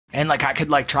And like I could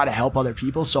like try to help other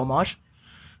people so much,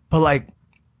 but like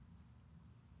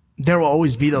there will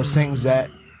always be those things that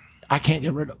I can't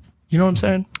get rid of. You know what I'm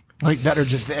saying? Like that are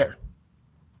just there.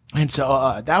 And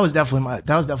so that was definitely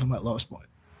my lowest point,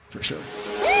 for sure.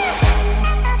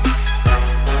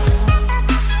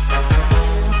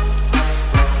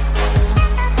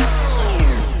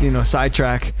 You know,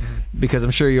 sidetrack, because I'm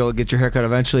sure you'll get your haircut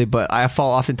eventually, but I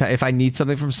fall oftentimes, if I need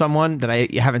something from someone that I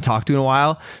haven't talked to in a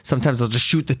while, sometimes I'll just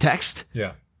shoot the text.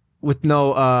 Yeah. With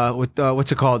no,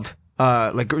 what's it called?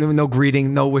 Like no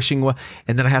greeting, no wishing,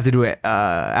 and then I have to do it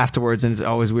afterwards, and it's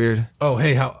always weird. Oh,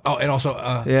 hey, how? Oh, and also,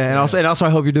 and also, I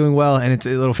hope you're doing well, and it's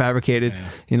a little fabricated. Yeah.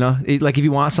 You know, like if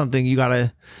you want something, you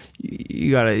gotta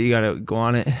go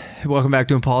on it. Welcome back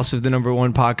to Impulsive, the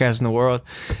 #1 podcast in the world.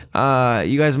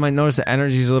 You guys might notice the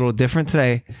energy is a little different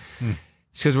today.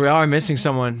 It's because we are missing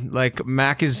someone. Like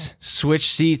Mac has switched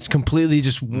seats completely,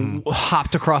 just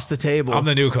hopped across the table. I'm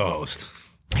the new co-host.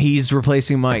 He's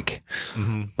replacing Mike.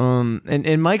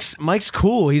 And Mike's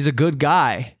cool. He's a good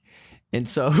guy. And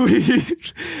so we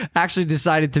actually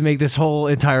decided to make this whole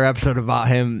entire episode about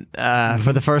him.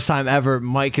 For the first time ever,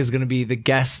 Mike is going to be the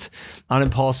guest on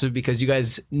Impulsive, because you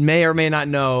guys may or may not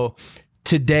know,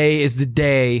 today is the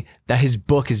day that his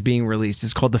book is being released.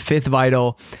 It's called The Fifth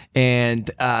Vital. And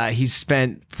he's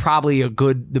spent probably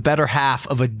the better half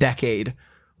of a decade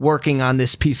working on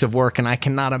this piece of work. And I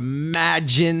cannot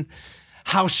imagine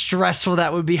how stressful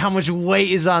that would be, how much weight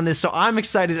is on this. So I'm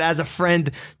excited as a friend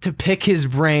to pick his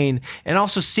brain, and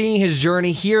also seeing his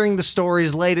journey, hearing the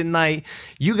stories late at night.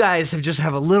 You guys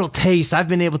have a little taste. I've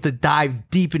been able to dive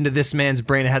deep into this man's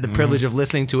brain. I had the privilege of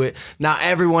listening to it. Now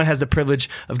everyone has the privilege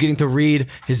of getting to read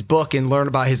his book and learn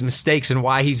about his mistakes and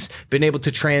why he's been able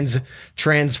to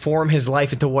transform his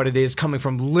life into what it is, coming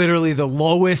from literally the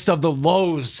lowest of the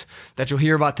lows that you'll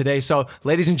hear about today. So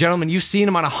ladies and gentlemen, you've seen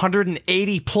him on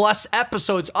 180 plus episodes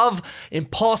of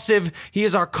Impulsive. He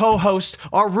is our co-host,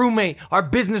 our roommate, our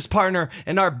business partner,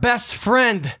 and our best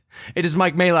friend. It is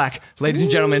Mike Majlak, ladies and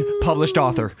gentlemen, published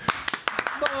author.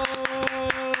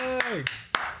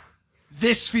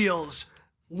 This feels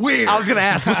weird. I was gonna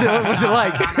ask, what's it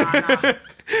like?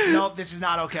 Nope, this is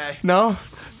not okay. No?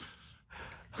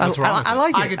 What's wrong with I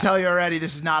like it. I can tell you already,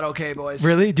 this is not okay, boys.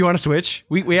 Really? Do you want to switch?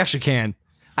 We actually can.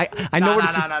 I know what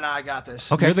it's. No, I got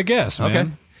this. Okay. You're the guest, man. Okay.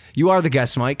 You are the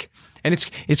guest, Mike. And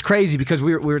it's crazy because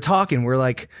we were talking. We're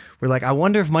like, I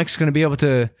wonder if Mike's going to be able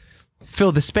to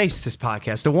fill the space, this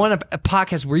podcast. The one a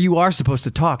podcast where you are supposed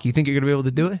to talk. You think you're going to be able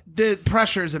to do it? The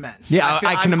pressure is immense. Yeah,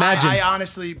 I can imagine. I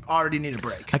honestly already need a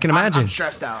break. I can imagine. I'm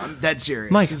stressed out. I'm dead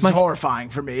serious. Mike, This is horrifying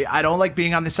for me. I don't like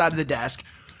being on this side of the desk,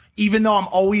 even though I'm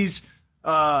always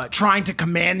trying to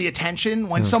command the attention.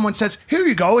 When someone says, "Here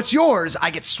you go, it's yours,"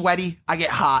 I get sweaty, I get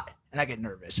hot, and I get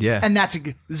nervous. Yeah. And that's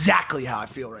exactly how I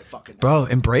feel right fucking now. Bro,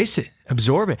 embrace it,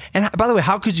 absorb it. And by the way,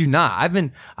 how could you not? I've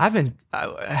been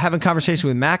having conversation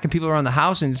with Mac and people around the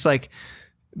house, and it's like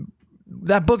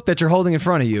that book that you're holding in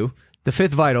front of you, The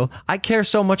Fifth Vital. I care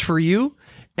so much for you,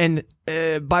 and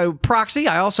by proxy,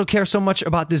 I also care so much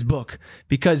about this book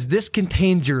because this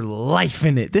contains your life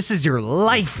in it. This is your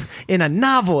life in a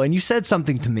novel. And you said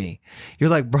something to me. You're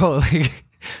like, bro, like,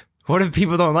 what if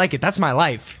people don't like it? That's my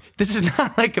life. This is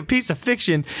not like a piece of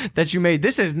fiction that you made.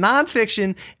 This is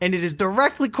nonfiction, and it is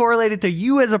directly correlated to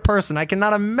you as a person. I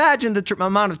cannot imagine the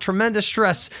amount of tremendous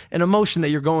stress and emotion that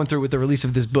you're going through with the release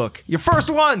of this book. Your first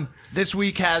one. This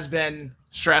week has been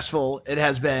stressful. It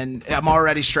has been, I'm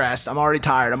already stressed. I'm already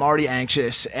tired. I'm already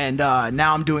anxious. And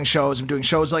now I'm doing shows. I'm doing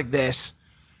shows like this.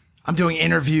 I'm doing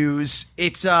interviews.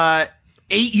 It's 8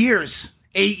 years.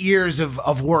 8 years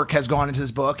of work has gone into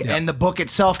this book. Yep. And the book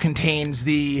itself contains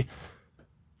the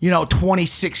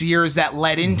 26 years that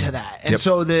led into that. And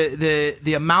so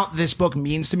the amount this book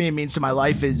means to me, it means to my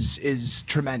life is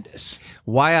tremendous.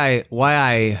 Why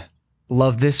I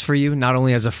love this for you, not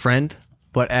only as a friend,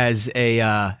 but as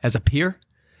a peer,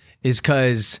 is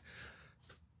because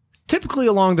typically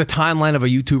along the timeline of a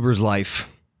YouTuber's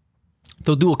life,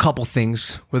 they'll do a couple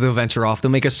things where they'll venture off.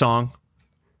 They'll make a song,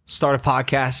 start a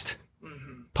podcast,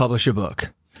 publish a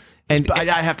book. And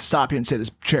I have to stop you and say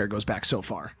this chair goes back so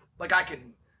far. Like I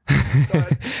can...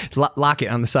 Lock it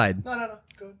on the side. No.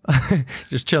 Go ahead.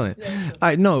 Just chilling. Yeah, All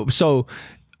right, no. So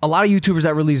a lot of YouTubers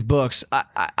that release books,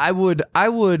 I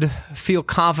would feel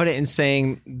confident in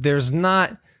saying there's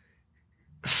not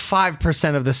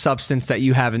 5% of the substance that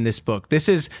you have in this book. This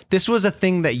was a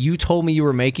thing that you told me you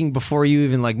were making before you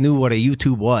even knew what a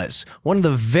YouTube was. One of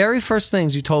the very first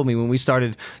things you told me when we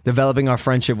started developing our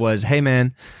friendship was, "Hey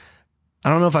man, I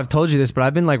don't know if I've told you this, but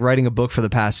I've been writing a book for the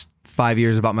past 5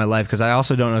 years about my life, because I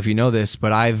also don't know if you know this,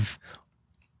 but I've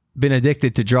been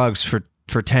addicted to drugs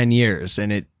for 10 years,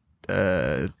 and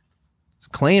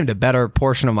claimed a better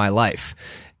portion of my life,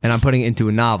 and I'm putting it into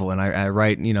a novel, and I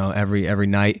write, every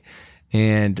night.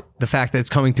 And the fact that it's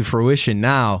coming to fruition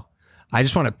now, I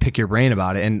just want to pick your brain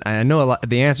about it. And I know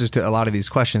the answers to a lot of these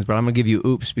questions, but I'm going to give you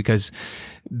oops, because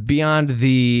beyond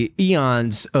the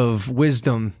eons of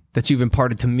wisdom that you've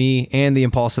imparted to me and the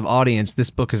impulsive audience, this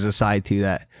book is a side to you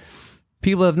that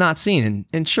people have not seen.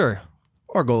 And sure,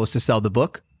 our goal is to sell the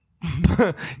book.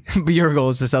 But your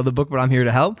goal is to sell the book, but I'm here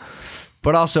to help.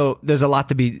 But also, there's a lot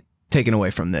to be taken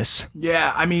away from this.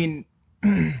 Yeah, I mean,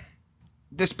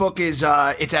 this book is,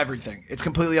 it's everything. It's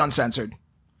completely uncensored.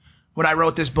 When I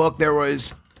wrote this book, there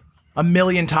was a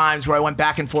million times where I went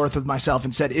back and forth with myself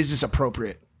and said, is this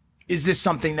appropriate? Is this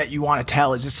something that you want to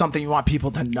tell? Is this something you want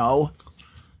people to know?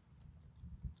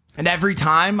 And every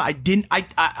time I didn't,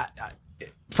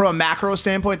 from a macro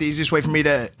standpoint, the easiest way for me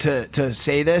to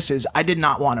say this is I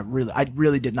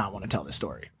really did not want to tell this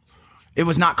story. It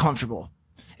was not comfortable.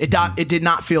 It did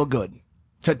not feel good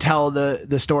to tell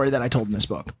the story that I told in this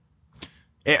book.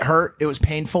 It hurt. It was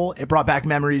painful. It brought back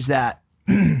memories that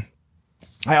I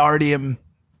already am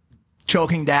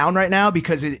choking down right now,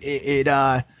 because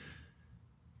the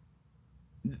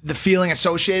feeling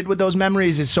associated with those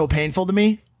memories is so painful to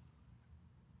me.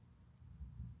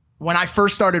 When I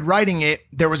first started writing it,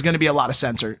 there was going to be a lot of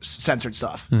censored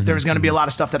stuff. Mm-hmm. There was going to be a lot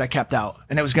of stuff that I kept out,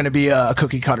 and it was going to be a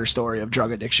cookie cutter story of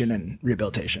drug addiction and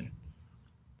rehabilitation.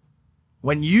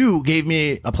 When you gave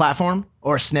me a platform,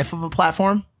 or a sniff of a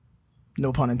platform,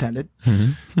 no pun intended,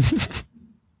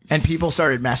 and people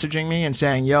started messaging me and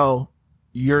saying, yo,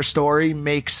 your story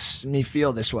makes me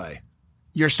feel this way.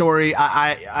 Your story,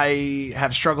 I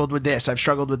have struggled with this. I've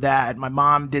struggled with that. My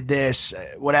mom did this,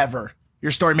 whatever.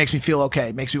 Your story makes me feel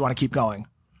okay, makes me want to keep going.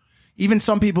 Even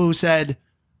some people who said,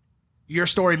 your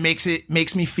story makes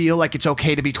me feel like it's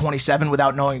okay to be 27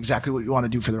 without knowing exactly what you want to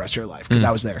do for the rest of your life. Because I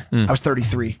was there. I was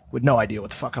 33 with no idea what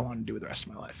the fuck I wanted to do with the rest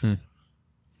of my life.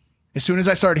 As soon as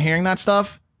I started hearing that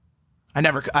stuff, I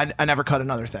never cut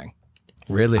another thing.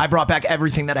 Really? I brought back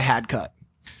everything that I had cut.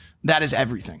 That is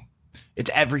everything.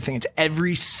 It's everything. It's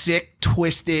every sick,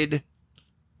 twisted,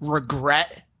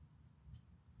 regret,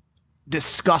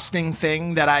 disgusting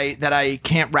thing that I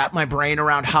can't wrap my brain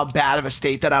around how bad of a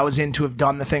state that I was in to have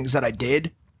done the things that I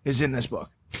did is in this book.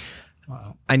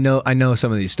 Wow. I know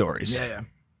some of these stories. Yeah.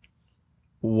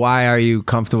 Why are you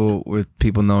comfortable with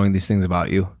people knowing these things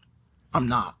about you? I'm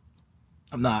not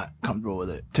comfortable with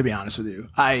it, to be honest with you.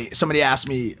 Somebody asked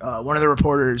me, one of the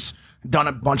reporters done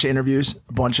a bunch of interviews,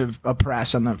 a bunch of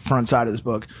press on the front side of this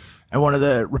book, and one of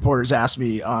the reporters asked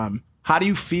me, how do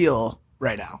you feel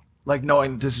right now? Like,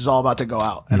 knowing that this is all about to go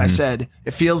out. And I said,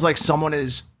 it feels like someone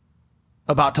is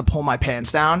about to pull my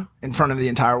pants down in front of the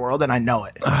entire world, and I know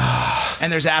it.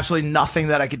 And there's absolutely nothing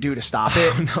that I could do to stop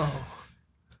it. No.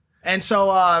 And so,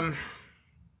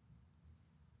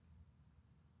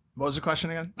 what was the question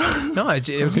again? No, it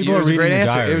was a great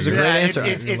answer. It was a great answer.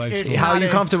 It's how are you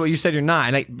comfortable? You said you're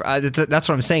not, and that's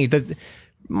what I'm saying.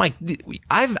 Mike,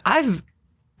 I've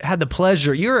had the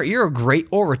pleasure. You're a great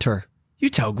orator. You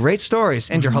tell great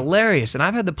stories, and you're hilarious. And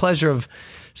I've had the pleasure of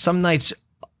some nights,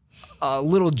 a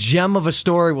little gem of a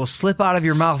story will slip out of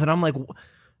your mouth, and I'm like,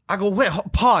 I go, wait,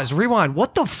 pause, rewind.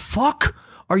 What the fuck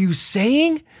are you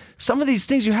saying? Some of these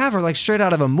things you have are like straight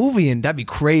out of a movie, and that'd be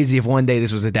crazy if one day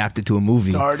this was adapted to a movie.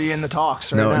 It's already in the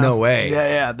talks right now. No way.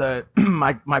 Yeah.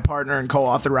 My partner and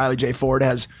co-author Riley J. Ford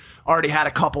has already had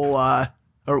a couple,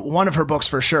 or one of her books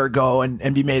for sure, go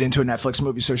and be made into a Netflix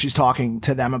movie. So she's talking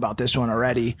to them about this one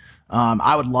already.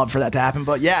 I would love for that to happen,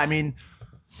 but yeah, I mean,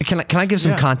 can I give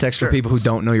some context for people who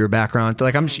don't know your background?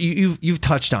 Like, you've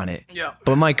touched on it. Yeah.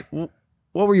 But Mike,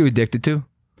 what were you addicted to?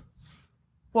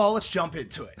 Well, let's jump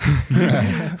into it.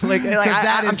 I'm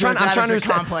trying to understand.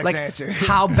 Complex answer.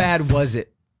 How bad was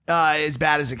it? As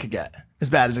bad as it could get. As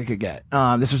bad as it could get.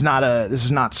 This was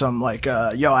not some like,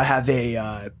 yo, I have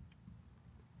a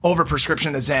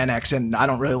overprescription of Xanax and I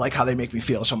don't really like how they make me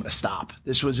feel, so I'm going to stop.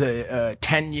 This was a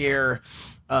 10-year,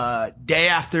 day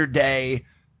after day,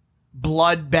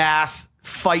 bloodbath,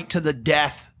 fight to the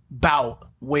death bout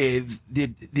with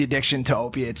the addiction to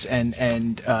opiates and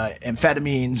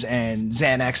amphetamines and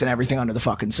Xanax and everything under the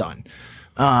fucking sun.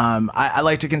 I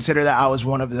like to consider that I was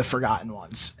one of the forgotten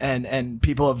ones, and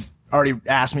people have already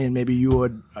asked me, and maybe you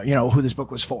would, who this book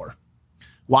was for.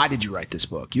 Why did you write this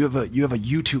book? You have a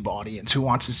YouTube audience who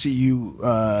wants to see you,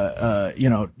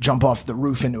 jump off the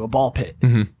roof into a ball pit.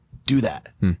 Mm-hmm. Do that.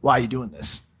 Why are you doing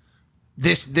this?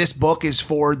 This book is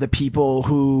for the people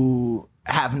who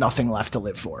have nothing left to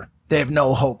live for. They have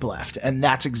no hope left. And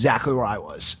that's exactly where I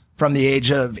was from the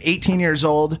age of 18 years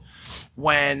old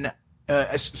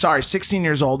 16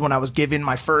 years old, when I was given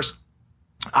my first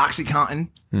OxyContin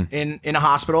in a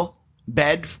hospital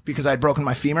bed because I had broken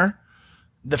my femur.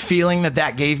 The feeling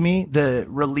that gave me, the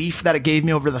relief that it gave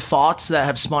me over the thoughts that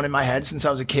have spun in my head since I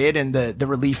was a kid, and the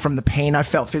relief from the pain I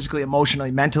felt physically,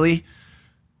 emotionally, mentally,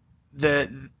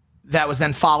 that was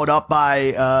then followed up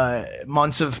by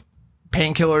months of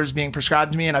painkillers being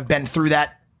prescribed to me, and I've been through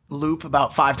that loop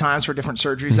about 5 times for different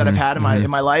surgeries that I've had in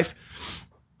my life.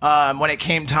 When it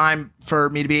came time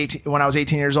for me to be 18, when I was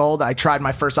 18 years old, I tried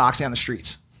my first Oxy on the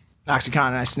streets. OxyContin,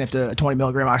 and I sniffed a 20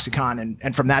 milligram OxyContin,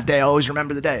 and from that day, I always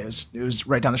remember the day. It was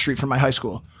right down the street from my high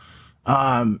school.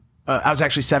 I was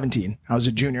actually 17. I was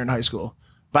a junior in high school.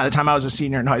 By the time I was a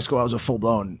senior in high school, I was a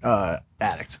full-blown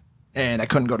addict, and I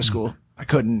couldn't go to school. I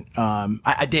couldn't.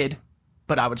 I did,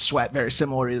 but I would sweat very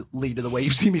similarly to the way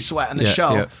you've seen me sweat on the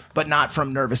show, but not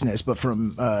from nervousness, but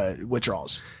from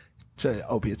withdrawals to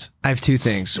opiates. I have 2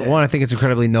 things. One, I think it's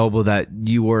incredibly noble that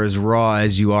you were as raw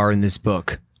as you are in this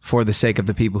book for the sake of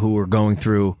the people who were going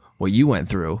through what you went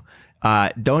through.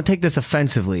 Don't take this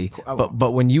offensively,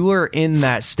 but when you were in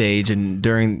that stage and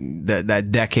during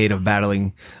that decade of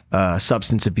battling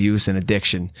substance abuse and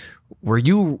addiction, were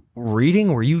you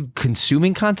reading? Were you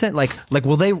consuming content? Like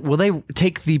will they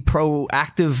take the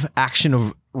proactive action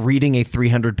of reading a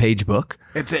 300-page book?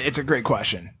 It's a great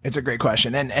question. It's a great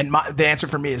question, and the answer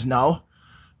for me is no.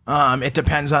 It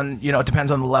depends on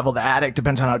the level of the addict,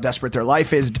 depends on how desperate their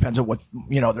life is. It depends on what,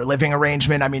 their living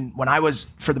arrangement. I mean, when I was,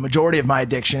 for the majority of my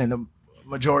addiction and the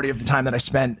majority of the time that I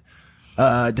spent,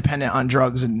 dependent on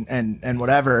drugs and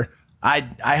whatever, I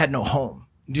had no home.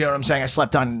 Do you know what I'm saying? I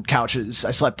slept on couches.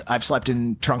 I've slept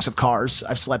in trunks of cars.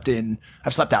 I've slept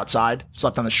outside,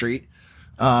 slept on the street.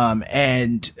 There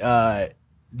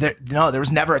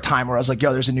was never a time where I was like,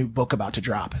 yo, there's a new book about to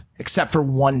drop, except for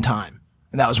one time.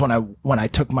 And that was when I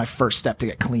took my first step to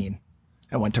get clean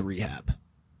and went to rehab.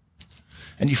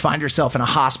 And you find yourself in a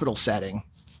hospital setting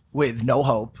with no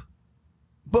hope.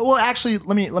 But well, actually,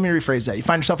 let me rephrase that. You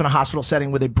find yourself in a hospital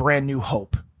setting with a brand new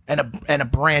hope and a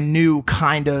brand new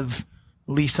kind of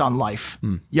lease on life.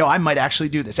 Yo, I might actually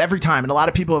do this every time. And a lot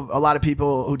of people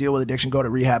who deal with addiction go to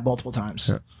rehab multiple times.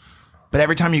 Yeah. But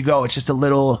every time you go, it's just a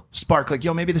little spark, like,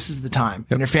 yo, maybe this is the time.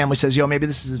 Yep. And your family says, yo, maybe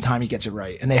this is the time he gets it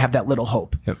right. And they have that little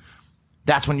hope. Yep.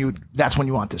 That's when you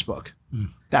want this book.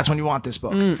 That's when you want this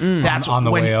book. That's on the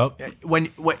way up.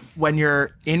 When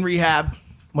you're in rehab,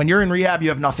 you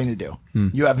have nothing to do.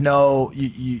 You have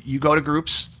you go to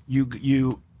groups,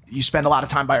 you spend a lot of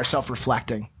time by yourself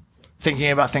reflecting,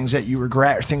 thinking about things that you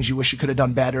regret or things you wish you could have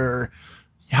done better, or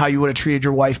how you would have treated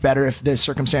your wife better if the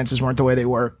circumstances weren't the way they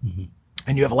were.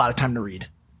 And you have a lot of time to read.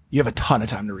 You have a ton of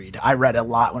time to read. I read a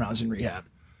lot when I was in rehab.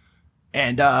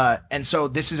 And so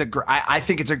this is I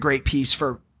think it's a great piece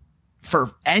for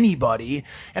anybody.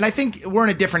 And I think we're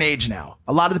in a different age now.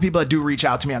 A lot of the people that do reach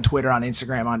out to me on Twitter, on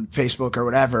Instagram, on Facebook or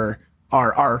whatever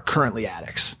are currently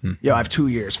addicts. I have 2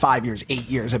 years, 5 years, 8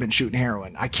 years. I've been shooting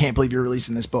heroin. I can't believe you're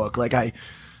releasing this book. Like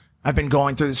I've been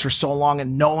going through this for so long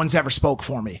and no one's ever spoke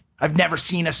for me. I've never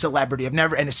seen a celebrity. And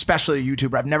especially a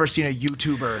YouTuber. I've never seen a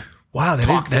YouTuber. Wow.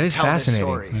 That is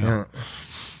fascinating. Yeah.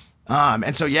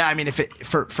 And so, yeah, I mean,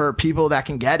 for people that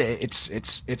can get it,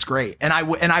 it's great. And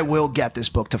I will get this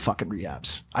book to fucking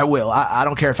rehabs. I will. I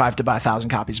don't care if I have to buy 1,000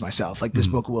 copies myself. Like this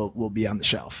book will be on the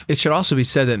shelf. It should also be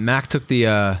said that Mac took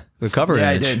the cover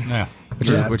image. I did.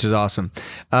 Yeah. Which is awesome.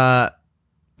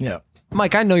 Yeah.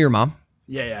 Mike, I know your mom.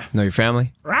 Yeah. Know your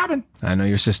family. Robin. I know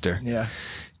your sister. Yeah.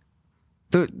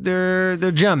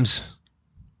 They're gems.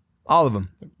 All of them.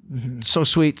 So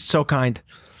sweet, so kind.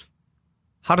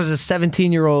 How does a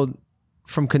 17-year-old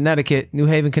from Connecticut, New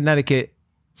Haven, Connecticut,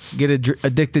 get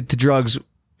addicted to drugs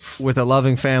with a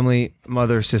loving family,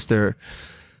 mother, sister,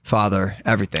 father,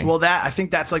 everything? Well, I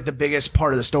think that's like the biggest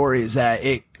part of the story is that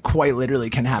it quite literally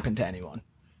can happen to anyone.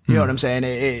 You know what I'm saying?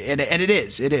 And it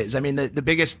is. I mean, the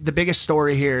biggest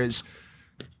story here is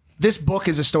this book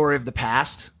is a story of the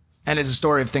past and is a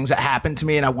story of things that happened to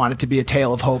me. And I want it to be a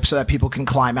tale of hope so that people can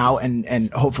climb out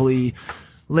and hopefully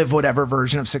live whatever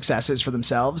version of success is for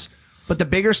themselves. But the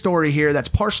bigger story here that's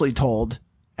partially told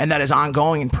and that is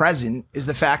ongoing and present is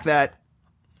the fact that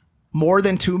more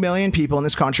than 2 million people in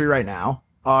this country right now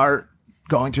are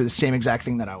going through the same exact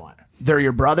thing that I want. They're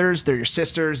your brothers, they're your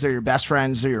sisters, they're your best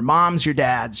friends, they're your moms, your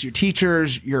dads, your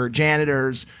teachers, your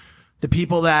janitors, the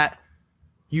people that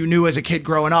you knew as a kid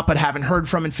growing up but haven't heard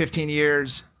from in 15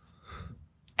 years.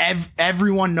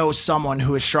 Everyone knows someone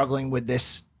who is struggling with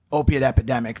this opiate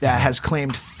epidemic that has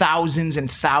claimed thousands and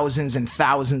thousands and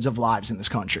thousands of lives in this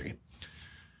country.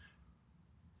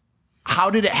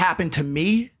 How did it happen to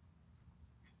me?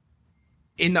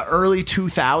 In the early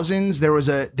 2000s, there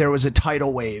was a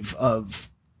tidal wave of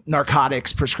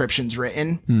narcotics prescriptions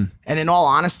written. And in all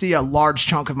honesty, a large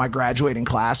chunk of my graduating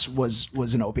class was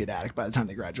an opiate addict by the time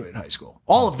they graduated high school.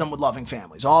 All of them with loving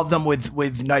families, all of them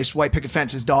with nice white picket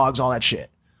fences, dogs, all that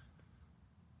shit.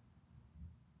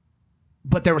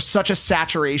 But there was such a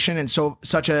saturation and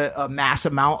such a mass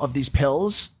amount of these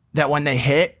pills that when they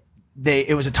hit,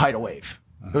 it was a tidal wave.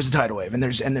 It was a tidal wave. And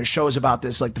there's shows about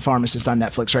this, like The Pharmacist on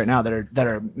Netflix right now, that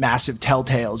are massive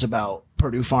telltales about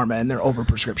Purdue Pharma and their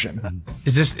overprescription.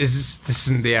 This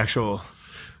isn't the actual?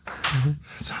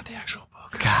 It's not the actual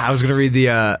book. God, I was gonna read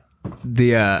the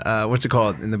what's it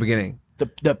called in the beginning?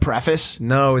 The preface.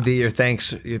 No, your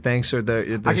thanks or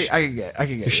the I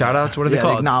could get shout outs. What are they the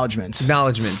called?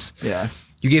 Acknowledgements. Yeah.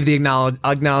 You gave the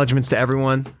acknowledgements to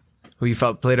everyone who you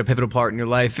felt played a pivotal part in your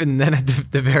life, and then at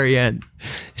the very end, you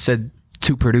said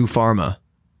to Purdue Pharma, ...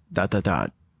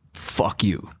 Fuck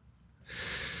you.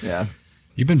 Yeah.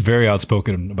 You've been very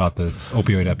outspoken about this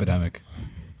opioid epidemic.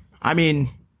 I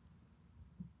mean,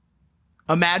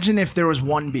 imagine if there was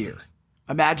one beer.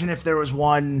 Imagine if there was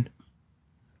one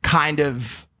kind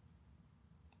of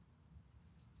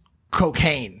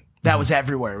cocaine that was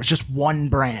everywhere. It was just one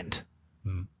brand.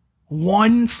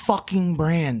 One fucking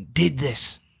brand did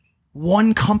this.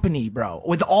 One company, bro.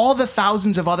 With all the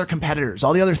thousands of other competitors,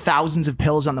 all the other thousands of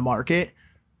pills on the market,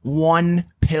 one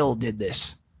pill did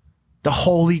this. The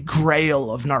holy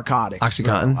grail of narcotics.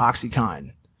 Oxycontin. Bro.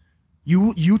 Oxycontin.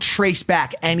 You trace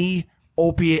back any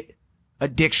opiate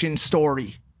addiction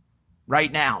story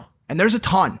right now, and there's a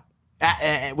ton,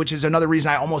 which is another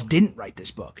reason I almost didn't write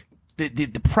this book.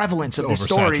 The prevalence of this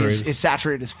story is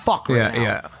saturated as fuck right now.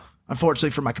 Yeah. Unfortunately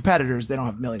for my competitors, they don't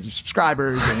have millions of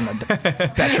subscribers and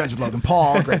best friends with Logan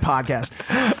Paul, great podcast.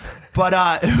 But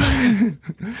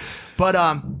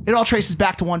it all traces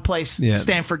back to one place,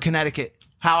 Stamford, Connecticut.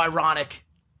 How ironic.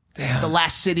 Damn. The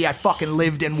last city I fucking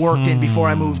lived and worked in before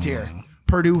I moved here.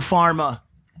 Purdue Pharma.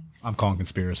 I'm calling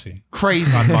conspiracy.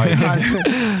 Crazy.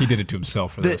 He did it to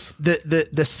himself for this. The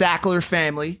Sackler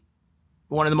family,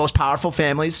 one of the most powerful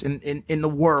families in the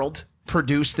world,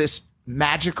 produced this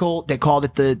magical, they called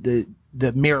it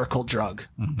the miracle drug,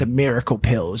 the miracle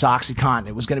pill. It was OxyContin.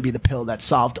 It was going to be the pill that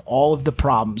solved all of the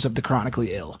problems of the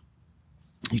chronically ill.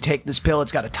 You take this pill,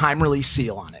 it's got a time release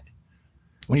seal on it.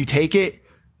 When you take it,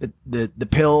 the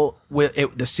pill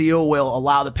the seal will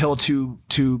allow the pill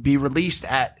to be released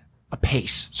at a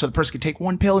pace. So the person could take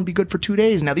one pill and be good for 2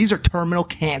 days. Now these are terminal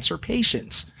cancer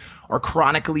patients or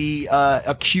chronically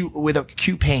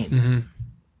acute pain.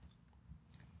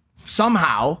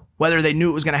 Somehow, whether they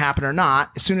knew it was going to happen or not,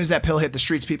 as soon as that pill hit the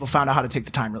streets, people found out how to take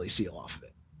the time release seal off of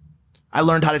it. I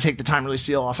learned how to take the time release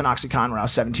seal off an OxyContin when I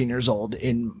was 17 years old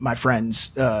in my friend's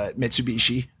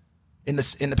Mitsubishi in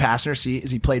the passenger seat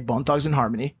as he played Bone Thugs and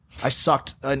Harmony. I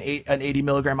sucked an 80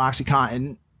 milligram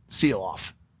OxyContin seal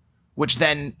off, which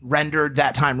then rendered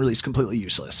that time release completely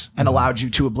useless and allowed you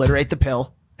to obliterate the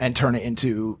pill and turn it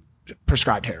into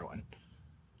prescribed heroin.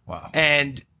 Wow.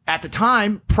 And at the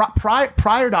time, prior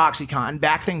to OxyContin,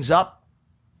 back things up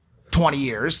 20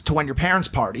 years to when your parents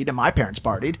partied and my parents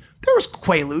partied, there was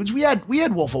Quaaludes. We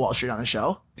had Wolf of Wall Street on the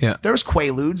show. Yeah. There was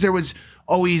Quaaludes. There was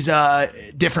always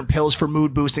different pills for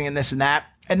mood boosting and this and that.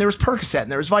 And there was Percocet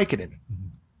and there was Vicodin.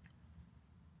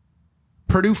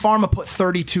 Purdue Pharma put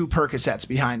 32 Percocets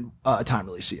behind a time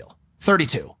release seal.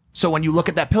 32. So when you look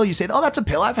at that pill, you say, "Oh, that's a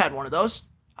pill. I've had one of those.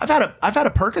 I've had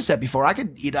a Percocet before. I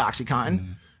could eat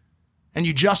OxyContin." And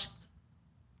you just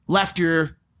left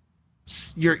your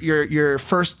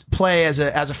first play as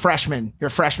a freshman. You're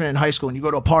a freshman in high school, and you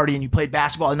go to a party and you played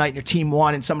basketball at night, and your team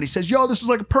won, and somebody says, "Yo, this is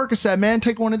like a Percocet, man.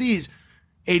 Take one of these."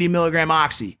 80 milligram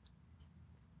oxy.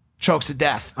 Chokes to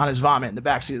death on his vomit in the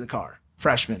backseat of the car.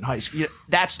 Freshman, high school.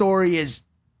 That story is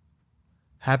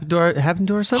happened to our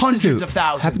substitute. Hundreds of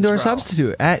thousands. Happened to our bro.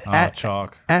 substitute at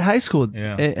high school.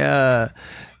 Yeah.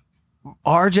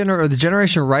 The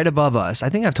generation right above us. I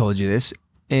think I've told you this.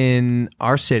 In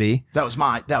our city, that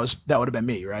would have been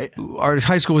me, right? Our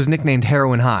high school was nicknamed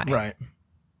Heroin High. Right.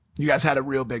 You guys had a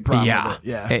real big problem with it.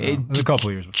 Yeah. It was a couple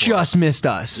of years before. Just missed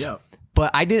us. Yeah.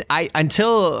 But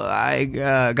until I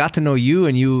got to know you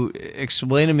and you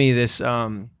explained to me this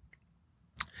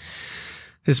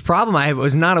this problem, I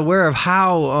was not aware of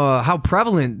how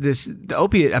prevalent the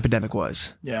opiate epidemic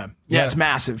was. Yeah. It's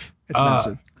massive. It's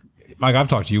massive. Mike, I've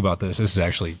talked to you about this. This is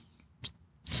actually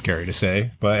scary to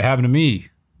say, but it happened to me.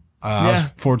 I was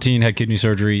 14, had kidney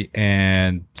surgery,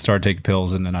 and started taking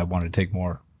pills, and then I wanted to take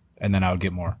more, and then I would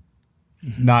get more.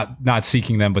 Not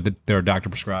seeking them, but they were doctor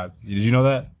prescribed. Did you know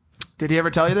that? Did he ever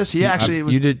tell you this? He actually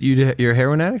was. You're a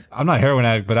heroin addict? I'm not a heroin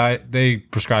addict, but they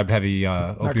prescribed heavy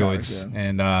opioids,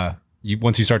 and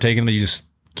once you start taking them,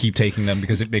 keep taking them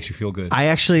because it makes you feel good? I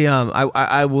actually,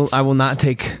 I will not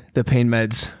take the pain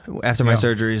meds after my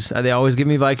surgeries. They always give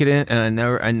me Vicodin,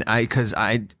 and because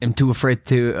I am too afraid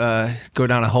to go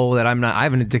down a hole that I'm not. I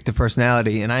have an addictive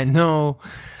personality, and I know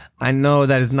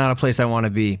that is not a place I want to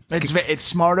be. It's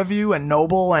smart of you and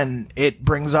noble, and it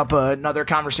brings up another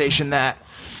conversation that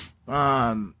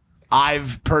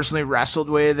I've personally wrestled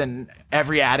with, and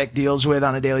every addict deals with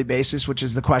on a daily basis, which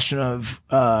is the question of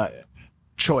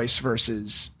choice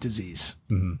versus disease.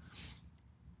 Mm-hmm.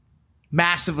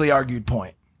 Massively argued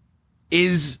point.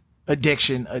 Is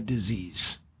addiction a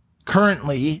disease?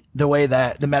 Currently, the way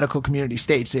that the medical community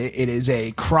states it, it is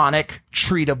a chronic,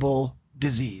 treatable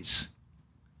disease.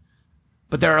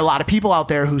 But there are a lot of people out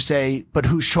there who say, but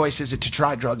whose choice is it to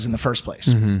try drugs in the first place?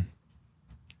 Mm-hmm.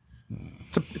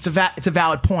 It's a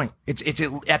valid point. It's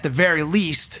at the very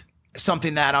least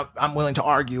something that I'm willing to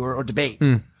argue or debate.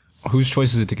 Whose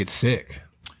choice is it to get sick?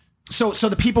 So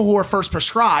the people who are first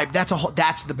prescribed, that's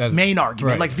the main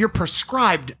argument. Right. Like if you're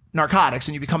prescribed narcotics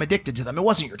and you become addicted to them, it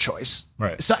wasn't your choice.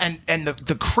 Right. So and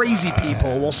the crazy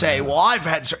people will say, well, I've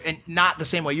had, and not the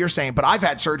same way you're saying, but I've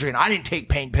had surgery and I didn't take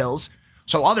pain pills,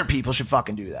 so other people should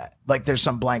fucking do that. Like there's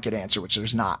some blanket answer, which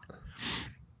there's not.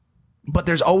 But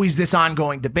there's always this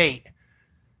ongoing debate.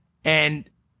 And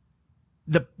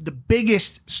the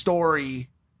biggest story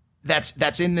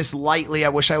that's in this lightly, I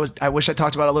wish I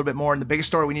talked about it a little bit more. And the biggest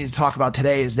story we need to talk about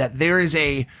today is that there is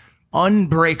a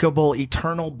unbreakable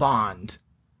eternal bond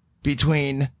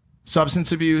between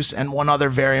substance abuse and one other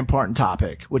very important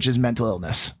topic, which is mental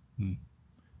illness.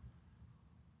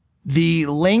 The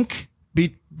link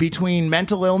between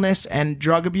mental illness and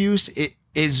drug abuse, it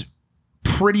is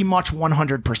pretty much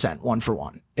 100% one for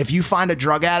one. If you find a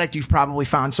drug addict, you've probably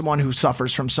found someone who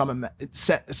suffers from some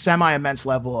semi-immense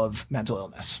level of mental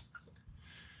illness.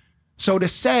 So to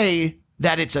say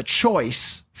that it's a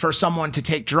choice for someone to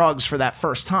take drugs for that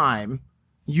first time,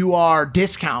 you are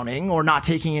discounting or not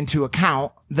taking into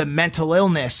account the mental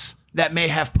illness that may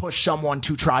have pushed someone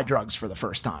to try drugs for the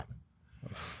first time.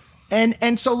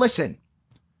 And so listen,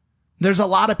 there's a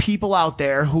lot of people out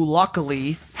there who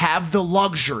luckily have the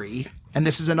luxury. And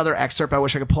this is another excerpt I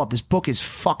wish I could pull up. This book is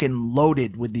fucking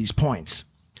loaded with these points.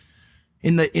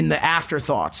 In the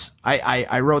afterthoughts,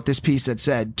 I wrote this piece that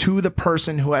said, to the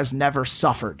person who has never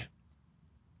suffered.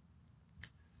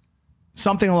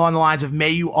 Something along the lines of, may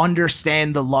you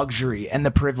understand the luxury and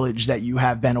the privilege that you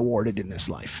have been awarded in this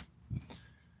life.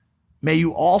 May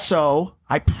you also,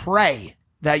 I pray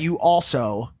that you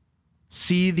also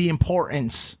see the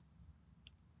importance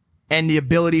and the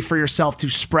ability for yourself to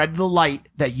spread the light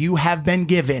that you have been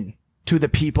given to the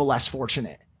people less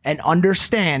fortunate. And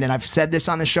understand, and I've said this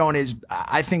on the show, and is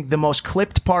I think the most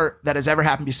clipped part that has ever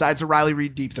happened besides the Riley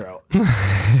Reid Deep Throat.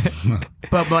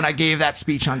 But when I gave that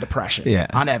speech on depression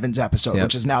on Evan's episode,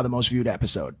 which is now the most viewed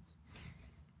episode.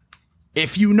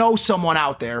 If you know someone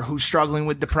out there who's struggling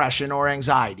with depression or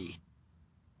anxiety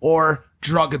or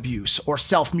drug abuse or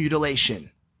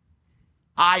self-mutilation,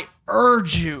 I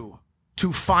urge you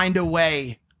to find a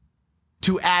way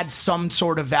to add some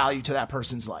sort of value to that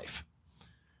person's life.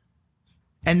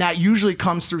 And that usually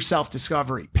comes through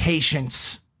self-discovery,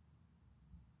 patience,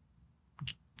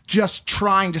 just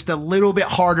trying just a little bit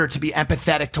harder to be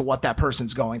empathetic to what that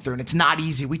person's going through. And it's not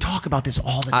easy. We talk about this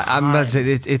all the time. I'm about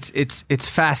to say, it's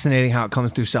fascinating how it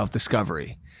comes through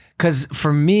self-discovery. Because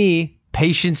for me,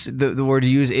 patience, the word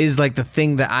you use, is like the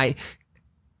thing that I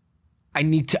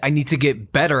need to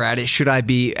get better at it. Should I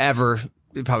be ever,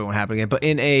 it probably won't happen again, but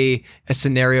in a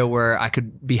scenario where I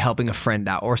could be helping a friend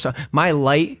out or so.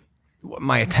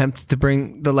 My attempt to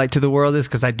bring the light to the world is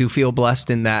because I do feel blessed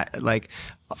in that, like,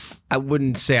 I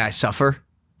wouldn't say I suffer,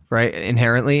 right,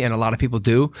 inherently, and a lot of people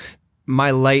do. My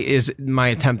light is my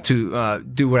attempt to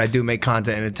do what I do, make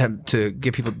content, and attempt to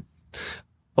get people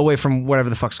away from whatever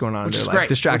the fuck's going on in their life.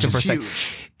 Distract them for a second.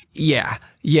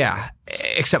 Yeah.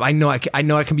 Except I know I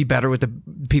can be better with the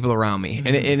people around me,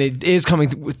 and it is coming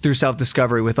through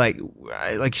self-discovery with like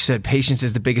you said, patience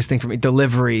is the biggest thing for me.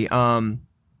 Delivery,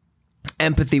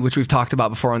 empathy, which we've talked about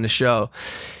before on the show.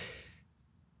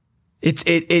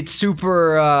 It's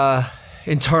super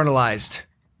internalized.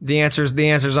 The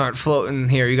answers aren't floating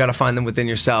here. You got to find them within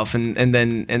yourself, and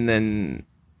then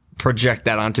project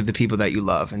that onto the people that you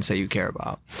love and say you care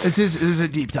about. This is a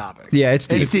deep topic. Yeah, it's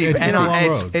deep. It's deep,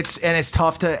 it's it's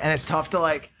tough to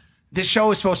like. This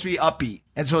show is supposed to be upbeat.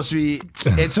 It's supposed to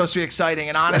be exciting,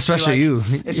 and honestly,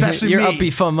 especially you're me,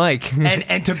 upbeat, fun Mike,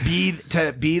 and to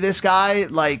be this guy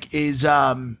like is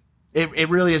it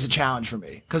really is a challenge for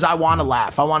me because I want to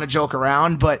laugh, I want to joke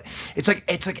around, but it's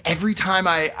like every time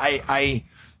I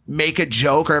make a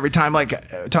joke, or every time like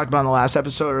I talked about in the last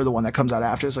episode or the one that comes out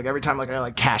after, it's like every time like I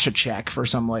like cash a check for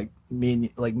some like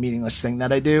meaningless thing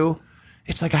that I do,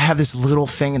 it's like I have this little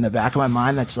thing in the back of my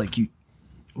mind that's like,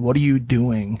 what are you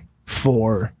doing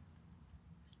for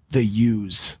the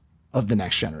yous of the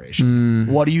next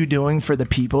generation? What are you doing for the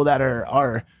people that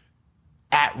are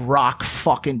at rock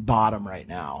fucking bottom right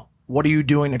now? What are you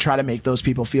doing to try to make those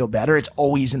people feel better? It's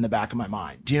always in the back of my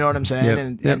mind. Do you know what I'm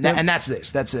saying? Yep. And that's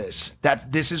this.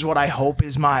 This is what I hope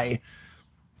is my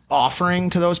offering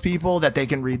to those people, that they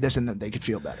can read this and that they could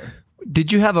feel better.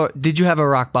 Did you have a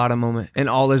rock bottom moment, an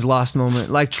all is lost moment?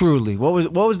 Like truly, what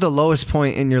was the lowest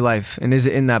point in your life? And is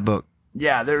it in that book?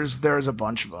 Yeah, there's a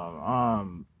bunch of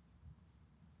them.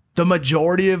 The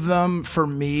majority of them for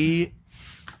me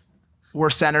were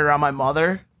centered around my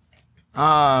mother.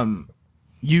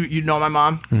 You know my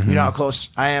mom. Mm-hmm. You know how close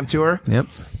I am to her. Yep.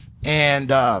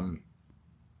 And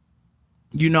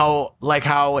you know like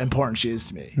how important she is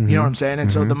to me. Mm-hmm. You know what I'm saying?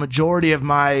 And so the majority of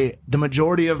my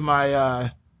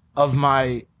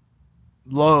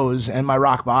lows and my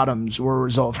rock bottoms were a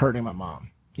result of hurting my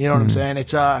mom. You know what I'm saying?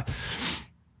 I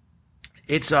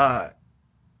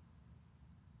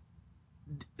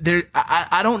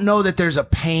don't know that there's a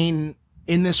pain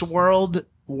in this world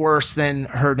worse than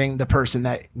hurting the person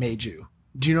that made you.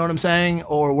 Do you know what I'm saying?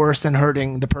 Or worse than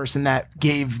hurting the person that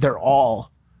gave their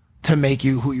all to make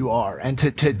you who you are and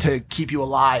to keep you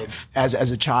alive as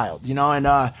a child, you know?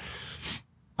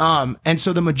 And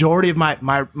so the majority of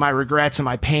my regrets and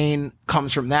my pain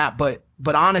comes from that. But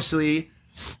honestly,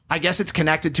 I guess it's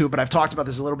connected to it, but I've talked about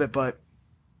this a little bit, but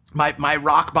my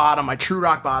rock bottom, my true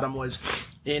rock bottom was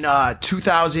in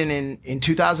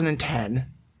 2010.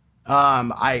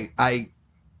 I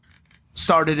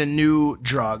started a new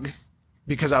drug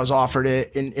because I was offered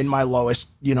it in my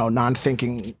lowest,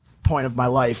 non-thinking point of my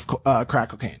life, crack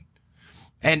cocaine.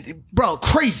 And bro,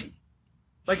 crazy.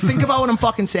 Like, think about what I'm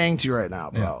fucking saying to you right now,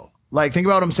 bro. Yeah. Like, think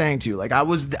about what I'm saying to you. Like, I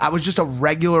was just a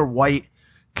regular white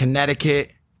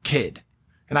Connecticut kid.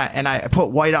 And I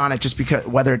put white on it just because,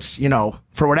 whether it's,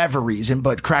 for whatever reason,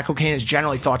 but crack cocaine is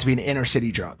generally thought to be an inner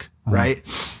city drug, right?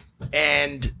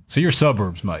 And so you're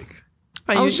suburbs, Mike.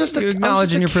 I was just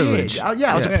acknowledging your privilege.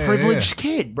 I was a privileged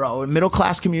kid, bro, a middle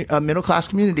class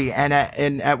community. And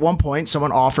at one point,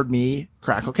 someone offered me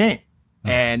crack cocaine,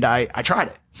 and I tried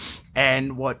it.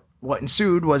 And what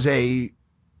ensued was the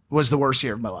worst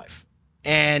year of my life.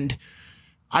 And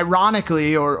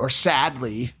ironically, or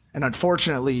sadly, and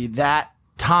unfortunately, that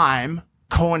time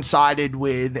coincided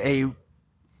with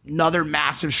another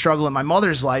massive struggle in my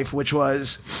mother's life, which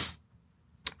was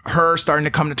her starting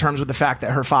to come to terms with the fact that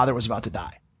her father was about to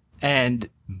die. And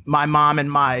my mom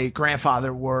and my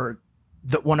grandfather were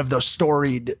one of those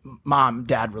storied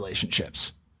mom-dad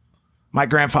relationships. My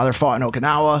grandfather fought in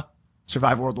Okinawa,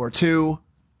 survived World War II,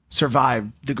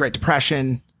 survived the Great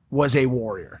Depression, was a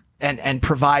warrior, and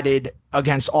provided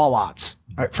against all odds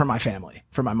for my family,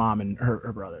 for my mom and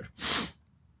her brother.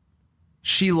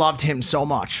 She loved him so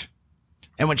much.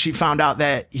 And when she found out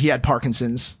that he had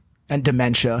Parkinson's and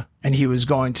dementia, and he was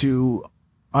going to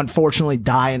unfortunately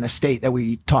die in a state that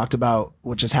we talked about,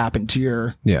 which has happened to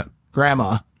your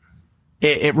grandma,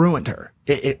 it ruined her.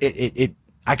 It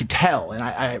I could tell, and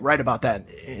I write about that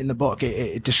in the book.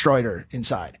 It destroyed her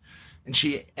inside, and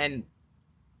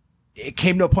it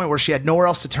came to a point where she had nowhere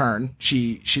else to turn.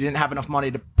 She didn't have enough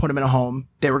money to put him in a home.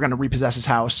 They were going to repossess his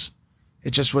house. It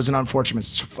just was an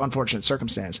unfortunate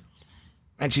circumstance.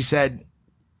 And she said,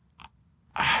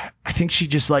 I think she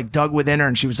just like dug within her,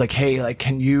 and she was like, hey, like,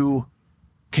 can you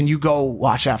go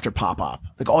watch after Pop-Pop?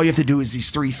 Like, all you have to do is these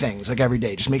 3 things, like, every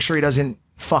day. Just make sure he doesn't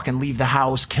fucking leave the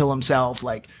house, kill himself,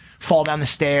 like fall down the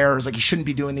stairs. Like, he shouldn't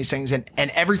be doing these things. And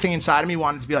everything inside of me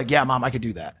wanted to be like, yeah, mom, I could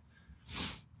do that.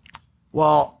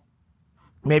 Well,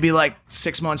 maybe like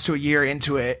 6 months to a year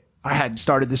into it, I had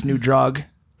started this new drug.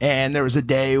 And there was a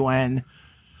day when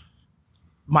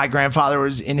my grandfather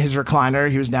was in his recliner.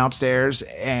 He was downstairs,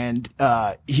 and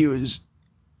he was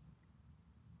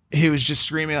just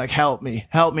screaming like, help me,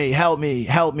 help me, help me,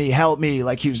 help me, help me.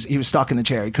 Like, he was stuck in the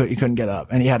chair. He couldn't get up,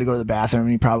 and he had to go to the bathroom,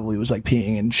 and he probably was like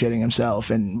peeing and shitting himself,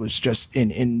 and was just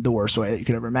in the worst way that you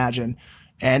could ever imagine.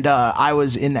 And I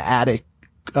was in the attic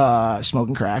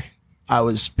smoking crack. I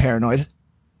was paranoid,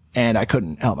 and I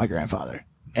couldn't help my grandfather.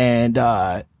 And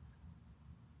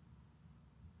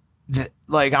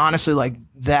like, honestly, like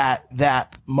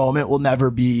that moment will never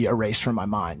be erased from my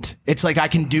mind. It's like I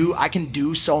can do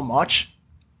so much,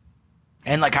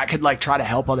 and like I could like try to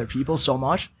help other people so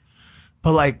much,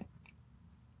 but like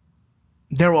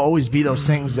there will always be those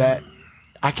things that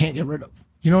I can't get rid of.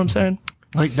 You know what I'm saying?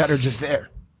 Like, that are just there.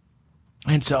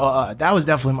 And so that was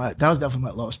definitely my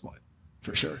lowest point.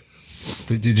 for sure.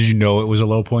 Did you know it was a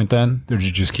low point then? Or did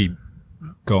you just keep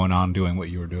going on doing what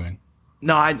you were doing?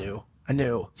 No, I knew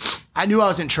I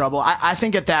was in trouble. I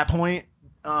think at that point,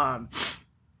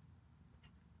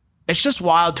 it's just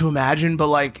wild to imagine, but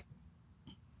like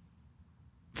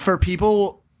for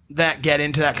people that get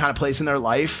into that kind of place in their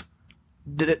life,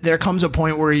 there comes a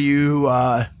point where you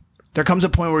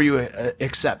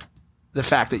accept the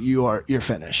fact that you're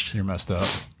finished. You're messed up.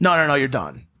 No, you're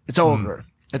done. It's over.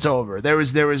 It's over.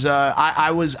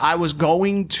 I was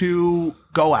going to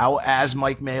go out as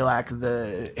Mike Majlak,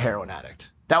 the heroin addict.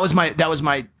 That was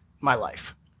my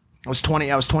life. I was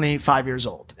 25 years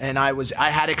old, and I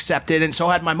had accepted, and so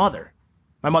had my mother.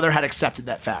 My mother had accepted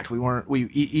that fact.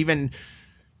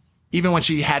 Even when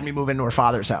she had me move into her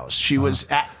father's house, she was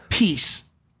at peace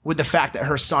with the fact that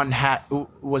her son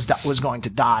was going to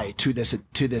die to this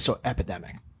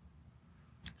epidemic.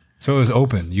 So it was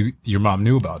open. Your mom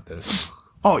knew about this.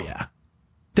 Oh yeah.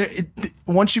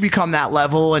 Once you become that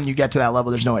level and you get to that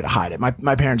level, there's no way to hide it.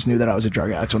 My parents knew that I was a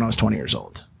drug addict when I was 20 years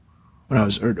old. When I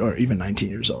was, or even 19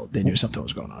 years old, they knew something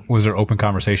was going on. Was there open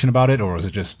conversation about it, or was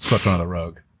it just swept under the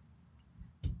rug?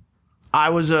 I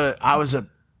was a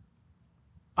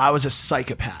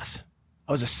psychopath.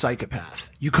 I was a psychopath.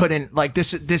 You couldn't like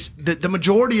the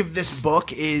majority of this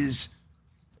book is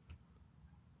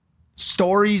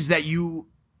stories that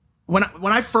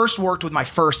when I first worked with my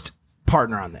first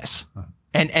partner on this,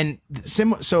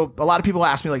 so a lot of people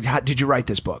ask me like, how did you write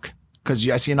this book? Because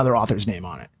I see another author's name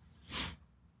on it.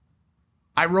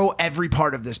 I wrote every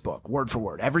part of this book, word for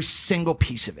word, every single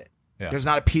piece of it. Yeah. There's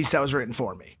not a piece that was written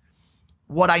for me.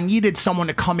 What I needed someone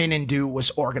to come in and do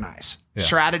was organize,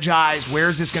 strategize. Where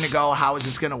is this going to go? How is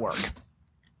this going to work?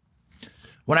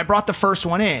 When I brought the first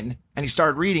one in and he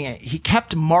started reading it, he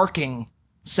kept marking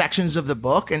sections of the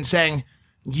book and saying,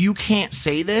 you can't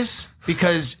say this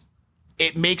because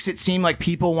it makes it seem like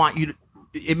people want you to,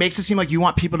 it makes it seem like you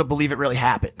want people to believe it really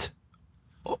happened.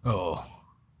 Oh.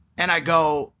 And I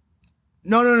go,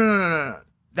 no.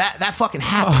 That fucking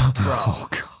happened, bro. Oh,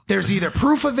 God. There's either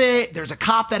proof of it, there's a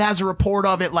cop that has a report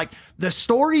of it. Like, the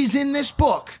stories in this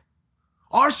book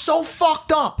are so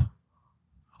fucked up,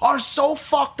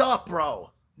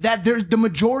 bro, that the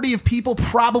majority of people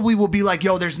probably will be like,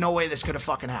 yo, there's no way this could have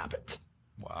fucking happened.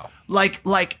 Wow. Like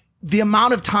the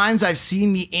amount of times I've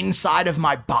seen the inside of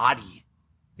my body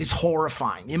is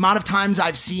horrifying. The amount of times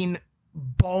I've seen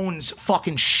bones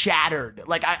fucking shattered.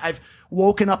 Like I've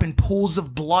woken up in pools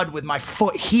of blood with my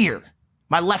foot here.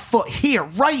 My left foot here,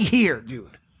 right here,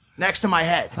 dude, next to my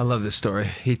head. I love this story.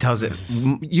 He tells it.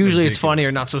 Usually it's funny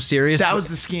or not so serious. That was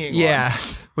the skiing Yeah. one.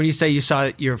 When you say you saw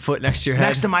your foot next to your head.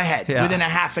 Next to my head, within a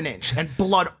half an inch, and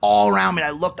blood all around me.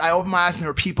 And I opened my eyes and there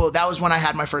were people. That was when I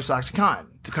had my first OxyContin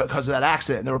because of that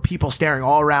accident. And there were people staring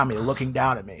all around me, looking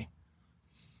down at me.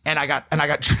 And I got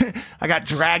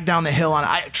dragged down the hill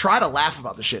I try to laugh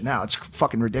about this shit now. It's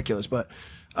fucking ridiculous. But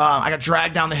I got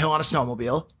dragged down the hill on a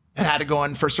snowmobile and had to go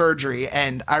in for surgery.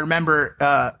 And I remember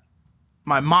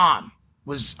my mom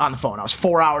was on the phone. I was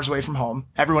 4 hours away from home.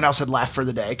 Everyone else had left for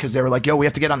the day because they were like, yo, we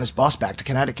have to get on this bus back to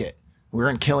Connecticut. We were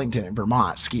in Killington in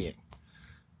Vermont skiing.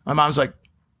 My mom's like,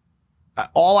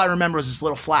 all I remember was this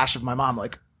little flash of my mom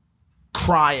like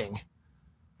crying.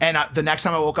 And the next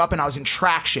time I woke up and I was in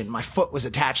traction, my foot was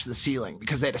attached to the ceiling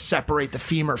because they had to separate the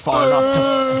femur far enough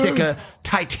to stick a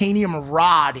titanium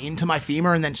rod into my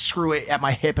femur and then screw it at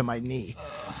my hip and my knee.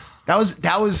 That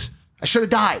was, I should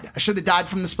have died. I should have died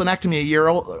from the splenectomy a year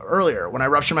earlier when I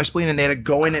ruptured my spleen and they had to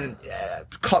go in and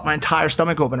cut my entire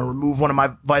stomach open and remove one of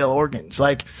my vital organs.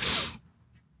 Like,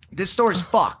 this story's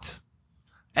fucked.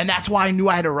 And that's why I knew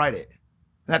I had to write it.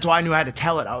 And that's why I knew I had to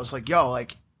tell it. I was like, yo,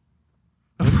 like,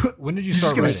 when did you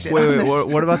start writing? Wait,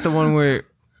 what about the one where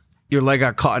your leg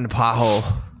got caught in a pothole?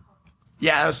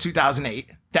 Yeah, that was 2008.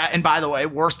 And by the way,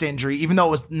 worst injury, even though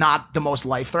it was not the most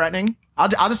life-threatening. I'll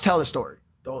just tell the story.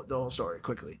 The whole story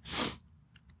quickly.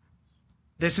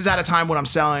 This is at a time when I'm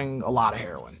selling a lot of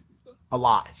heroin, a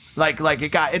lot. Like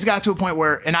it's got to a point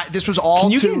where, and this was all.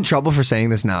 Can you get in trouble for saying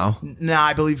this now? Nah,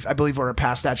 I believe we're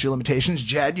past statute of limitations.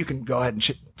 Jed, you can go ahead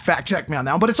and fact check me on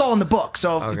that one, but it's all in the book.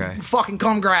 So okay. Fucking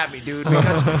come grab me, dude.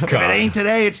 Because if it ain't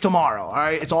today, it's tomorrow. All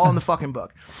right, it's all in the fucking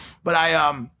book. But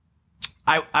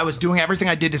I was doing everything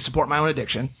I did to support my own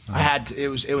addiction. I had to,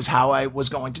 it was how I was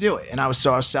going to do it, and I was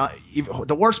selling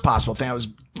the worst possible thing. I was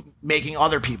making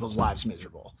other people's lives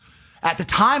miserable. At the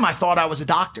time, I thought I was a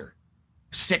doctor.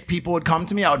 Sick people would come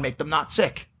to me, I would make them not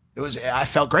sick. I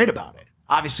felt great about it.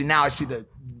 Obviously, now I see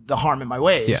the harm in my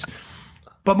ways. Yeah.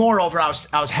 But moreover, I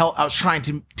was trying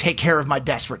to take care of my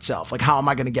desperate self. Like, how am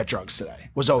I going to get drugs today?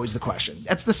 Was always the question.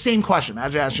 That's the same question.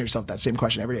 Imagine asking yourself that same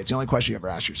question every day. It's the only question you ever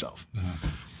ask yourself.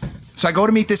 So I go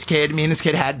to meet this kid. Me and this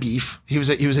kid had beef. He was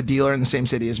a dealer in the same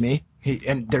city as me.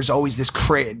 And there's always this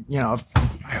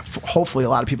hopefully a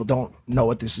lot of people don't know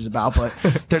what this is about, but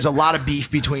there's a lot of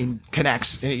beef between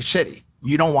connects in each city.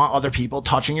 You don't want other people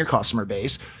touching your customer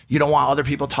base. You don't want other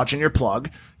people touching your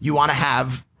plug. You want to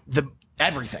have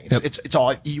everything. It's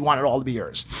all, you want it all to be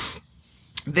yours.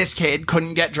 This kid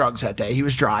couldn't get drugs that day. He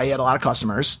was dry. He had a lot of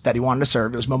customers that he wanted to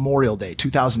serve. It was Memorial Day,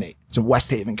 2008. It's in West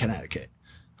Haven, Connecticut.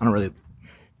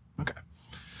 Okay.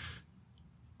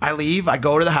 I leave. I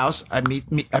go to the house. I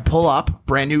pull up,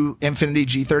 brand new Infiniti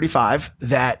G35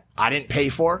 that I didn't pay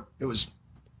for.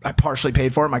 I partially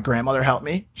paid for it. My grandmother helped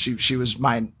me. She was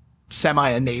my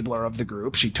semi-enabler of the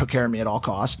group. She took care of me at all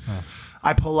costs.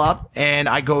 I pull up and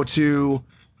I go to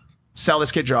sell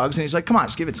this kid drugs, and he's like, come on,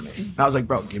 just give it to me. And I was like,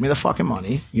 bro, give me the fucking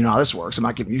money. You know how this works. I'm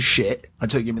not giving you shit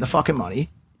until you give me the fucking money.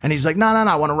 And he's like, no,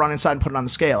 I want to run inside and put it on the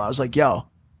scale. I was like, yo,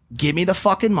 give me the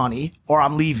fucking money or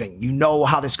I'm leaving. You know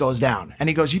how this goes down. And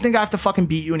he goes, you think I have to fucking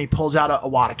beat you? And he pulls out a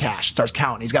wad of cash, starts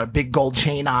counting. He's got a big gold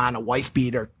chain on, a wife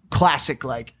beater, classic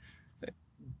like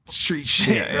street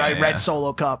shit, right? Red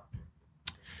Solo cup.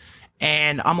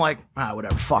 And I'm like,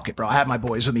 whatever, fuck it, bro. I had my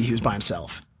boys with me. He was by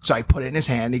himself. So I put it in his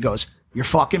hand. He goes, you're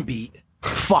fucking beat.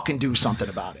 Fucking do something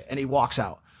about it. And he walks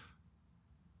out.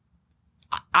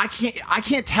 I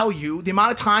can't tell you the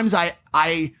amount of times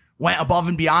I went above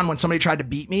and beyond when somebody tried to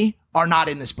beat me are not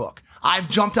in this book. I've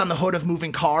jumped on the hood of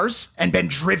moving cars and been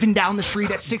driven down the street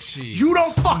at 6. You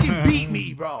don't fucking beat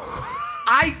me, bro.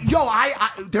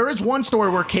 There is one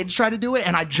story where kids tried to do it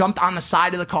and I jumped on the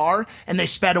side of the car and they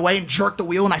sped away and jerked the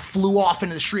wheel and I flew off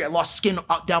into the street. I lost skin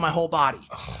up down my whole body.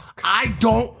 I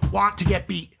don't want to get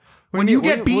beat. When you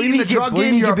get beat in the drug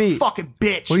game, you're a fucking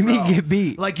bitch. What do you mean get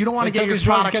beat? Like you don't want to get your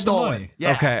product stolen.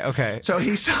 Yeah. Okay. So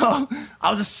I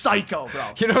was a psycho, bro.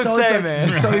 You know what I'm saying,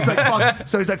 man. So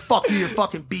he's like, fuck you, you're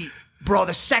fucking beat. Bro,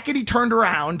 the second he turned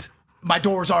around, my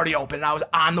door was already open and I was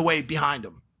on the way behind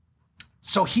him.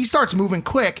 So he starts moving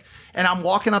quick and I'm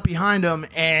walking up behind him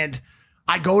and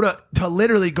I go to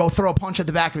literally go throw a punch at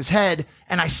the back of his head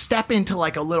and I step into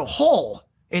like a little hole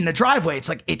in the driveway.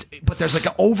 But there's like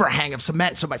an overhang of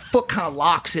cement. So my foot kind of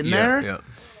locks in there. Yeah.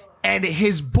 And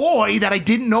his boy that I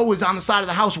didn't know was on the side of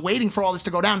the house waiting for all this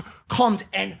to go down comes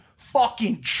and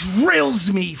fucking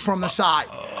drills me from the side.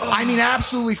 I mean,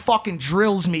 absolutely fucking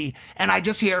drills me. And I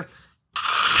just hear,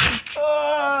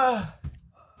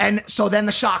 and so then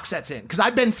the shock sets in because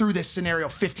I've been through this scenario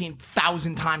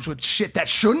 15,000 times with shit that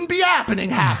shouldn't be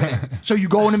happening. So you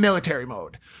go into military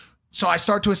mode. So I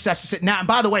start to assess this now. And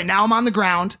by the way, now I'm on the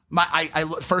ground.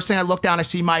 First thing I look down, I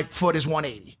see my foot is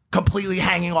 180, completely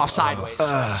hanging off sideways.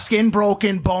 Skin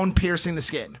broken, bone piercing the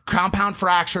skin. Compound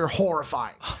fracture,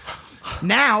 horrifying.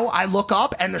 Now I look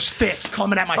up and there's fists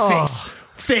coming at my face.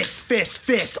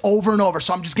 Fist, over and over.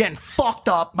 So I'm just getting fucked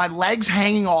up. My legs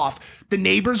hanging off. The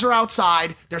neighbors are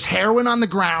outside. There's heroin on the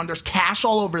ground. There's cash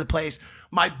all over the place.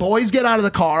 My boys get out of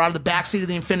the car, out of the backseat of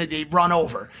the Infiniti, run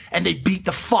over, and they beat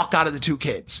the fuck out of the two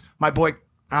kids. My boy,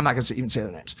 I'm not going to even say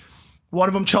their names. One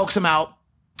of them chokes him out.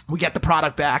 We get the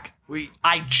product back.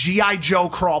 I G.I. Joe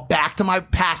crawl back to my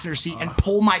passenger seat and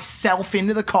pull myself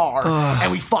into the car,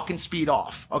 and we fucking speed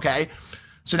off, okay?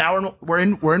 So now we're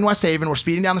in West Haven. We're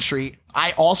speeding down the street.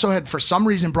 I also had, for some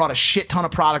reason, brought a shit ton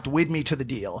of product with me to the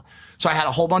deal. So I had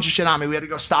a whole bunch of shit on me. We had to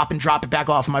go stop and drop it back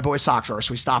off in my boy's sock drawer,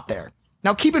 so we stopped there.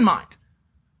 Now, keep in mind,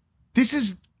 this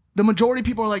is the majority of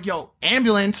people are like, yo,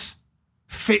 ambulance,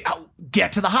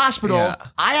 get to the hospital. Yeah.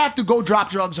 I have to go drop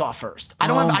drugs off first. I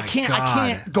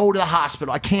can't go to the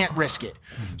hospital. I can't risk it.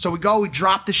 So we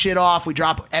drop the shit off. We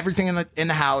drop everything in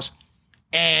the house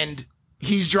and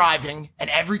he's driving. And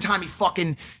every time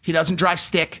he doesn't drive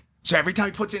stick. So every time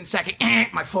he puts it in second,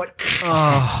 my foot,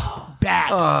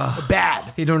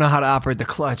 bad. You don't know how to operate the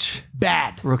clutch.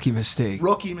 Bad. Rookie mistake.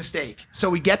 So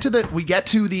we get to the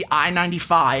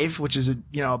I-95, which is a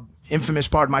infamous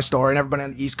part of my story, and everybody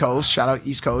on the East Coast, shout out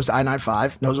East Coast,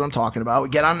 I-95 knows what I'm talking about. We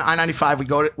get on I-95,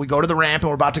 we go to the ramp, and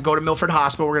we're about to go to Milford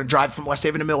Hospital. We're gonna drive from West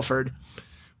Haven to Milford.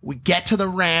 We get to the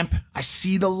ramp. I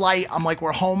see the light. I'm like,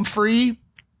 we're home free.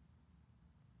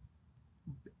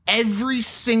 Every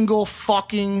single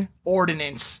fucking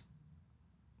ordinance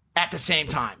at the same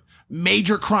time.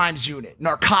 Major crimes unit,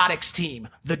 narcotics team,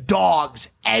 the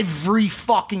dogs, every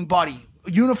fucking buddy,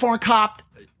 uniform cop,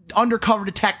 undercover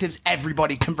detectives,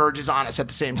 everybody converges on us at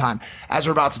the same time as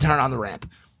we're about to turn on the ramp.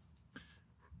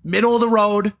 Middle of the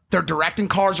road, they're directing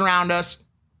cars around us.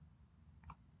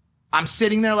 I'm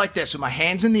sitting there like this with my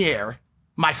hands in the air,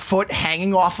 my foot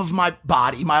hanging off of my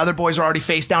body. My other boys are already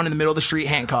face down in the middle of the street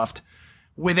handcuffed.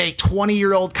 With a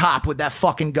 20-year-old cop with that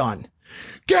fucking gun.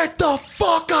 Get the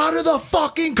fuck out of the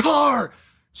fucking car.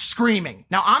 screaming.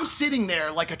 Now I'm sitting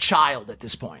there like a child at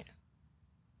this point.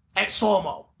 At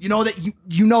slow-mo. You know that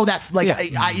you know that like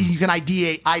you can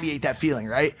ideate that feeling,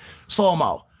 right?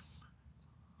 Slow-mo.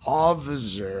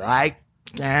 Officer, I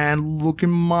can't look in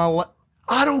my leg.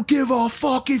 I don't give a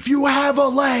fuck if you have a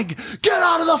leg. Get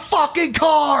out of the fucking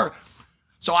car.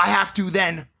 So I have to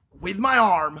then, with my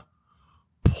arm,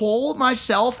 pull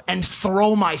myself and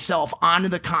throw myself onto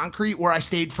the concrete where I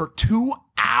stayed for 2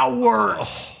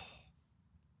 hours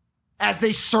as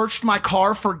they searched my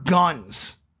car for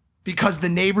guns. Because the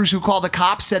neighbors who called the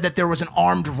cops said that there was an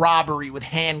armed robbery with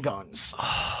handguns.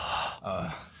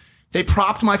 They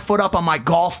propped my foot up on my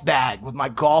golf bag with my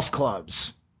golf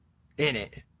clubs in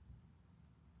it.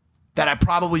 That I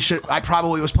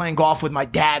probably was playing golf with my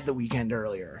dad the weekend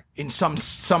earlier in some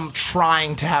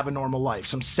trying to have a normal life,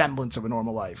 some semblance of a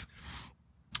normal life.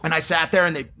 And I sat there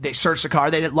and they searched the car.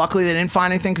 Luckily they didn't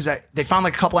find anything because they found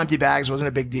like a couple empty bags. It wasn't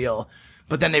a big deal.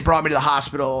 But then they brought me to the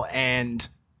hospital and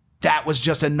that was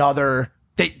just another,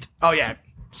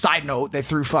 side note, they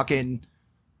threw fucking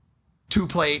 2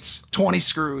 plates, 20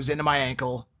 screws into my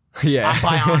ankle. Yeah. I'm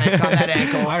bionic on that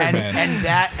ankle. and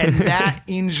that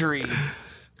injury,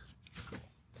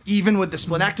 even with the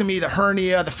splenectomy, the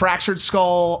hernia, the fractured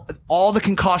skull, all the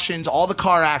concussions, all the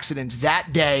car accidents,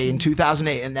 that day in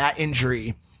 2008 and that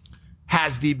injury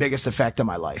has the biggest effect on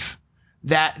my life.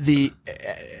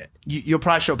 You'll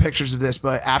probably show pictures of this,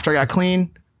 but after I got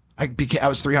clean, I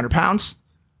was 300 pounds.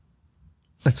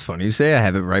 That's funny you say. I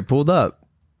have it right pulled up.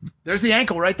 There's the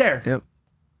ankle right there. Yep.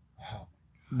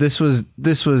 This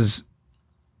was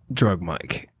Drug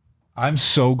Mike. I'm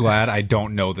so glad I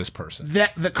don't know this person.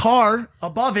 The car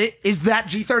above it is that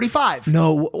G35.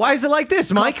 No, why is it like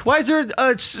this, Mike? Why is there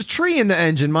a tree in the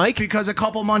engine, Mike? Because a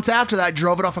couple months after that, I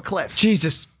drove it off a cliff.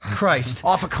 Jesus Christ.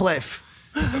 Off a cliff.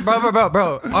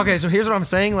 Bro. Okay, so here's what I'm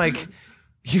saying. Like,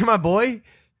 you're my boy.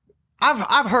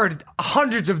 I've heard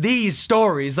hundreds of these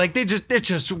stories. Like it's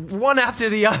just one after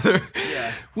the other,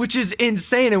 which is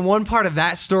insane. And one part of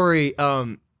that story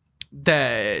that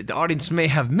the audience may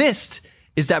have missed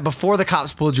is that before the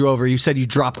cops pulled you over, you said you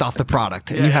dropped off the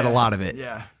product and you had a lot of it.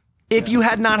 Yeah. If you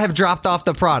had not have dropped off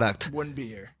the product, wouldn't be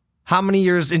here. How many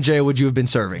years in jail would you have been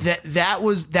serving? That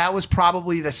was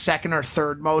probably the second or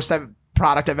third most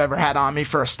product I've ever had on me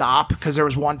for a stop, because there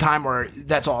was one time where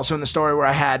that's also in the story where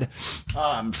I had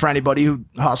for anybody who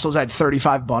hustles, I had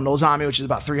 35 bundles on me, which is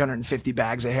about 350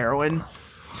 bags of heroin,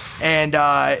 and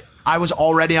I was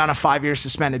already on a 5-year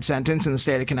suspended sentence in the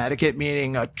state of Connecticut,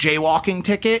 meaning a jaywalking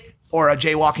ticket or a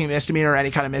jaywalking misdemeanor or any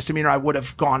kind of misdemeanor. I would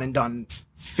have gone and done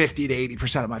 50 to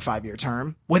 80% of my 5-year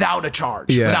term without a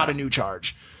charge, without a new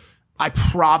charge. I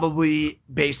probably,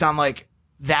 based on like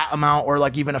that amount or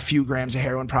like even a few grams of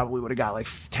heroin, probably would have got like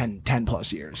 10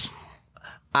 plus years.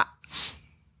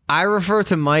 I refer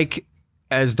to Mike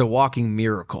as the walking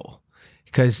miracle,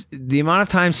 because the amount of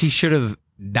times he should have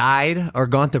died or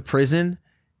gone to prison,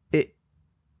 it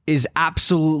is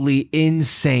absolutely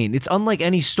insane. It's unlike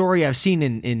any story I've seen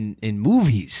in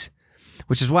movies,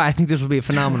 which is why I think this will be a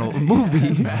phenomenal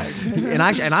movie. and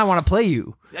I want to play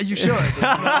you. You should.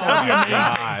 That'd be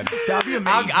amazing. That'd be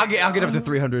amazing. I'll get up to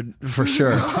 300 for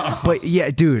sure. But yeah,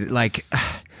 dude, like,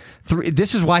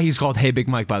 this is why he's called Hey Big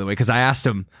Mike, by the way, because I asked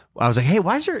him, I was like, hey,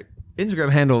 why is your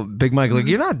Instagram handle Big Mike? Like,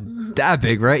 you're not that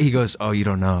big, right? He goes, oh, you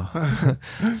don't know.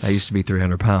 I used to be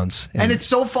 300 pounds. And it's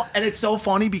so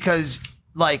funny because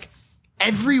like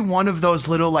every one of those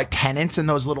little like tenets and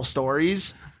those little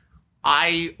stories,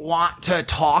 I want to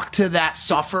talk to that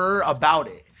sufferer about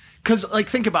it. Because, like,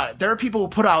 think about it. There are people who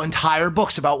put out entire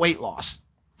books about weight loss.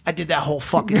 I did that whole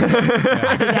fucking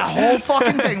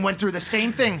thing. Went through the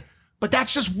same thing. But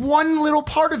that's just one little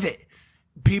part of it.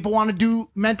 People want to do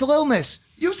mental illness.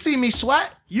 You see me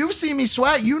sweat. You've seen me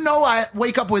sweat. You know I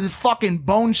wake up with fucking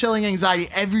bone-chilling anxiety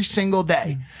every single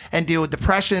day and deal with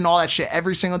depression and all that shit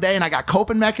every single day. And I got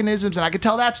coping mechanisms, and I could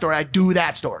tell that story. I do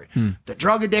that story. The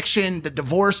drug addiction, the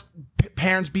divorce,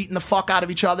 parents beating the fuck out of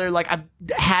each other. Like, I've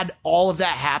had all of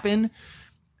that happen.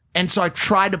 And so I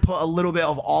tried to put a little bit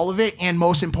of all of it, and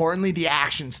most importantly, the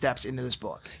action steps into this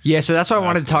book. Yeah, so that's what I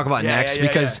wanted to talk about next,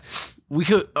 because we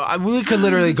could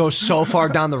literally go so far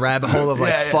down the rabbit hole of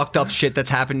like fucked up shit that's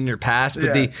happened in your past.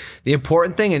 But the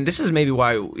important thing, and this is maybe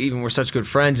why even we're such good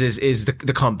friends, is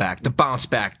the comeback, the bounce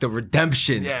back, the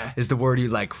redemption is the word you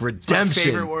like. Redemption. It's my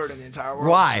favorite word in the entire world.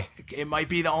 Why? It might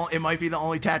be the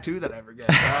only tattoo that I ever get.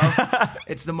 Bro.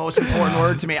 It's the most important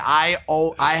word to me. I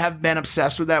have been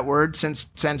obsessed with that word since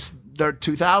the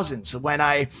 2000s.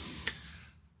 When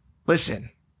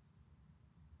listen,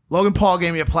 Logan Paul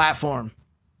gave me a platform.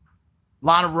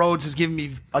 Lana Rhoades has given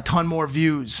me a ton more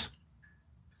views.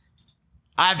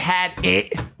 I've had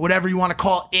it whatever you want to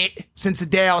call it, since the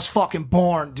day I was fucking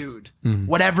born, dude.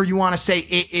 Whatever you want to say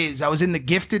it is. I was in the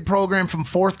gifted program from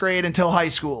 4th grade until high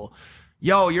school.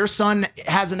 Yo, your son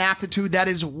has an aptitude that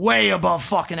is way above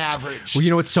fucking average. Well, you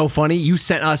know what's so funny? You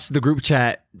sent us the group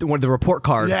chat, the report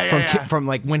card from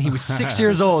like when he was 6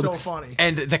 years old. So funny.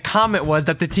 And the comment was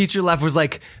that the teacher left was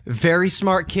like, very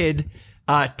smart kid,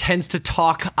 tends to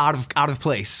talk out of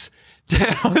place.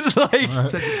 I was like,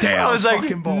 since the day I was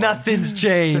fucking born. Nothing's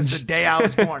changed. Since the day I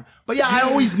was born. But yeah, I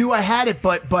always knew I had it,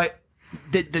 but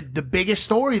the biggest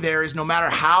story there is no matter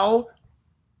how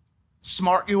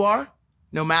smart you are,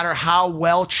 no matter how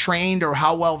well trained or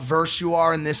how well versed you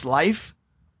are in this life,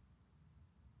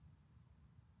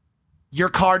 your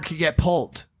card could get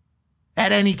pulled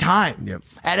at any time. Yep.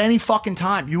 At any fucking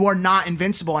time. You are not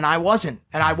invincible, and I wasn't.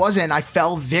 I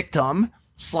fell victim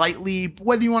slightly,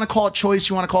 whether you want to call it choice,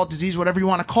 you want to call it disease, whatever you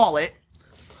want to call it.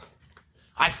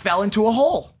 I fell into a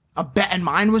hole. And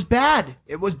mine was bad.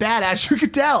 It was bad, as you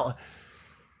could tell.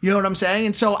 You know what I'm saying?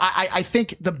 And so I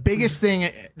think the biggest thing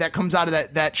that comes out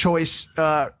of that choice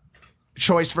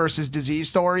versus disease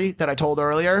story that I told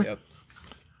earlier,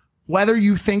 whether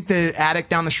you think the addict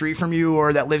down the street from you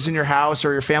or that lives in your house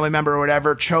or your family member or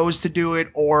whatever chose to do it,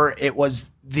 or it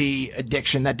was the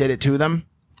addiction that did it to them,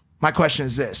 my question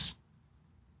is this.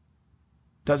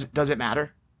 Does it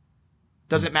matter?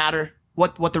 Does it matter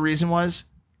what the reason was?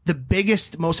 The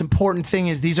biggest, most important thing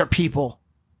is these are people.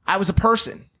 I was a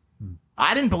person.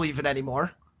 I didn't believe it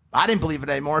anymore. I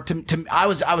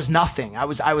was nothing. I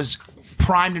was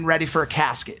primed and ready for a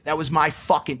casket. That was my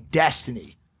fucking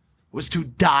destiny, was to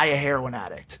die a heroin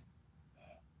addict.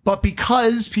 But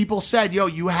because people said, yo,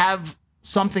 you have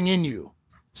something in you.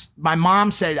 My mom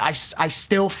said, I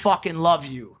still fucking love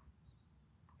you.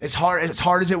 As hard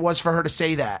as it was for her to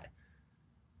say that.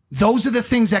 Those are the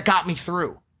things that got me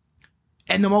through.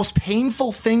 And the most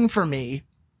painful thing for me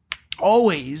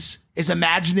always is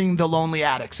imagining the lonely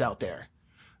addicts out there,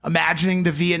 imagining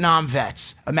the Vietnam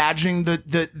vets, imagining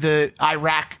the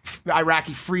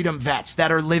Iraqi freedom vets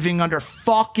that are living under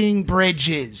fucking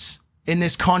bridges in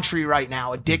this country right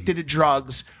now, addicted to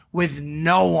drugs, with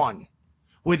no one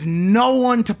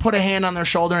to put a hand on their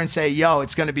shoulder and say, yo,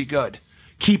 it's going to be good.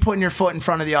 Keep putting your foot in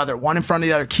front of the other, one in front of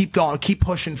the other. Keep going, keep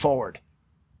pushing forward.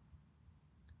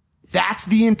 That's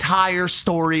the entire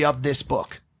story of this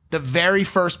book. The very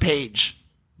first page,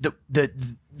 the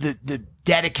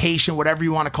dedication, whatever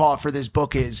you want to call it for this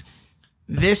book is,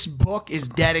 this book is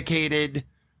dedicated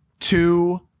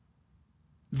to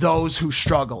those who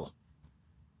struggle.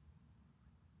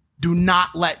 Do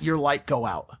not let your light go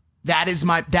out. That is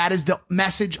the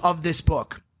message of this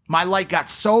book. My light got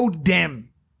so dim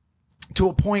to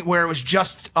a point where it was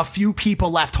just a few people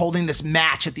left holding this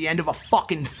match at the end of a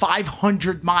fucking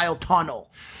 500-mile tunnel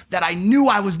that I knew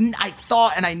I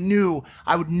thought and I knew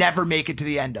I would never make it to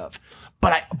the end of.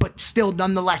 But still,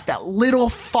 nonetheless, that little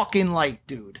fucking light,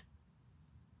 dude,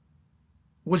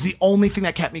 was the only thing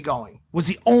that kept me going.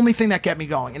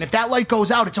 And if that light goes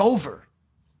out, it's over.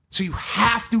 So you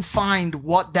have to find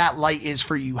what that light is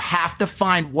for you. You have to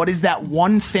find what is that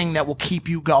one thing that will keep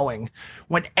you going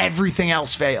when everything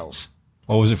else fails.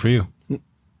 What was it for you?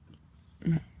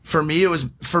 For me, it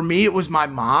was my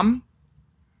mom,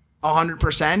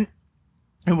 100%.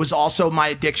 It was also my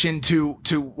addiction to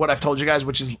what I've told you guys,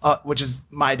 which is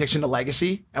my addiction to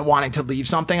legacy and wanting to leave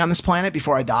something on this planet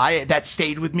before I die. That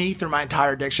stayed with me through my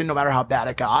entire addiction, no matter how bad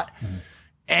it got. Mm-hmm.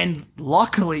 And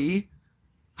luckily,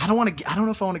 I don't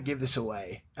know if I want to give this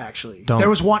away. Actually, there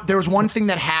was one thing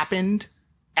that happened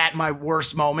at my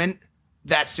worst moment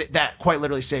that quite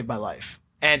literally saved my life.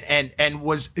 And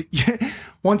was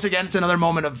once again, it's another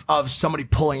moment of somebody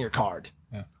pulling your card.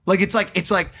 Yeah.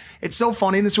 It's so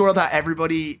funny in this world how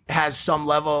everybody has some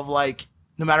level of, like,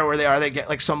 no matter where they are, they get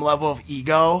like some level of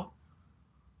ego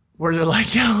where they're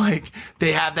like, yeah, like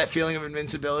they have that feeling of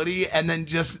invincibility, and then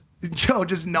just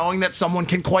knowing that someone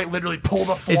can quite literally pull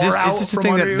the floor out. Is this the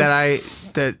thing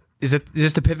is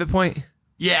this the pivot point?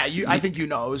 Yeah, I think it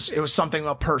was something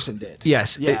a person did.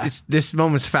 Yes, yeah. This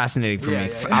moment's fascinating for me.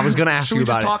 Yeah. I was going to ask you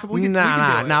about it.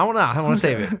 No, I want to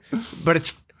save it.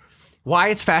 But why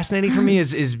it's fascinating for me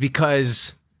is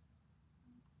because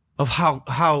of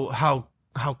how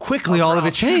quickly all of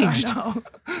it changed.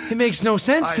 It makes no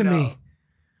sense to me.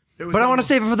 But I want to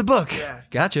save it for the book. Yeah.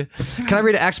 Gotcha. Can I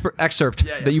read an excerpt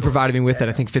that you provided me with that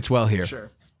I think fits well here? Sure.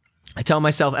 I tell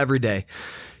myself every day,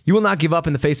 you will not give up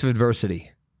in the face of adversity.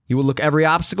 You will look every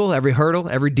obstacle, every hurdle,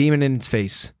 every demon in its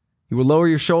face. You will lower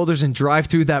your shoulders and drive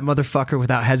through that motherfucker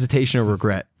without hesitation or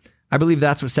regret. I believe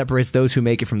that's what separates those who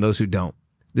make it from those who don't.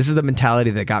 This is the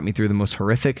mentality that got me through the most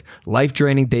horrific,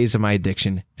 life-draining days of my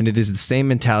addiction, and it is the same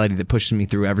mentality that pushes me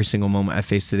through every single moment I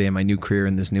face today in my new career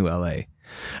in this new LA.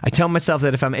 I tell myself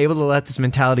that if I'm able to let this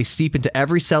mentality seep into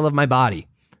every cell of my body,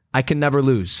 I can never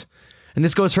lose. And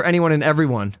this goes for anyone and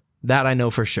everyone. That I know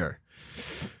for sure.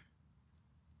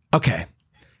 Okay.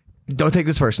 Don't take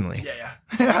this personally. Yeah.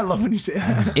 I love when you say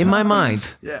that. In my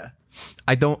mind, Yeah.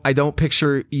 I don't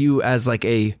picture you as like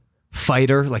a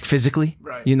fighter, like physically,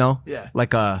 Right. you know? Yeah.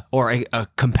 Like a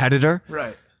competitor.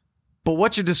 Right. But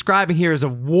what you're describing here is a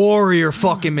warrior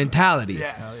fucking mentality.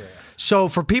 Yeah. So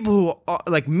for people who are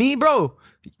like me, bro,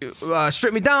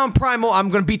 strip me down, primal, I'm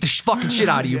gonna beat the fucking shit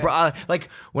out of you, bro. Like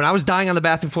when I was dying on the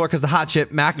bathroom floor because the hot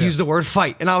chip, Mac used the word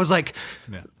fight, and I was like,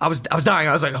 I was dying.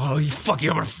 I was like, oh, you fuck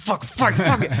you, I'm gonna fuck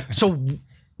it. So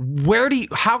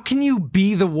how can you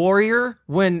be the warrior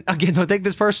when, again, don't take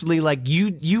this personally, like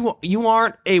you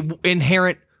aren't a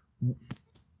inherent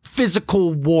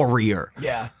physical warrior.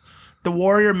 Yeah. The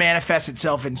warrior manifests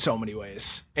itself in so many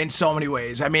ways.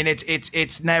 I mean,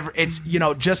 it's never, you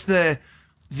know, just the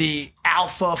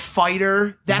alpha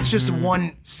fighter. That's just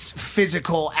one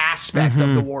physical aspect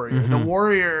of the warrior. The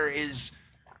warrior is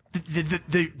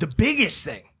the biggest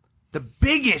thing. The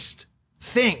biggest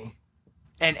thing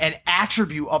and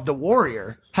attribute of the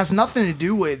warrior has nothing to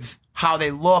do with how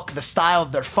they look, the style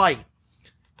of their fight.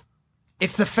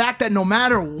 It's the fact that no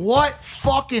matter what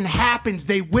fucking happens,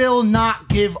 they will not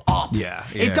give up. Yeah.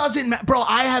 It doesn't matter. Bro,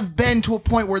 I have been to a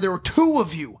point where there were two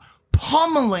of you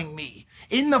pummeling me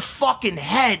in the fucking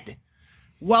head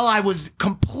while I was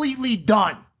completely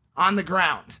done on the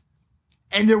ground.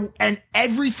 And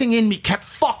everything in me kept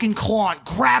fucking clawing.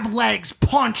 Grab legs,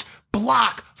 punch,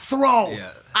 block, throw.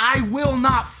 Yeah. I will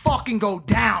not fucking go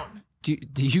down. Do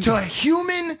you To a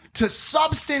human, to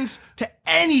substance, to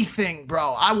anything,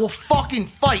 bro. I will fucking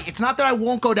fight. It's not that I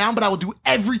won't go down, but I will do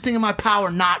everything in my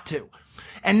power not to.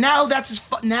 And now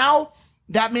now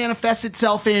that manifests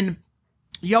itself in,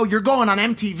 yo, you're going on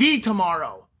MTV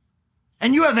tomorrow.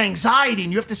 And you have anxiety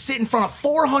and you have to sit in front of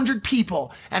 400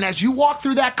 people. And as you walk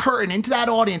through that curtain into that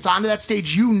audience, onto that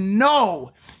stage, you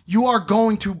know you are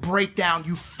going to break down.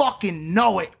 You fucking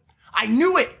know it. I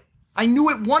knew it. I knew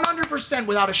it 100%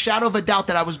 without a shadow of a doubt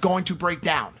that I was going to break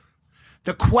down.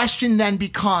 The question then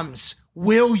becomes,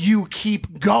 will you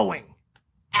keep going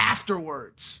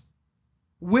afterwards?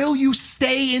 Will you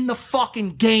stay in the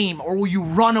fucking game or will you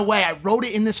run away? I wrote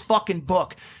it in this fucking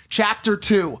book. Chapter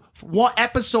 2,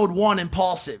 episode 1,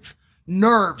 Impulsive.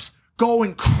 Nerves,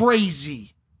 going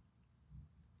crazy.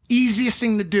 Easiest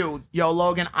thing to do. Yo,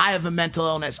 Logan, I have a mental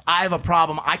illness. I have a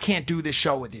problem. I can't do this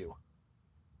show with you.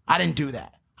 I didn't do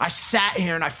that. I sat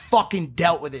here and I fucking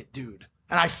dealt with it, dude.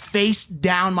 And I faced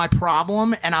down my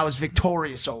problem and I was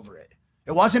victorious over it.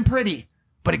 It wasn't pretty,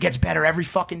 but it gets better every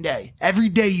fucking day. Every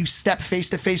day you step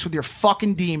face to face with your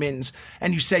fucking demons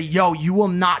and you say, yo, you will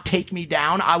not take me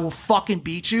down. I will fucking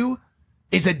beat you,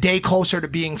 is a day closer to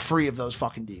being free of those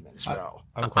fucking demons, bro.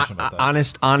 I have a question about that.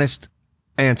 honest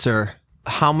answer.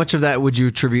 How much of that would you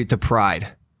attribute to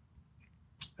pride?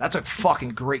 That's a fucking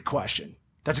great question.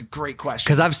 That's a great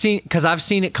question. Because I've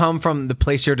seen it come from the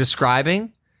place you're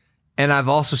describing, and I've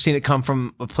also seen it come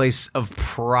from a place of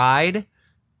pride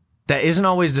that isn't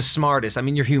always the smartest. I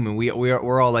mean, you're human.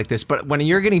 We're all like this. But when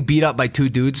you're getting beat up by two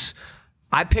dudes,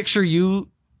 I picture you,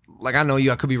 like, I know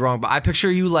you, I could be wrong, but I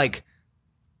picture you like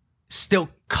still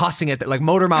cussing at like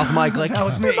motor mouth Mike, like, that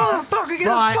was me. Motherfucker, get the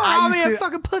fuck out of me,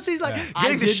 fucking pussies, like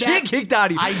getting the shit kicked out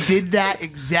of you. I did that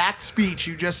exact speech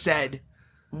you just said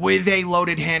with a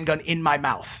loaded handgun in my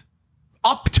mouth,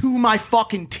 up to my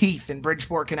fucking teeth in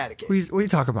Bridgeport, Connecticut. What are you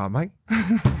talking about, Mike?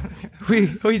 What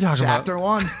are you talking about? Chapter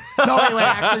 1. No, wait.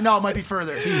 Actually, no, it might be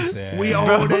further. Jesus. We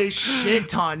owed a shit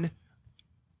ton.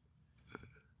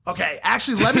 Okay,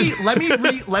 actually, let me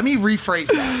rephrase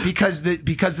that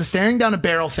because the staring down a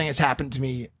barrel thing has happened to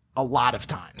me a lot of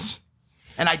times,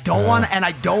 and I don't want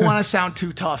to sound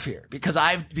too tough here because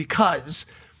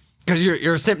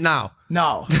you're a simp now.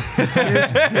 No.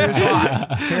 Here's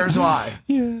why. Here's why.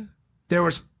 Yeah. There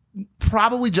was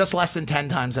probably just less than 10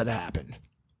 times that it happened.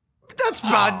 That's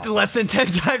probably less than 10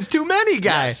 times too many,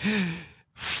 guys. Yes.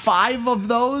 5 of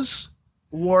those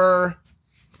were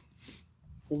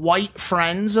white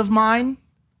friends of mine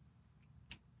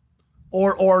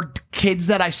or kids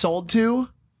that I sold to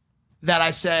that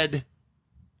I said,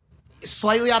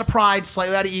 slightly out of pride,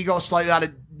 slightly out of ego, slightly out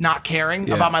of not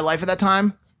caring about my life at that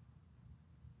time.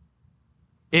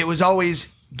 It was always,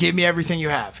 give me everything you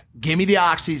have. Give me the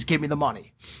oxys, give me the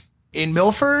money. In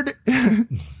Milford,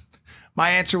 my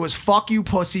answer was, fuck you,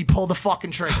 pussy, pull the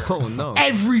fucking trigger. Oh, no.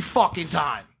 Every fucking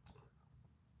time.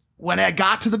 When I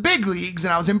got to the big leagues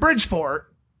and I was in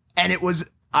Bridgeport, and it was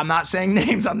I'm not saying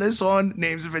names on this one.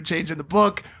 Names have been changed in the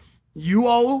book. You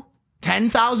owe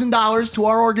 $10,000 to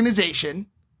our organization.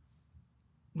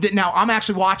 Now, I'm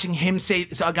actually watching him say,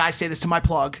 a guy say this to my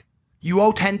plug. You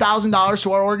owe $10,000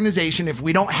 to our organization. If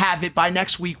we don't have it by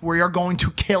next week, we are going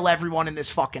to kill everyone in this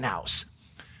fucking house.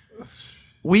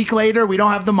 Week later, we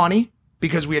don't have the money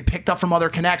because we had picked up from other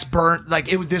connects, burnt. Like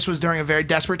this was during a very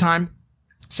desperate time.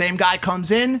 Same guy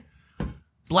comes in,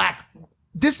 black.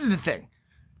 This is the thing.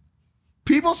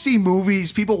 People see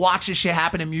movies, people watch this shit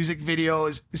happen in music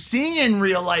videos. Seeing it in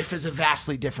real life is a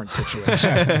vastly different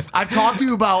situation. I've talked to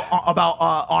you about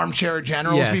armchair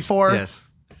generals before. Yes.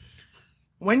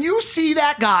 When you see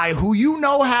that guy who you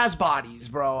know has bodies,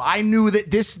 bro, I knew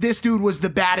that this dude was the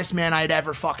baddest man I'd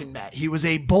ever fucking met. He was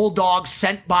a bulldog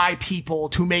sent by people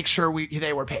to make sure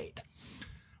they were paid.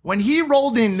 When he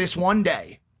rolled in this one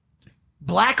day,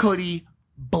 black hoodie,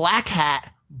 black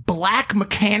hat, black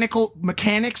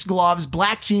mechanics gloves,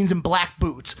 black jeans, and black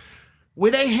boots,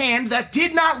 with a hand that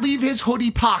did not leave his hoodie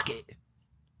pocket,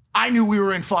 I knew we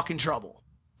were in fucking trouble.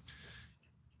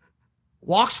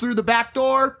 Walks through the back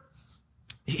door.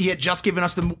 He had just given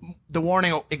us the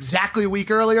warning exactly a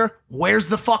week earlier. Where's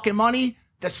the fucking money?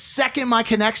 The second my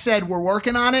connect said we're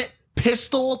working on it,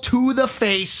 pistol to the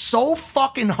face so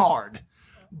fucking hard.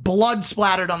 Blood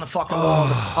splattered on the fucking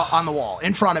wall, on the wall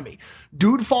in front of me.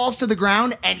 Dude falls to the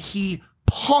ground and he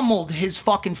pummeled his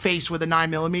fucking face with a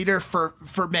 9mm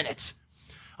for minutes.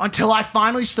 Until I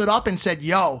finally stood up and said,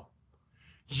 yo,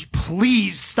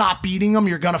 please stop beating him.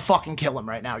 You're going to fucking kill him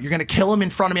right now. You're going to kill him in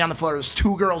front of me on the floor. There's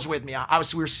 2 girls with me.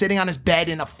 We were sitting on his bed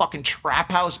in a fucking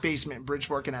trap house basement in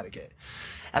Bridgeport, Connecticut.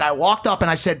 And I walked up and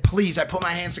I said, please, I put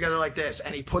my hands together like this.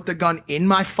 And he put the gun in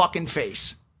my fucking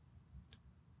face.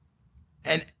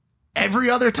 And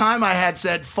every other time I had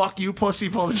said, fuck you, pussy,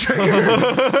 pull the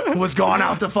trigger, was gone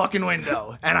out the fucking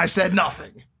window. And I said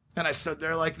nothing. And I stood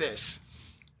there like this.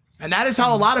 And that is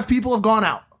how a lot of people have gone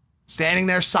out. Standing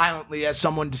there silently as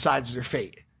someone decides their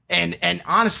fate. And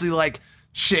honestly, like,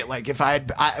 shit, like if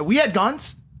we had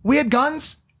guns.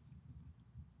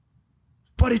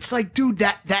 But it's like, dude,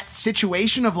 that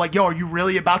situation of like, yo, are you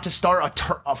really about to start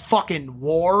a fucking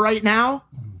war right now?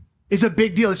 Is a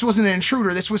big deal. This wasn't an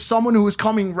intruder. This was someone who was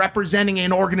coming representing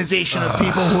an organization of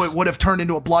people who it would have turned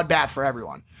into a bloodbath for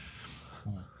everyone.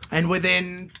 And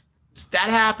within that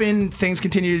happened, things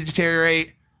continued to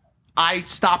deteriorate. I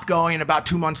stopped going, and about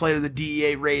 2 months later, the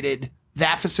DEA raided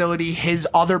that facility, his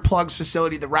other plug's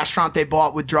facility, the restaurant they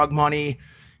bought with drug money.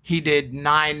 He did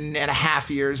 9.5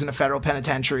 years in a federal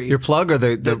penitentiary. Your plug or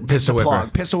the pistol whipper?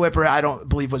 Plug. Pistol whipper, I don't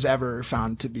believe was ever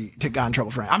found to got in trouble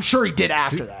for it. I'm sure he did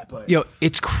after that, but yo,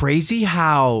 it's crazy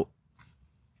how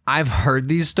I've heard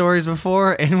these stories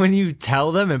before, and when you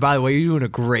tell them, and by the way, you're doing a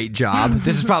great job.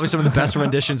 This is probably some of the best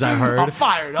renditions I've heard. I'm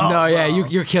fired up. No, yeah,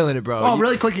 you're killing it, bro. Oh,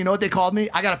 really quick, you know what they called me?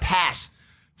 I got a pass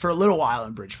for a little while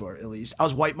in Bridgeport, at least. I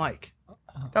was White Mike.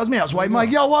 That was me. I was White Mike.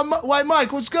 Yo, White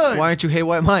Mike, what's good? Why aren't you Hey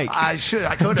White Mike? I should.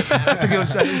 I could have. I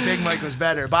think Big Mike was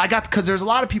better. But because there's a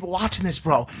lot of people watching this,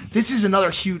 bro. This is another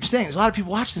huge thing. There's a lot of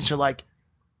people watching this who are like,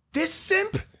 this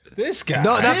simp? This guy.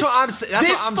 No, that's what I'm saying.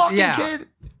 This fucking kid?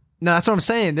 No, that's what I'm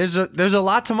saying. There's a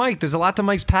lot to Mike. There's a lot to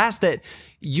Mike's past that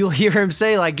you'll hear him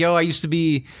say, like, yo, I used to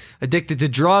be addicted to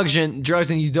drugs and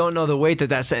you don't know the weight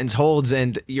that sentence holds,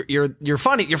 and you're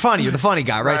funny. You're the funny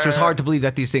guy, right? So it's hard to believe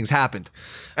that these things happened.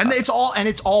 And it's all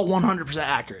 100%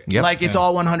 accurate. Yep. Like it's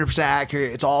all 100%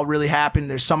 accurate. It's all really happened.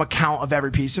 There's some account of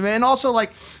every piece of it. And also,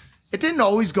 like, it didn't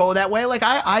always go that way. Like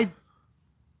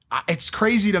it's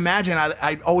crazy to imagine.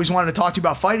 I always wanted to talk to you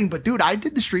about fighting, but dude, I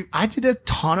did a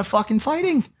ton of fucking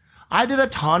fighting.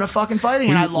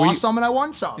 and I lost some and I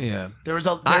won some. Yeah.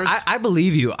 I I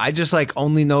believe you. I just like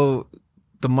only know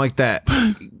the Mike that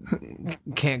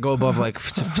can't go above like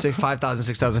say 5,000,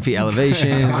 6,000 feet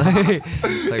elevation. like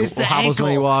it's the hobbles ankle.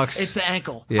 when he walks. It's the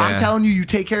ankle. Yeah. I'm telling you, you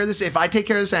take care of this. If I take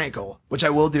care of this ankle, which I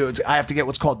will do, I have to get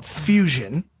what's called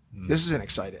fusion. This is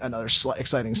another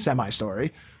exciting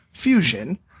semi-story.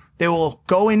 Fusion. They will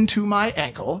go into my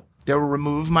ankle. They will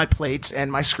remove my plates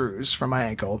and my screws from my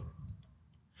ankle.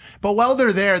 But while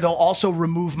they're there, they'll also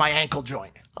remove my ankle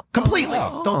joint completely.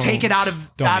 Oh. They'll take it out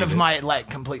of my leg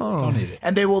completely. Oh. Don't need it.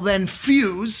 And they will then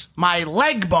fuse my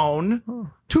leg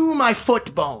bone to my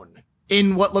foot bone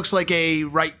in what looks like a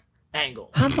right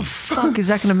angle. How the fuck is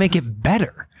that going to make it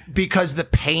better? Because the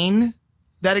pain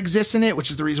that exists in it, which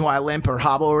is the reason why I limp or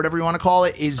hobble or whatever you want to call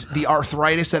it, is the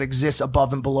arthritis that exists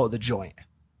above and below the joint.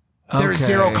 There's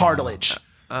zero cartilage.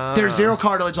 There's zero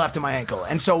cartilage left in my ankle.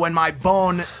 And so when my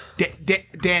bone...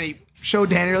 Danny, show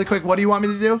Danny really quick. What do you want me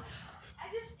to do?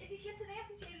 If he gets it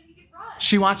amputated, he can run.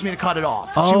 She wants me to cut it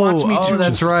off. She wants me to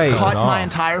that's right. cut my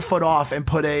entire foot off and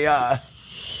put a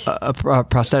a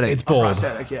prosthetic. It's bold.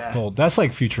 prosthetic, yeah. Bold. That's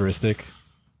like futuristic.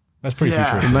 That's pretty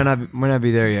Yeah. It futuristic. might not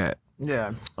be there yet.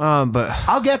 Yeah. But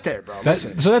I'll get there, bro.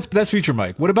 Listen. That's future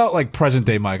Mike. What about like present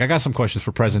day Mike? I got some questions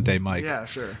for present day Mike. Yeah,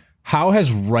 sure. How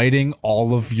has writing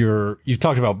all of your, you've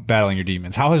talked about battling your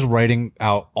demons. How has writing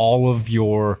out all of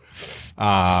your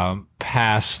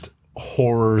past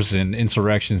horrors and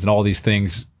insurrections and all these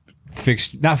things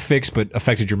not fixed, but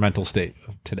affected your mental state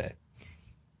of today?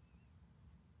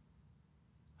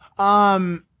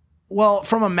 Well,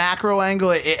 from a macro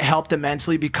angle, it helped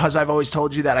immensely because I've always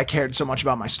told you that I cared so much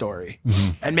about my story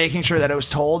and making sure that it was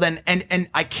told. And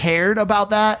I cared about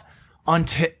that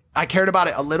until I cared about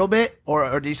it a little bit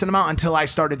or a decent amount until I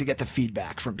started to get the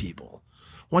feedback from people.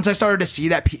 Once I started to see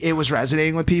that it was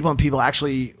resonating with people and people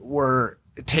actually were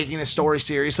taking the story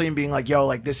seriously and being like, yo,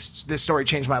 like this story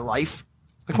changed my life.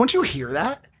 Like once you hear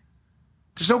that,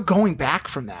 there's no going back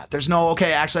from that. There's no,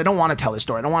 okay, actually, I don't want to tell this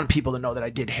story. I don't want people to know that I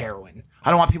did heroin. I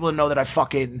don't want people to know that I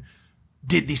fucking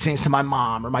did these things to my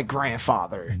mom or my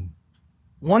grandfather.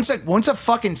 Once a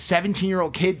fucking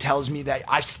 17-year-old kid tells me that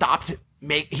I stopped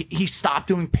he stopped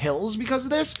doing pills because of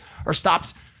this or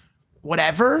stopped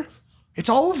whatever, it's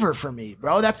over for me,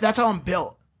 bro. That's how I'm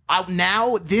built.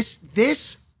 Now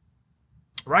this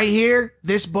right here,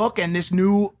 this book and this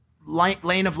new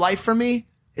lane of life for me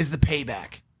is the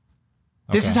payback.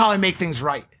 This is how I make things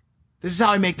right. This is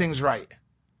how I make things right.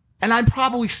 And I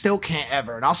probably still can't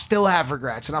ever. And I'll still have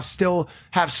regrets. And I'll still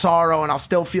have sorrow. And I'll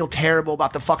still feel terrible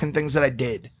about the fucking things that I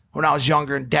did when I was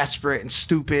younger and desperate and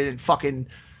stupid and fucking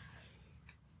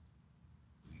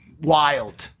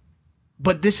wild.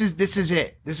 But this is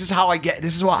it. This is how I get.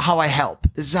 This is how I help.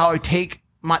 This is how I take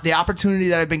the opportunity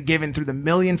that I've been given through the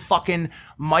million fucking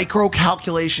micro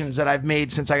calculations that I've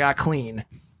made since I got clean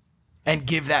and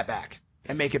give that back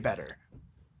and make it better.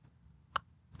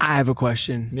 I have a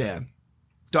question. Yeah.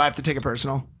 Do I have to take it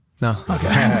personal? No.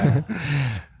 Okay.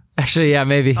 Actually, yeah,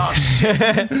 maybe. Oh, shit.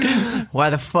 Why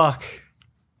the fuck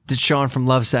did Sean from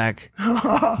Lovesack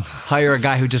hire a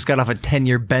guy who just got off a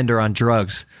 10-year bender on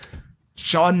drugs?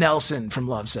 Sean Nelson from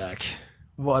Lovesack.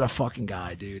 What a fucking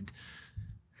guy, dude.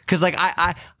 Because, like,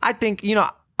 I think, you know,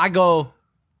 I go,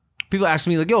 people ask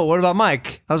me, like, yo, what about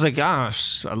Mike? I was like, I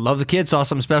love the kid, saw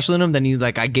something special in him. Then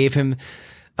I gave him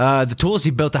the tools.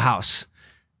 He built a house.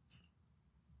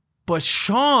 But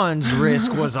Sean's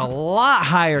risk was a lot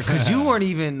higher because you weren't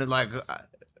even like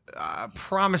a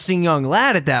promising young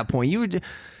lad at that point. You were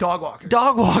Dog walker.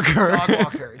 dog walker. Dog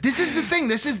walker. This is the thing.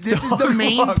 This is the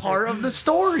main part of the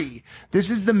story. This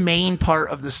is the main part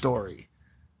of the story.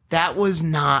 That was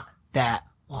not that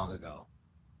long ago.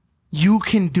 You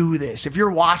can do this. If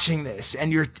you're watching this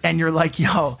and you're like,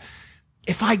 yo,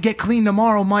 if I get clean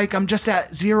tomorrow, Mike, I'm just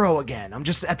at zero again. I'm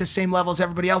just at the same level as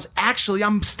everybody else. Actually,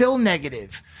 I'm still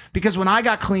negative because when I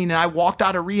got clean and I walked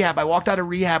out of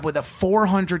rehab with a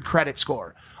 400 credit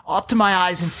score, up to my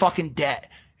eyes in fucking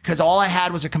debt because all I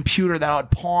had was a computer that I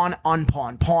would pawn,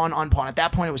 unpawn. At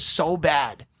that point, it was so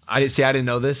bad. I didn't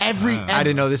know this. I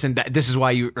didn't know this, and this is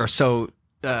why you are so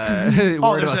worried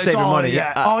about saving money.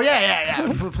 Yeah.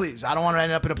 Yeah. Please, I don't want to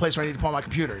end up in a place where I need to pawn my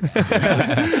computer.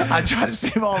 I try to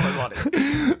save all my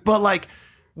money. But like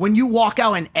when you walk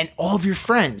out and all of your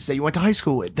friends that you went to high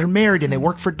school with, they're married and they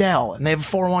work for Dell and they have a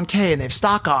 401k and they have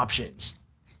stock options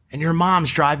and your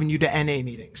mom's driving you to NA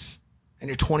meetings and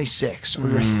you're 26 or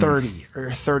you're 30 or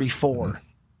you're 34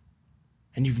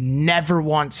 and you've never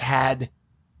once had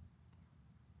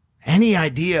any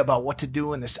idea about what to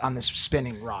do on this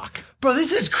spinning rock. Bro,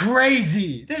 this is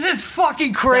crazy. This is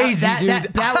fucking crazy,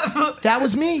 dude. That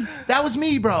was me. That was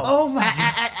me, bro. Oh my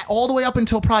God. All the way up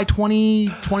until probably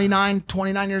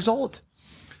 29 years old.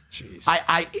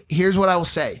 Jeez. Here's what I will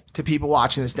say to people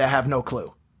watching this that have no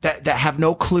clue. That have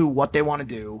no clue what they want to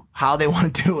do, how they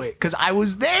want to do it. Because I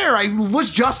was there. I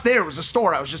was just there. It was a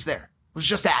store. I was just there. I was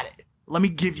just at it. Let me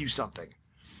give you something.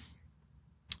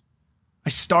 I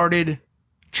started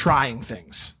trying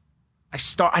things.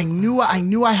 I knew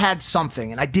I had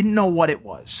something and I didn't know what it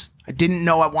was. I didn't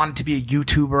know I wanted to be a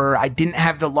YouTuber. I didn't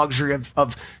have the luxury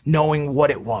of knowing what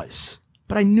it was.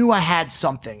 But I knew I had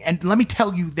something. And let me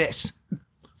tell you this.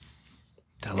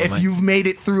 If you've made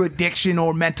it through addiction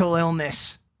or mental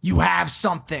illness, you have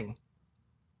something.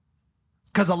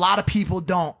 Because a lot of people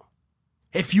don't.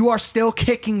 If you are still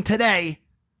kicking today,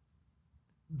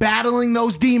 battling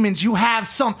those demons, you have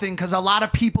something because a lot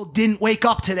of people didn't wake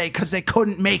up today because they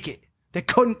couldn't make it. They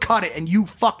couldn't cut it and you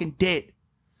fucking did.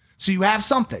 So you have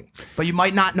something, but you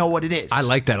might not know what it is. I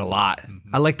like that a lot.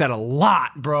 I like that a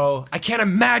lot, bro. I can't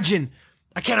imagine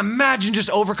just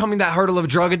overcoming that hurdle of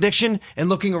drug addiction and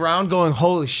looking around going,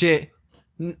 holy shit,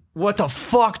 What the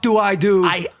fuck do I do?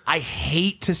 I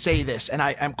hate to say this, and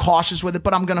I'm cautious with it,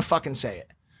 but I'm going to fucking say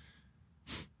it.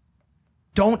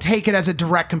 Don't take it as a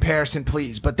direct comparison,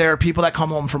 please, but there are people that come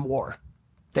home from war.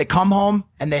 They come home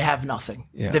and they have nothing.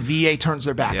 Yeah. The VA turns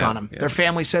their back on them. Yeah. Their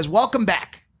family says, welcome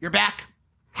back. You're back.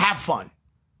 Have fun.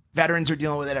 Veterans are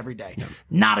dealing with it every day. Yeah.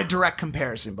 Not a direct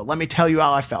comparison, but let me tell you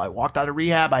how I felt. I walked out of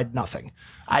rehab. I had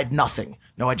nothing.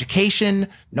 No education,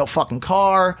 no fucking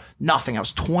car, nothing. I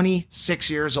was 26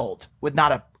 years old with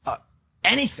not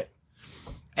anything.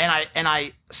 And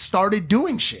I started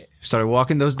doing shit. Started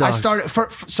walking those dogs. I started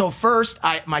first.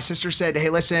 My sister said,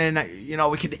 "Hey, listen,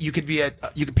 you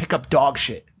could pick up dog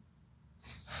shit."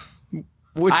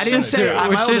 Which I didn't sister? say my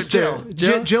Which older sister?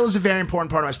 Jill. Jill is a very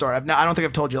important part of my story. I don't think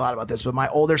I've told you a lot about this, but my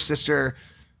older sister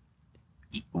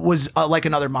was like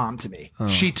another mom to me. Oh.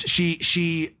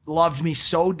 She loved me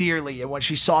so dearly, and when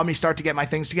she saw me start to get my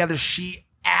things together, she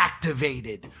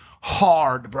activated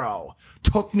hard, bro.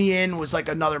 Took me in, was like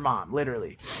another mom,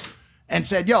 literally, and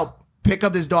said, "Yo, pick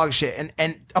up this dog shit."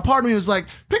 And a part of me was like,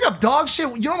 "Pick up dog shit?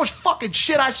 You know how much fucking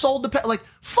shit I sold to pet? Like,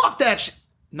 fuck that shit."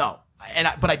 No,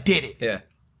 but I did it. Yeah.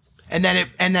 And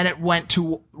then it went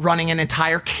to running an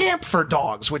entire camp for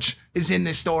dogs, which is in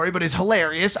this story, but is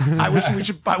hilarious. I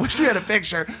wish we had a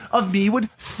picture of me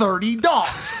with 30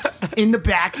 dogs in the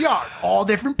backyard, all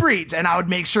different breeds, and I would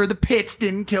make sure the pits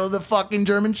didn't kill the fucking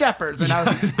German shepherds. And I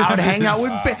would hang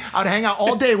out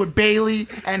all day with Bailey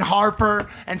and Harper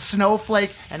and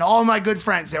Snowflake and all my good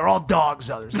friends. They were all dogs.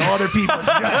 There's no other people. It's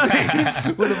just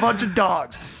me with a bunch of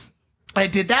dogs. I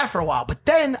did that for a while, but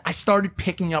then I started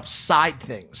picking up side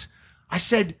things. I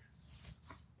said,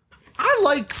 I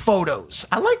like photos.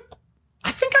 I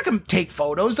think I can take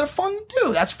photos. They're fun to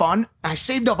do. That's fun. I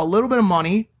saved up a little bit of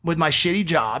money with my shitty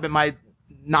job and my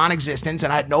non-existence,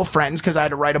 and I had no friends because I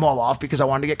had to write them all off because I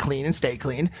wanted to get clean and stay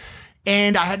clean.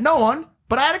 And I had no one,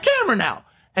 but I had a camera now.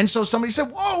 And so somebody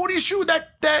said, "Whoa, what do you shoot with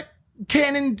that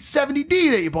Canon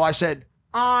 70D that you bought?" I said,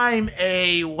 "I'm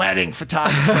a wedding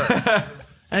photographer."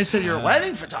 And I said, "You're a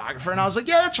wedding photographer?" And I was like,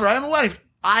 "Yeah, that's right. I'm a wedding."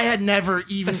 I had never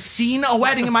even seen a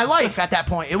wedding in my life at that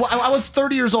point. I was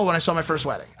 30 years old when I saw my first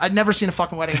wedding. I'd never seen a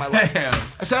fucking wedding in my life.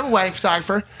 I said, "I'm a wedding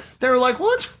photographer." They were like,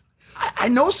 "Well, I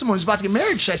know someone who's about to get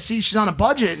married. Should I see she's on a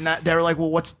budget?" And they were like,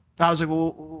 "Well, I was like,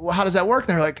 well, how does that work?" And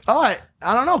they're like, "Oh, I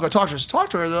don't know. Go talk to her." So talk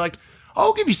to her. They're like, "Oh,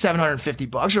 I'll give you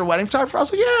 $750. You're a wedding photographer?" I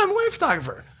was like, "Yeah, I'm a wedding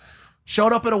photographer."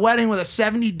 Showed up at a wedding with a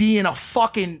 70D and a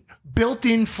fucking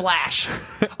built-in flash.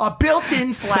 A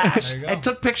built-in flash. And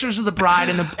took pictures of the bride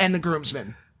and the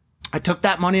groomsmen. I took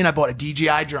that money and I bought a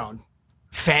DJI drone.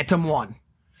 Phantom 1.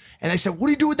 And they said, "What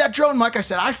do you do with that drone, Mike?" I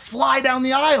said, "I fly down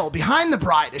the aisle behind the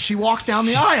bride as she walks down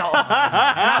the aisle." And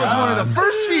I was one of the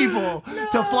first people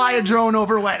to fly a drone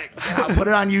over weddings. And I put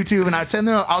it on YouTube and I'd send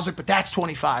them. I was like, "But that's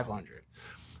 $2,500.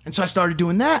 And so I started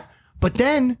doing that. But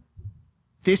then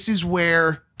this is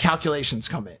where calculations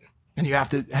come in, and you have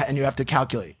to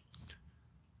calculate.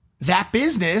 That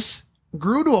business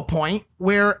grew to a point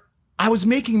where I was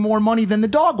making more money than the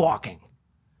dog walking.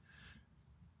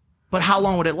 But how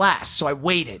long would it last? So I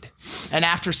waited. And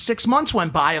after 6 months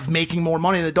went by of making more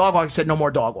money than the dog walking, I said, "No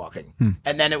more dog walking."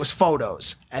 And then it was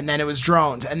photos, and then it was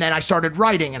drones. And then I started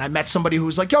writing, and I met somebody who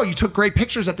was like, "Yo, you took great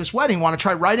pictures at this wedding. Want to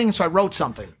try writing?" And so I wrote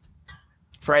something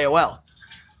for AOL.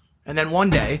 And then one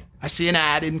day I see an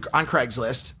ad on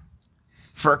Craigslist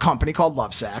for a company called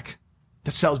Lovesack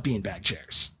that sells beanbag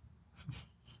chairs.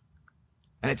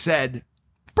 And it said,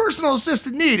 "Personal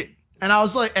assistant needed." And I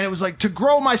was like, and it was like, to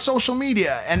grow my social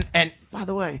media. And by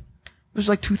the way, it was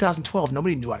like 2012.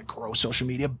 Nobody knew how to grow social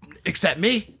media except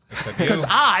me. Except you. Because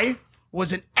I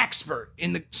was an expert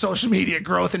in the social media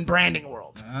growth and branding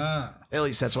world. At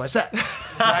least that's what I said.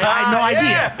 I had no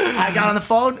idea. I got on the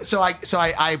phone. So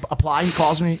I apply. He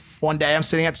calls me one day. I'm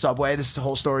sitting at Subway. This is the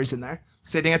whole story's in there.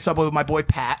 Sitting at Subway with my boy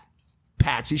Pat.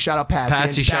 Patsy. Shout out Patsy.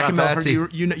 Patsy, And shout back out in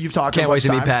Milford, Patsy. You've talked Can't to him wait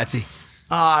to meet times. Patsy.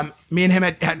 Me and him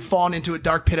had fallen into a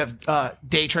dark pit of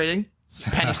day trading,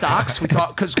 penny stocks. We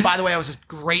thought, because by the way, I was a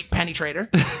great penny trader.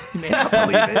 You may not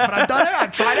believe it, but I've done it.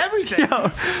 I've tried everything.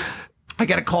 Yo. I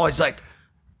get a call. He's like,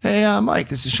 "Hey, Mike,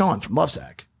 this is Sean from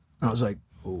Lovesack." I was like,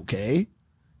 "Okay."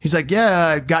 He's like, "Yeah,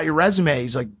 I got your resume."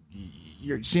 He's like,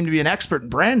 "You seem to be an expert in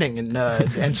branding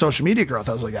and social media growth."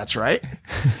 I was like, "That's right."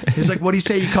 He's like, "What do you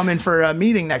say you come in for a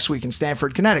meeting next week in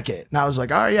Stamford, Connecticut?" And I was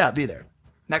like, "All right, yeah, I'll be there."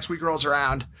 Next week rolls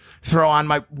around, throw on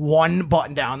my one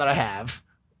button down that I have.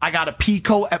 I got a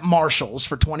Pico at Marshall's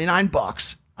for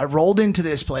 $29. I rolled into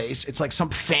this place. It's like some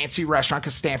fancy restaurant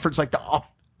because Stamford's like the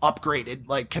upgraded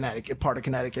like Connecticut, part of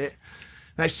Connecticut.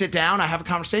 And I sit down, I have a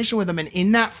conversation with him. And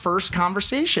in that first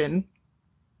conversation,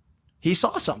 he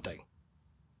saw something.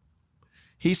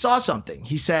 He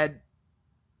said,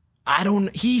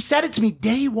 he said it to me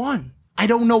day one. I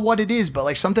don't know what it is, but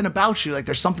like something about you, like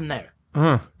there's something there.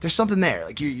 There's something there.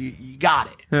 Like you got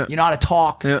it. Yeah. You know how to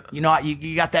talk. Yeah. You know,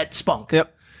 you got that spunk.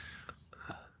 Yep.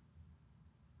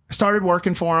 I started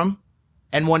working for him.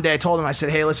 And one day I told him, I said,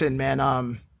 hey, listen, man,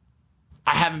 I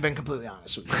haven't been completely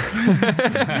honest with you.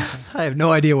 I have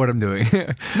no idea what I'm doing.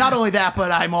 Not only that,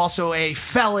 but I'm also a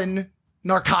felon,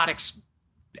 narcotics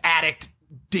addict,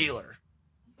 dealer.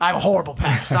 I have a horrible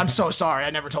past. I'm so sorry.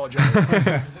 I never told you.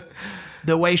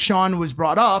 The way Sean was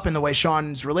brought up and the way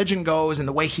Sean's religion goes and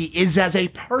the way he is as a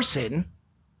person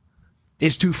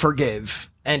is to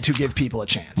forgive and to give people a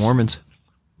chance. Mormons.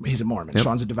 He's a Mormon. Yep.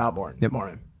 Sean's a devout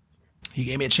Mormon. He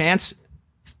gave me a chance.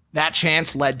 That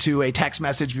chance led to a text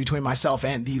message between myself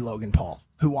and the Logan Paul,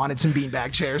 who wanted some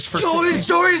beanbag chairs for This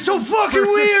story is so fucking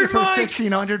weird, for Mike.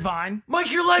 1600 Vine.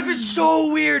 Mike, your life is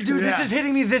so weird, dude. This Yeah. is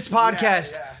hitting me this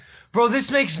podcast. Yeah. Bro, this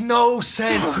makes no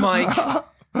sense, Mike.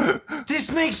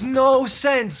 This makes no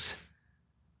sense.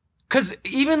 Because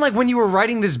even like when you were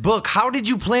writing this book, how did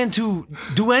you plan to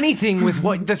do anything with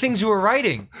the things you were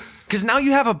writing? Because now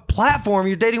you have a platform.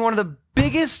 You're dating one of the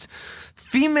biggest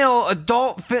female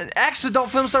ex-adult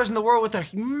film stars in the world with a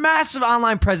massive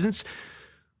online presence.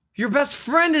 Your best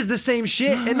friend is the same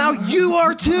shit, and now you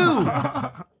are too.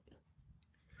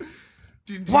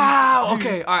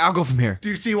 Okay, all right, I'll go from here. Do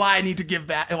you see why I need to give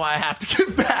back and why I have to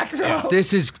give back, bro?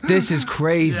 This is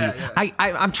crazy. Yeah.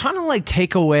 I'm trying to like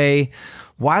take away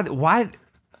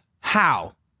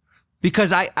how,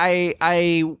 because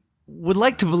I would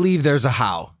like to believe there's a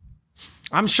how.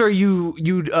 I'm sure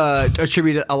you'd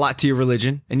attribute a lot to your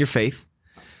religion and your faith,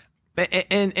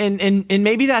 and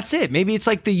maybe that's it. Maybe it's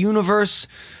like the universe.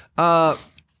 It's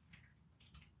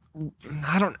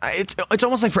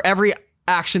almost like for every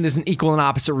action there's an equal and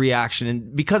opposite reaction,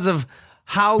 and because of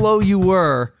how low you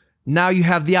were, now you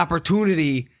have the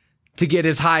opportunity to get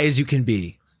as high as you can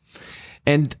be.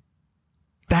 And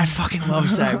that fucking love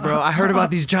sack, bro. I heard about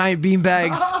these giant bean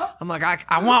bags. I'm like,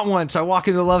 I want one. So I walk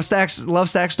into the love stack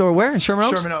store. Where? In Sherman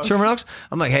Oaks? Sherman Oaks.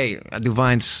 I'm like, hey, I do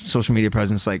Vine's social media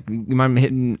presence. Like, you mind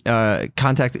hitting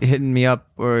me up,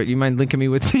 or you mind linking me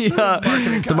with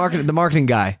the marketing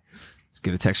guy?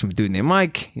 Get a text from a dude named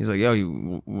Mike. He's like, yo, do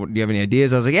you have any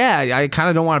ideas? I was like, yeah, I kind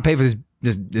of don't want to pay for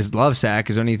this love sack.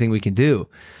 Is there anything we can do?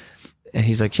 And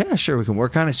he's like, yeah, sure, we can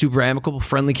work on it. Super amicable,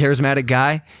 friendly, charismatic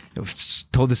guy. I've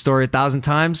told this story 1,000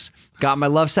 times. Got my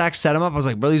love sack, set him up. I was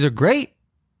like, bro, these are great.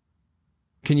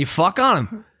 Can you fuck on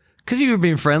them? Because you were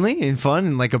being friendly and fun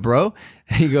and like a bro.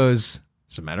 And he goes,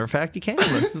 as a matter of fact, you can,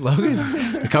 Logan.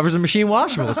 The covers are machine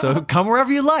washable, so come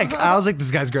wherever you like. I was like,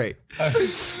 this guy's great.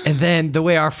 And then the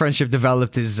way our friendship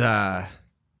developed is,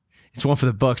 it's one for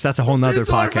the books. That's a whole nother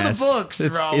podcast. One for the books,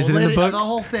 bro. Is it in the book? The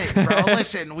whole thing, bro.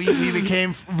 Listen, we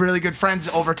became really good friends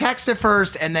over text at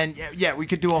first, and then yeah, we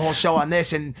could do a whole show on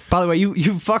this. And by the way, you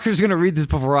fuckers gonna read this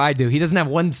before I do. He doesn't have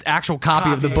one actual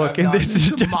copy of the book, and this is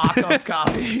just a mock-up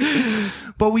copy.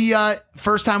 But we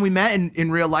first time we met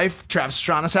in real life, Travis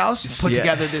Pastrana's house, put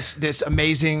together this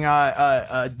amazing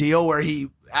deal where he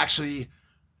actually.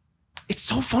 It's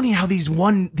so funny how these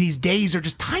days are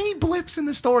just tiny blips in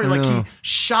the story. Like he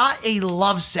shot a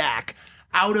love sack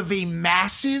out of a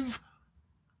massive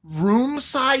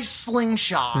room-sized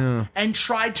slingshot and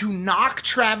tried to knock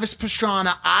Travis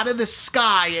Pastrana out of the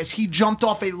sky as he jumped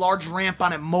off a large ramp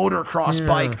on a motocross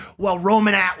bike while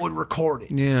Roman Atwood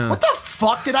recorded. Yeah. What the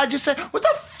fuck did I just say? What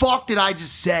the fuck did I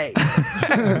just say?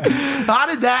 How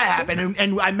did that happen?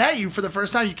 And I met you for the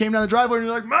first time. You came down the driveway and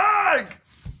you're like, Mike!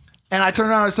 And I turned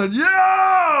around and I said,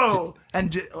 yo!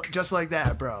 And just like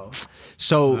that, bro.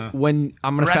 So when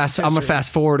I'm gonna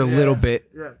fast forward a little bit,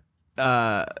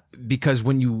 because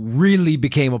when you really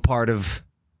became a part of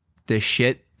this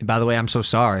shit, and by the way, I'm so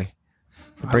sorry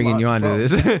for bringing you onto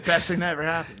this. Best thing that ever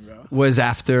happened, bro. Was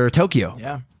after Tokyo.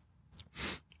 Yeah.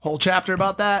 Whole chapter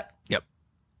about that. Yep.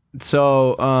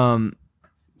 So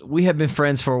we had been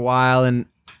friends for a while, and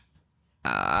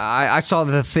I saw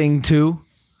the thing too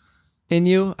in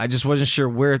you. I just wasn't sure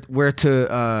where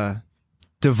to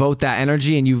devote that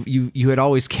energy, and you had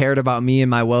always cared about me and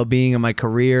my well-being and my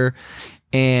career,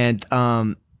 and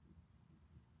I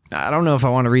don't know if I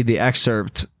want to read the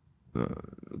excerpt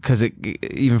because it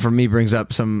even for me brings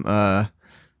up some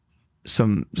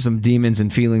demons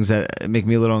and feelings that make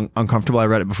me a little uncomfortable. I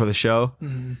read it before the show.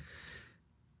 Mm-hmm.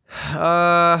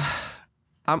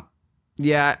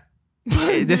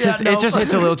 It just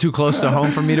hits a little too close to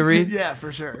home for me to read. Yeah,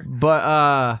 for sure.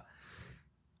 But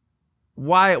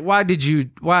why did you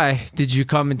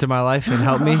come into my life and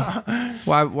help me?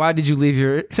 Why did you leave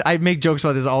your? I make jokes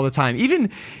about this all the time. Even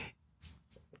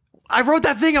I wrote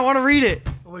that thing. I want to read it.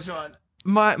 Which one?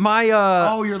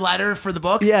 Oh, your letter for the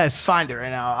book? Yes. Find it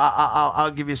right now.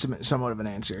 I'll give you somewhat of an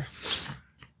answer.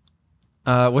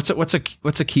 What's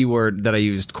a keyword that I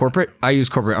used? Corporate? I use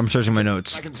corporate. I'm searching my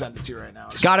notes. I can send it to you right now.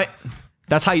 Got it.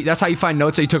 That's how you find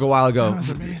notes that you took a while ago. That was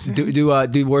amazing.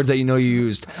 Do words that you know you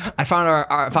used. I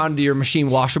found your machine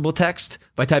washable text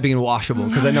by typing in washable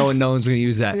because I know no one's going to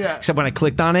use that. Yeah. Except when I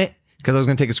clicked on it because I was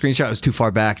going to take a screenshot, it was too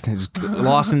far back. It was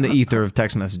lost in the ether of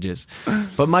text messages.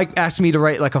 But Mike asked me to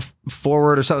write like a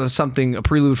forward or something, a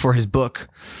prelude for his book,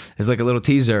 as like a little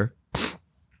teaser.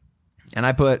 And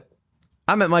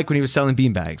I met Mike when he was selling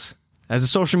beanbags. As a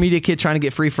social media kid trying to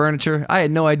get free furniture, I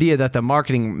had no idea that the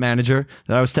marketing manager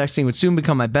that I was texting would soon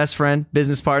become my best friend,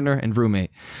 business partner, and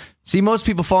roommate. See, most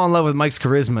people fall in love with Mike's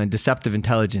charisma and deceptive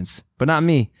intelligence, but not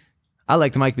me. I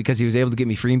liked Mike because he was able to get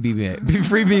me free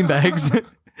beanbags.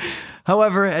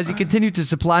 However, as he continued to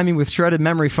supply me with shredded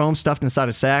memory foam stuffed inside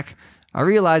a sack, I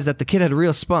realized that the kid had a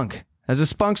real spunk. As a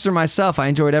spunkster myself, I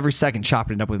enjoyed every second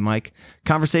chopping it up with Mike.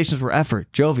 Conversations were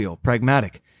effort, jovial,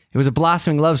 pragmatic. It was a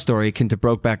blossoming love story akin to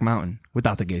Brokeback Mountain,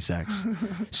 without the gay sex.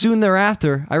 Soon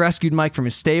thereafter, I rescued Mike from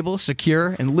his stable,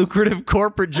 secure, and lucrative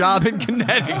corporate job in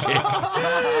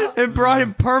Connecticut and brought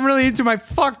him permanently into my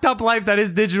fucked up life that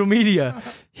is digital media.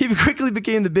 He quickly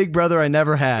became the big brother I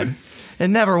never had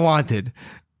and never wanted.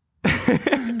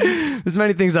 There's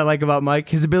many things I like about Mike.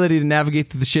 His ability to navigate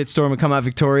through the shitstorm and come out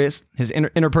victorious, his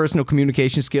interpersonal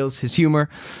communication skills, his humor.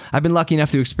 I've been lucky enough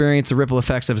to experience the ripple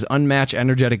effects of his unmatched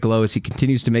energetic glow as he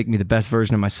continues to make me the best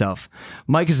version of myself.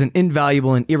 Mike is an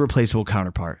invaluable and irreplaceable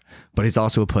counterpart, but he's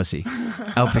also a pussy.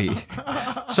 LP.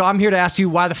 So I'm here to ask you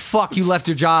why the fuck you left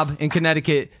your job in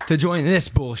Connecticut to join this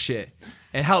bullshit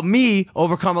and help me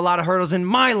overcome a lot of hurdles in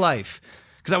my life.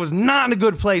 Because I was not in a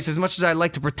good place. As much as I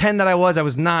like to pretend that I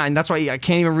was not. And that's why I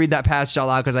can't even read that passage out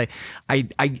loud, because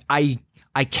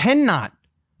I cannot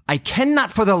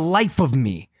for the life of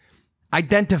me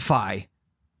identify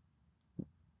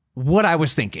what I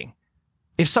was thinking.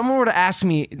 If someone were to ask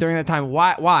me during that time,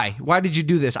 why did you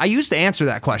do this? I used to answer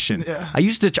that question. Yeah. I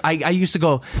used to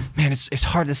go, man, it's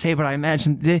hard to say, but I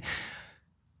imagine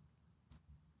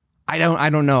I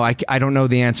don't know. I don't know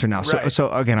the answer now. Right.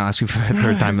 So again, I'll ask you for a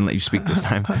third time and let you speak this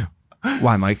time.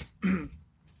 Why, Mike?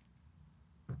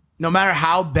 No matter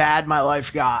how bad my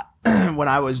life got when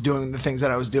I was doing the things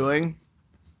that I was doing,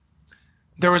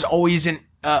 there was always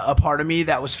a part of me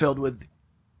that was filled with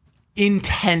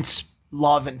intense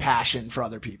love and passion for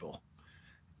other people.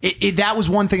 That was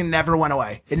one thing that never went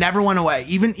away. It never went away.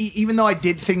 Even though I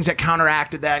did things that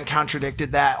counteracted that and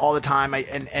contradicted that all the time,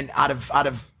 and out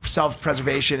of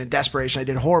self-preservation and desperation, I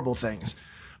did horrible things.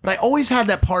 But I always had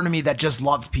that part of me that just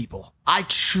loved people. I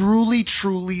truly,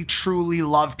 truly, truly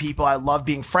love people. I love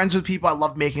being friends with people. I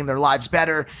love making their lives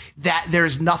better. That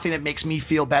there's nothing that makes me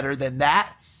feel better than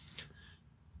that.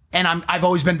 And I've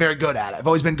always been very good at it. I've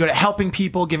always been good at helping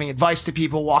people, giving advice to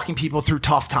people, walking people through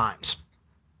tough times.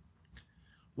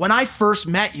 When I first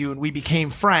met you and we became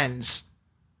friends,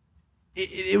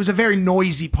 it was a very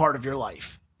noisy part of your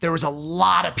life. There was a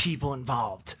lot of people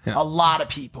involved. Yeah. A lot of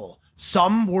people.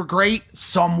 Some were great.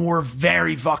 Some were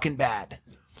very fucking bad.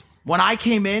 When I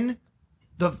came in,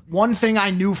 the one thing I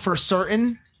knew for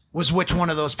certain was which one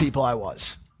of those people I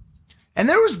was. And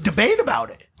there was debate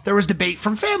about it. There was debate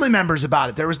from family members about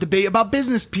it. There was debate about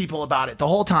business people about it the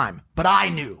whole time. But I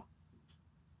knew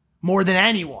more than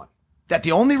anyone that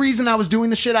the only reason I was doing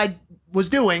the shit I was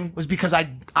doing was because I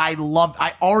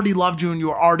already loved you and you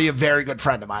were already a very good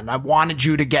friend of mine. I wanted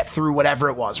you to get through whatever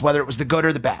it was, whether it was the good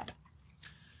or the bad.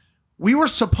 We were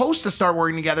supposed to start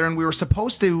working together and we were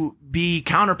supposed to be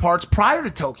counterparts prior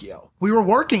to Tokyo. We were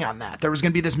working on that. There was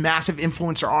going to be this massive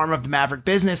influencer arm of the Maverick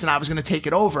business and I was going to take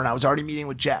it over, and I was already meeting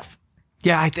with Jeff.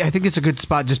 Yeah, I think it's a good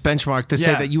spot, just benchmark, to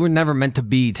say that you were never meant to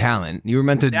be talent. You were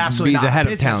meant to Absolutely be the head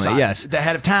of Business talent. side. Yes. The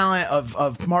head of talent,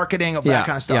 of marketing, of that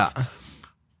kind of stuff. Yeah.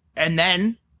 And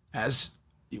then, as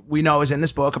we know is in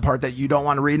this book, a part that you don't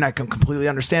want to read, and I can completely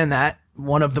understand that,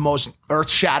 one of the most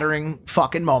earth-shattering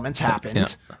fucking moments happened.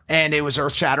 Yeah. And it was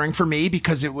earth-shattering for me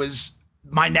because it was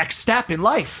my next step in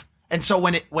life. And so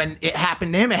when it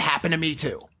happened to him, it happened to me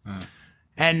too.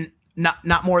 And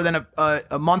not more than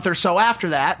a month or so after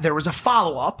that, there was a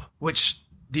follow-up, which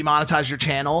demonetized your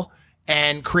channel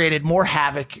and created more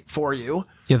havoc for you.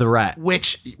 Yeah, the rat.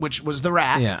 Which was the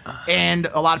rat. Yeah. And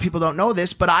a lot of people don't know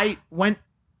this, but I went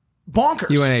bonkers.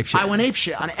 You went apeshit. I went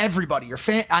apeshit on everybody.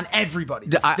 On everybody.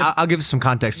 I'll give some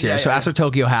context here. So after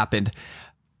Tokyo happened,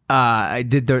 I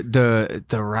did the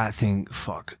rat thing.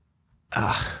 Fuck.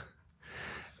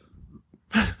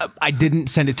 I didn't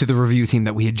send it to the review team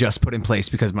that we had just put in place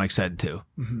because Mike said to.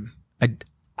 Mm-hmm.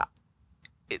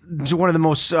 it's one of the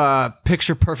most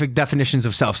picture perfect definitions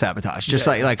of self sabotage. Just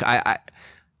like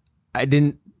I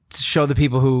didn't show the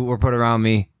people who were put around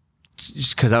me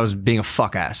just because I was being a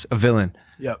fuck ass, a villain.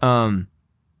 Yep. And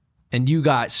you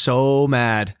got so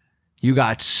mad. You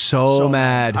got so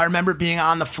mad. I remember being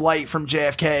on the flight from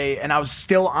JFK, and I was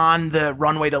still on the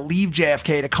runway to leave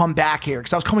JFK to come back here,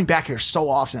 because I was coming back here so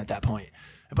often at that point.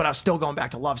 But I was still going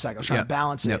back to Lovesac. I was trying to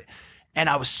balance it. And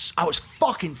I was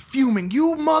fucking fuming.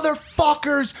 You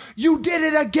motherfuckers, you did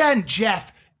it again,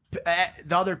 Jeff.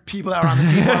 The other people that were on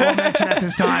the team, I won't mention at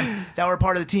this time, that were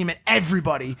part of the team, and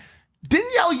everybody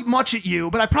didn't yell much at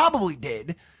you, but I probably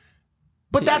did.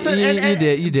 But that's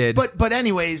you did. But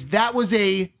anyways, that was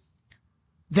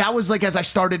like as I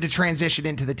started to transition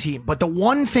into the team. But the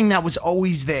one thing that was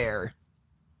always there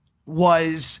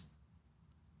was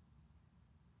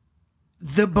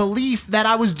the belief that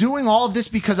I was doing all of this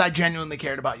because I genuinely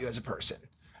cared about you as a person.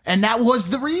 And that was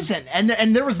the reason. And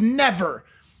there was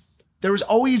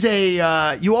always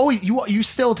you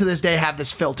still to this day have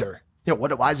this filter. You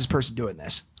know, why is this person doing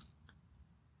this?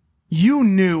 You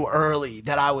knew early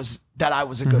that I was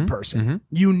a good person.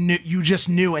 You just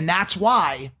knew. And that's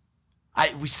why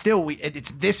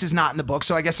this is not in the book,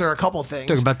 so I guess there are a couple things.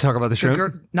 Talk about the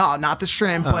shrimp? No, not the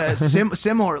shrimp, but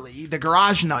similarly, the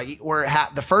garage night where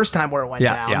the first time where it went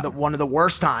down, one of the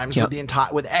worst times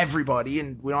with everybody,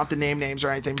 and we don't have to name names or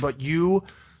anything, but you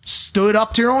stood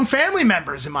up to your own family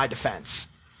members in my defense.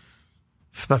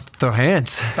 It's about to throw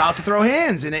hands. About to throw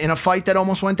hands in a fight that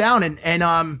almost went down, and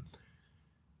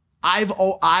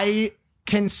I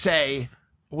can say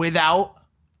without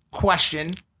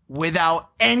question,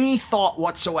 without any thought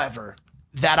whatsoever,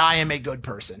 that I am a good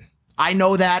person. I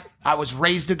know that. I was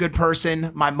raised a good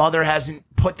person. My mother hasn't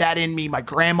put that in me. My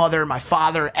grandmother, my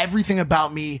father, everything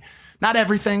about me. Not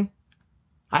everything.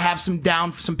 I have some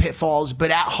pitfalls, but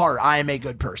at heart, I am a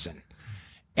good person.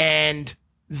 And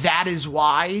that is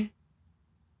why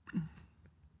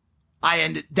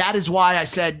I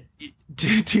said,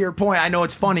 to your point, I know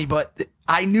it's funny, but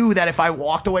I knew that if I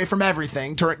walked away from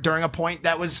everything during a point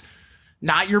that was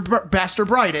not your best or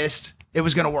brightest, it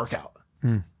was going to work out.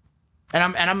 And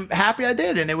I'm happy I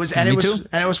did. And it was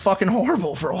fucking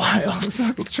horrible for a while. It was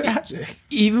fucking tragic.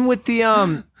 Even with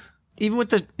the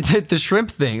shrimp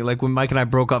thing, like when Mike and I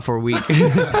broke up for a week,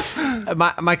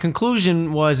 my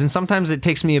conclusion was, and sometimes it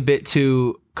takes me a bit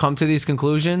to come to these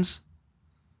conclusions,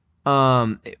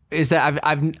 is that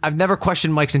I've never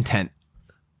questioned Mike's intent.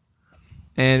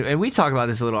 And we talk about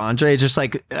this a little, Andre, just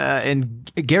like, and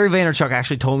Gary Vaynerchuk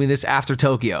actually told me this after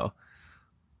Tokyo.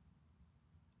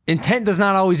 Intent does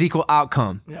not always equal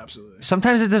outcome. Yeah, absolutely.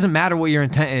 Sometimes it doesn't matter what your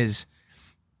intent is.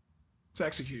 It's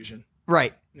execution.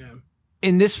 Right. Yeah.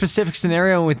 In this specific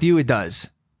scenario with you, it does.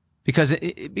 Because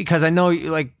I know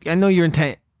your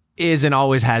intent is and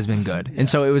always has been good. Yeah. And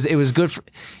so it was good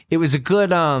it was a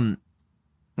good, I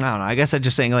don't know. I guess I'm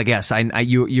just saying, like, yes,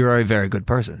 you're a very good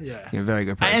person. Yeah, you're a very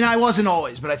good person. And I wasn't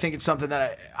always, but I think it's something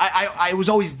that I was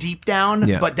always deep down.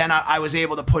 Yeah. But then I was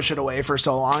able to push it away for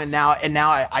so long, and now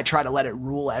I try to let it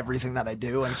rule everything that I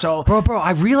do. And so, bro,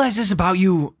 I realized this about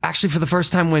you actually for the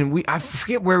first time when I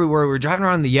forget where we were. We were driving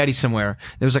around the Yeti somewhere.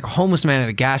 There was like a homeless man at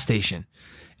a gas station,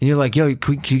 and you're like, "Yo,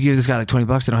 can you give this guy like $20?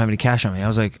 I don't have any cash on me." I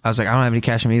was like, I don't have any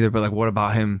cash on me either. But like, what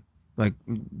about him? Like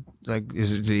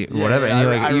is it whatever? And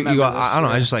you're like, you go, I don't know.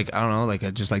 I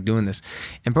just like doing this.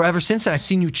 And bro, ever since then, I've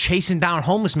seen you chasing down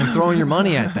homeless men, throwing your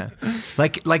money at them.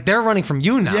 Like they're running from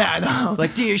you now. Yeah, I know.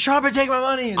 Like, dude, shut up and take my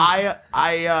money. And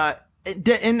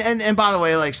by the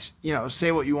way, like, you know,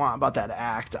 say what you want about that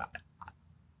act.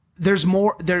 There's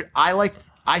more there.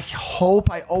 I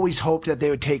always hope that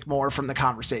they would take more from the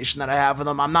conversation that I have with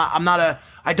them.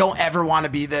 I don't ever want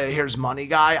to be the here's money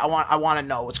guy. I want to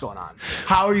know what's going on.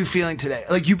 How are you feeling today?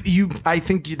 Like I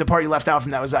think the part you left out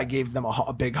from that was I gave them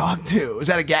a big hug too. It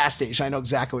was at a gas station. I know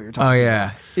exactly what you're talking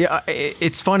about. Yeah.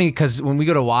 It's funny because when we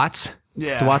go to Watts,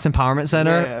 the Watts Empowerment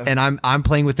Center, and I'm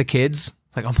playing with the kids.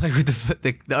 Like I'm playing with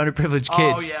the underprivileged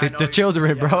kids, the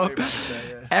children, bro.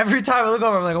 Every time I look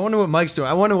over, I'm like, I wonder what Mike's doing.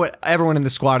 I wonder what everyone in the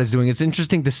squad is doing. It's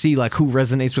interesting to see like who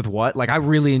resonates with what. Like I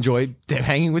really enjoy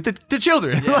hanging with the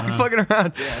children, like fucking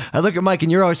around. Yeah. I look at Mike,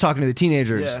 and you're always talking to the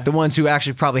teenagers, the ones who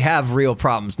actually probably have real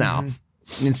problems now,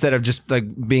 instead of just like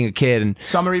being a kid. And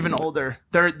some are even older.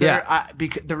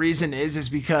 The reason is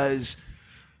because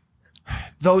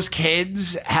those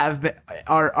kids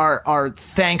are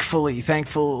thankfully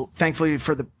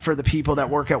for the people that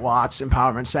work at Watts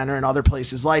Empowerment Center and other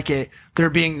places like it. They're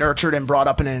being nurtured and brought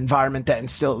up in an environment that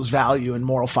instills value and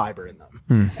moral fiber in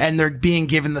them. And they're being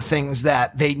given the things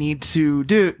that they need to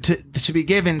do to be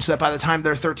given, so that by the time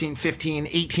they're 13, 15,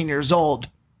 18 years old,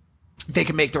 they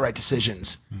can make the right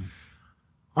decisions.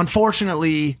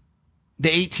 unfortunately, the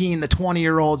 18, the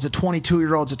 20-year-olds, the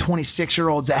 22-year-olds, the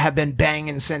 26-year-olds that have been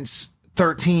banging since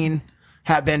 13,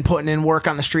 have been putting in work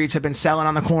on the streets, have been selling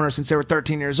on the corner since they were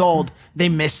 13 years old, they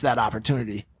missed that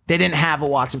opportunity. They didn't have a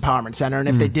Watts Empowerment Center, and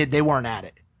if they did, they weren't at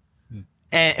it.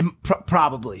 And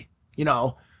probably, you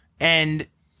know, and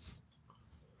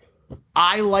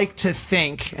I like to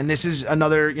think, and this is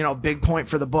another, you know, big point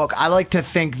for the book, I like to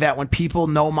think that when people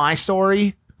know my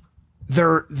story,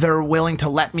 they're willing to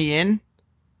let me in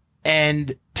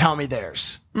and tell me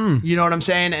theirs. You know what I'm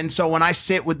saying? And so when I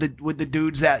sit with the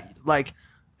dudes that like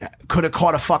could have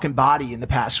caught a fucking body in the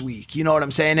past week, you know what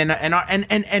I'm saying?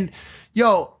 And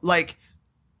yo, like,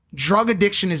 drug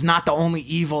addiction is not the only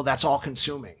evil that's all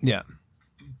consuming. Yeah.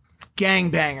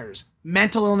 Gangbangers.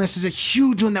 Mental illness is a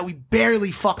huge one that we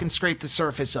barely fucking scrape the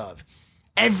surface of.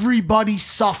 Everybody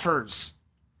suffers.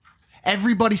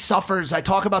 Everybody suffers. I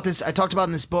talked about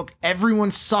in this book.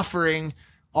 Everyone's suffering,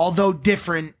 although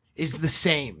different, is the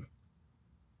same.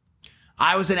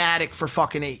 I was an addict for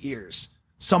fucking 8 years.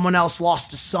 Someone else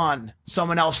lost a son.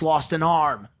 Someone else lost an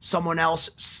arm. Someone else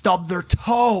stubbed their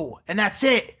toe. And that's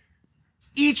it.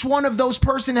 Each one of those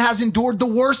person has endured the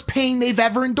worst pain they've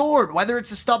ever endured, whether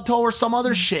it's a stubbed toe or some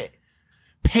other shit.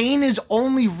 Pain is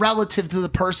only relative to the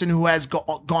person who has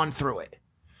gone through it.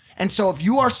 And so if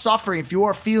you are suffering, if you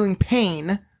are feeling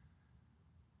pain,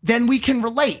 then we can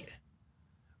relate.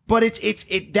 But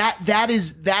that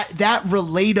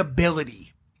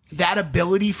relatability, that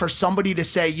ability for somebody to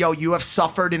say, yo, you have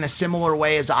suffered in a similar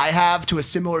way as I have, to a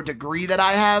similar degree that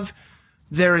I have.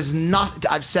 There is not,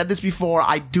 I've said this before,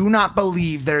 I do not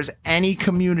believe there's any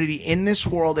community in this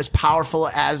world as powerful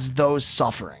as those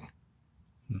suffering.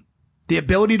 The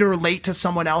ability to relate to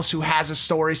someone else who has a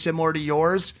story similar to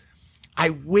yours.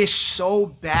 I wish so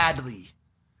badly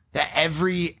that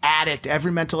every addict,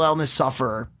 every mental illness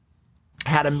sufferer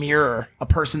had a mirror, a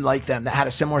person like them that had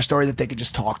a similar story that they could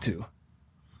just talk to.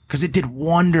 Because it did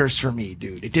wonders for me,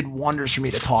 dude. It did wonders for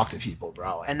me to talk to people,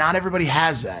 bro. And not everybody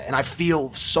has that. And I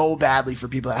feel so badly for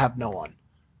people that have no one.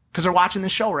 Because they're watching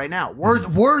this show right now.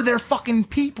 We're their fucking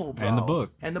people, bro. And the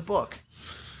book. And the book.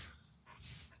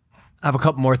 I have a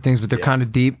couple more things, but they're kind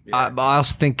of deep. Yeah. But I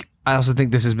also think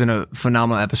this has been a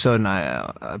phenomenal episode, and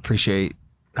I appreciate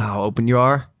how open you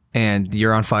are. And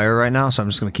you're on fire right now, so I'm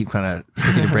just gonna keep kind of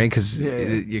picking your brain because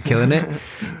you're killing it.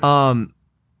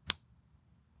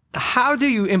 How do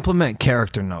you implement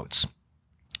character notes?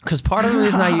 Because part of the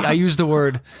reason I use the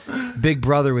word big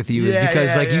brother with you is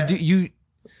because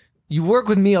you work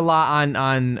with me a lot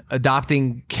on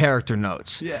adopting character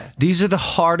notes. Yeah. These are the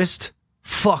hardest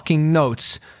fucking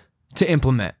notes to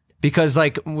implement because,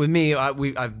 like, with me,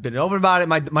 I've been open about it.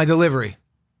 My delivery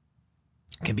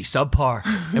can be subpar,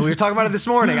 and we were talking about it this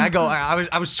morning.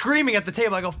 I was screaming at the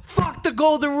table. I go, "Fuck the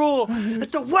golden rule!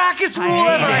 It's the wackest rule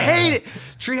ever. I hate it.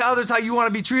 Treat others how you want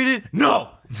to be treated. No,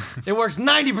 it works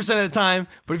 90% of the time.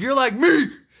 But if you're like me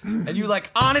and you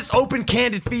like honest, open,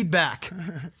 candid feedback,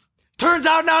 turns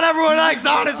out not everyone likes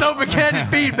honest, open, candid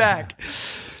feedback.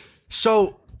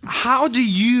 So how do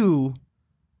you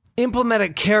implement a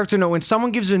character note when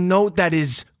someone gives a note that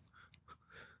is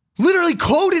literally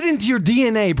coded into your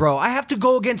DNA, bro? I have to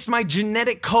go against my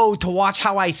genetic code to watch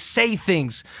how I say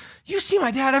things. You see my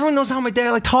dad, everyone knows how my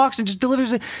dad like talks and just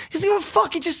delivers it. He doesn't give a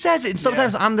fuck, he just says it. And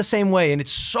sometimes I'm the same way, and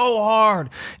it's so hard.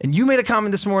 And you made a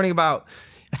comment this morning about,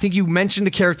 I think you mentioned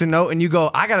a character note, and you go,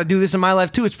 I got to do this in my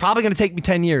life too. It's probably going to take me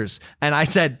 10 years. And I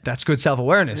said, that's good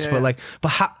self-awareness. Yeah.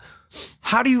 But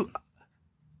how do you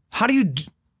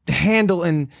handle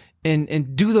and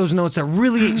do those notes that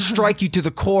really strike you to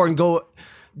the core and go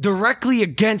directly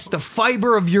against the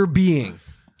fiber of your being?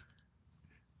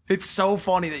 It's so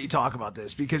funny that you talk about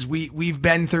this because we've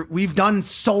done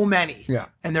so many. Yeah.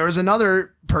 And there was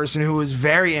another person who was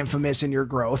very infamous in your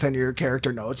growth and your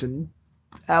character notes, and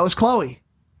that was Chloe.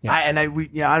 Yeah.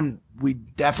 We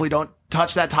definitely don't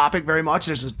touch that topic very much.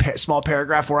 There's a small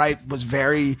paragraph where I was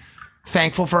very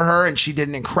thankful for her, and she did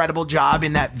an incredible job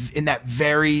in that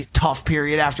very tough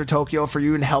period after Tokyo for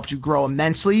you and helped you grow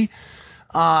immensely.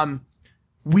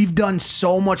 We've done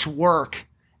so much work,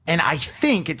 and I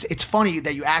think it's funny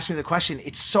that you asked me the question.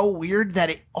 It's so weird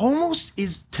that it almost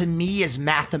is, to me, is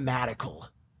mathematical.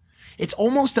 It's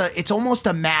almost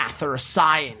a math or a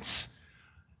science,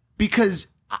 because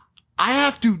I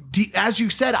have to, as you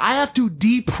said, I have to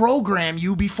deprogram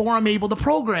you before I'm able to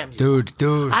program you.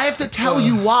 Dude. I have to tell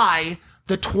you why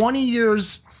the 20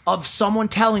 years of someone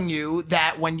telling you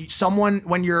that when your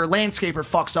landscaper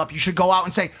fucks up, you should go out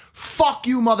and say, fuck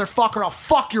you, motherfucker, I'll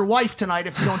fuck your wife tonight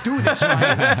if you don't do this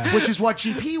right, which is what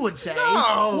GP would say.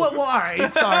 No. Well, all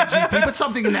right, sorry, GP, but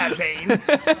something in that vein.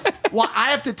 Well,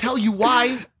 I have to tell you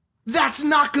why That's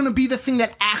not going to be the thing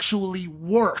that actually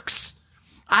works.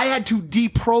 I had to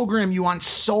deprogram you on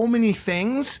so many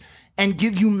things and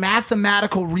give you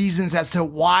mathematical reasons as to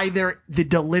why the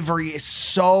delivery is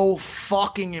so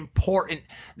fucking important.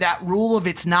 That rule of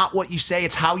it's not what you say,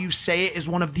 it's how you say it is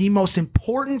one of the most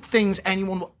important things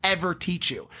anyone will ever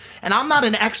teach you. And I'm not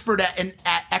an expert at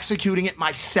executing it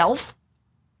myself,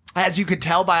 as you could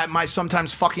tell by my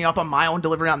sometimes fucking up on my own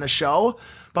delivery on the show.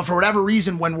 But for whatever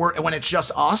reason, when it's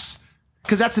just us,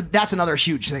 because that's another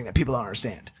huge thing that people don't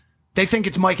understand. They think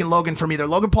it's Mike and Logan from either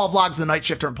Logan Paul Vlogs, The Night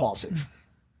Shift, or Impulsive.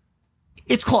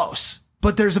 It's close,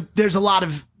 but there's a lot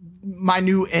of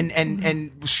minute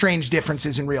and strange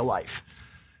differences in real life.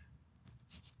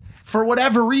 For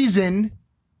whatever reason,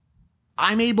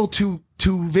 I'm able to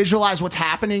visualize what's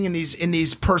happening in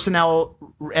these personnel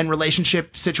and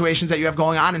relationship situations that you have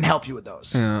going on and help you with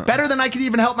those. Yeah. Better than I could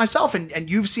even help myself. And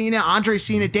you've seen it, Andre's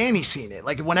seen it, Danny's seen it.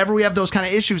 Like whenever we have those kind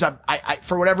of issues, I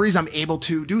for whatever reason, I'm able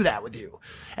to do that with you.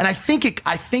 And I think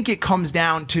it comes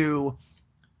down to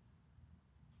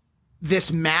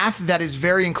this math that is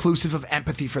very inclusive of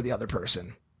empathy for the other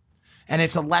person. And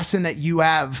it's a lesson that you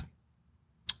had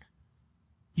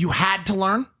to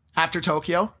learn after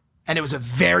Tokyo. And it was a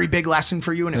very big lesson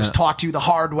for you. And it was taught to you the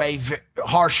hard way,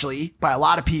 harshly by a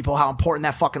lot of people, how important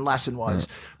that fucking lesson was.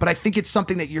 Yeah. But I think it's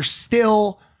something that you're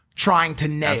still trying to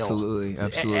nail. Absolutely.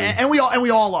 And we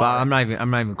all are. But I'm not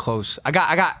even close. I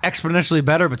got exponentially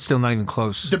better, but still not even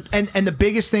close. And the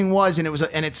biggest thing was,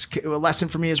 it's a lesson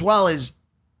for me as well, is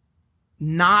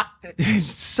it's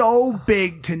so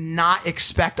big to not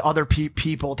expect other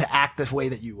people to act the way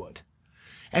that you would.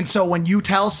 And so when you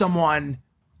tell someone,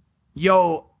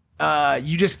 yo,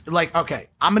 you just like, okay,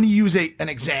 I'm going to use an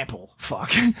example.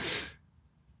 Fuck.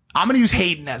 I'm going to use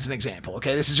Hayden as an example.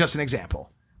 Okay. This is just an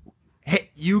example. Hey,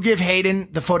 you give Hayden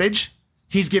the footage.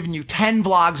 He's giving you 10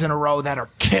 vlogs in a row that are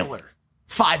killer.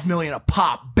 5 million a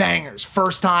pop, bangers.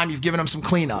 First time you've given him some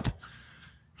cleanup.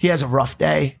 He has a rough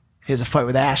day. He has a fight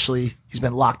with Ashley. He's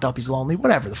been locked up. He's lonely.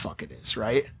 Whatever the fuck it is,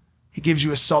 right? He gives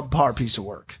you a subpar piece of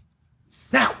work.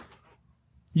 Now,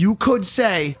 you could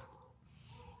say,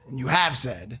 and you have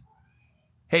said,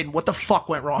 Hayden, what the fuck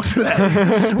went wrong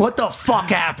today? What the fuck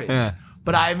happened? Yeah.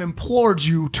 But I have implored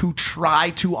you to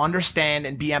try to understand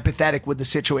and be empathetic with the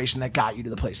situation that got you to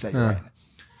the place that you're in.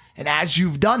 And as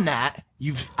you've done that,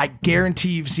 I guarantee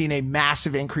you've seen a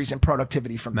massive increase in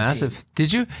productivity from the team.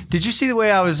 Did you see the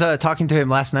way I was talking to him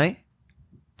last night?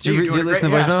 Did you listen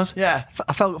to voice notes? Yeah.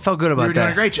 I felt good about that. You were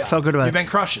doing a great job. Felt good about You've been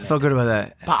crushing it. Felt good about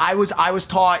that. But I was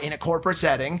taught in a corporate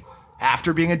setting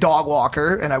after being a dog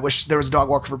walker, and I wish there was a dog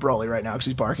walker for Broly right now because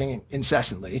he's barking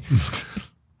incessantly,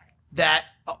 that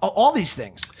all these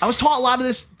things. I was taught a lot of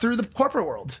this through the corporate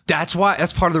world. That's part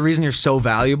of the reason you're so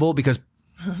valuable, because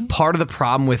part of the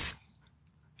problem with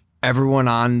everyone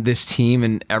on this team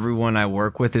and everyone I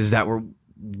work with is that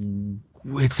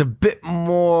it's a bit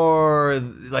more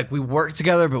like we work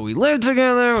together, but we live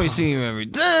together. We see you every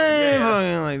day,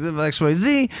 like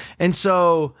XYZ. And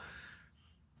so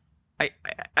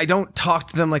I don't talk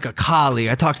to them like a colleague.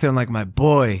 I talk to them like my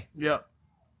boy. Yeah.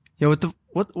 Yo,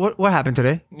 what happened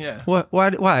today? Yeah. Why?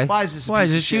 Why is this? Why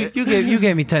is this? You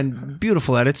gave me 10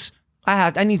 beautiful edits.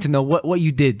 I need to know what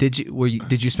you did. Did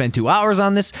you spend 2 hours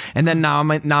on this? And then now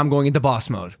I'm going into boss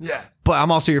mode. Yeah. But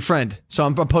I'm also your friend, so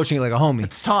I'm approaching it like a homie.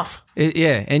 It's tough.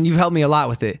 Yeah, and you've helped me a lot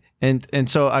with it. And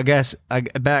so I guess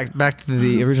back to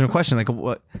the original question, like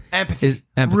what empathy is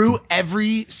empathy. Root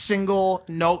every single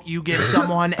note you give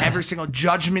someone, every single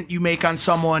judgment you make on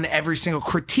someone, every single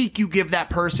critique you give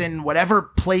that person, whatever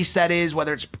place that is,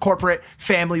 whether it's corporate,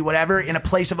 family, whatever, in a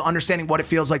place of understanding what it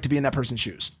feels like to be in that person's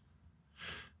shoes.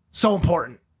 So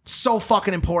important. So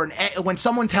fucking important. When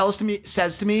someone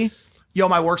says to me, yo,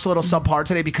 my work's a little subpar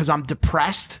today because I'm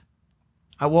depressed.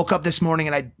 I woke up this morning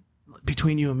and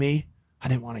between you and me, I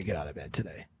didn't want to get out of bed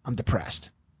today. I'm depressed.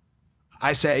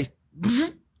 I say,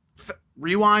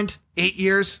 rewind 8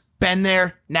 years, been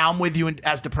there. Now I'm with you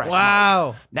as depressed.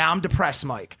 Wow. Mike. Now I'm depressed,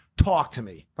 Mike. Talk to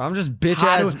me. I'm just bitch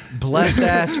ass, blessed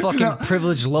ass, fucking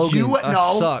privileged Logan.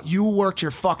 You worked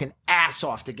your fucking ass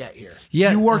off to get here.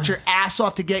 Yeah. You worked your ass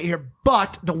off to get here.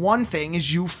 But the one thing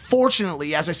is you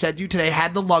fortunately, as I said to you today,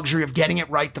 had the luxury of getting it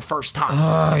right the first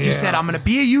time. You said, I'm going to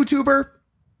be a YouTuber.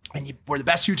 And you were the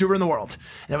best YouTuber in the world.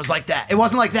 And it was like that. It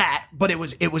wasn't like that, but it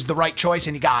was the right choice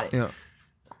and you got it. Yeah.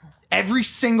 Every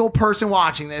single person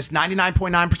watching this,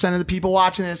 99.9% of the people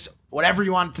watching this, whatever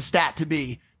you want the stat to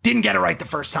be, didn't get it right the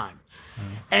first time.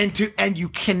 And you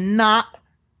cannot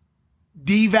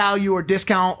devalue or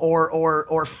discount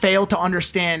or fail to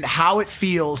understand how it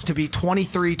feels to be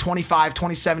 23, 25,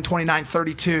 27, 29,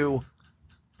 32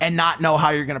 and not know how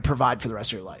you're going to provide for the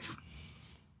rest of your life.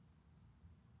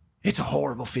 It's a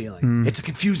horrible feeling. It's a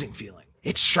confusing feeling.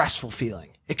 It's stressful feeling.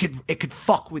 It could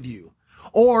fuck with you.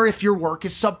 Or if your work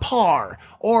is subpar,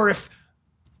 or if,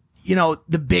 you know,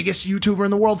 the biggest YouTuber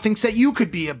in the world thinks that you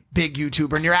could be a big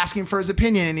YouTuber and you're asking for his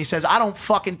opinion and he says, I don't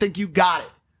fucking think you got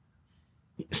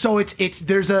it. So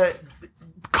there's a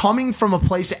coming from a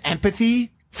place of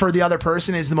empathy for the other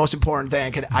person is the most important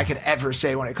thing I could ever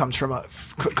say when it comes to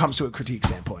a critique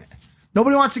standpoint.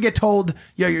 Nobody wants to get told,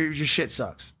 yo, your shit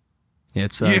sucks. Yeah,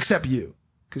 it sucks. Except you,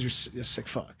 because you're a sick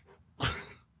fuck.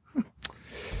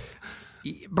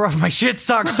 Bro, my shit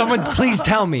sucks. Someone please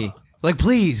tell me. Like,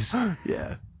 please.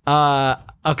 Yeah.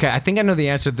 Okay, I think I know the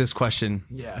answer to this question.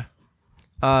 Yeah.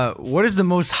 What is the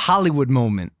most Hollywood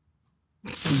moment?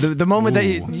 The moment that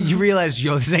you realize,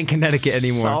 yo, this ain't Connecticut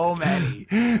anymore.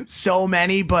 So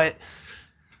many, but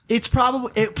it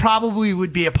probably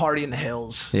would be a party in the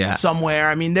hills, somewhere.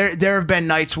 I mean, there have been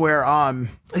nights where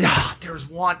there's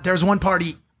one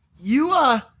party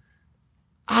you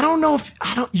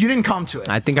didn't come to it.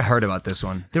 I think I heard about this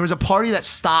one. There was a party that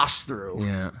Stas threw.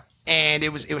 Yeah. And it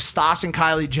was Stas and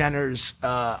Kylie Jenner's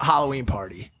Halloween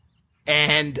party.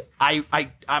 And I'm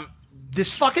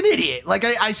this fucking idiot. Like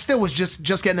I still was just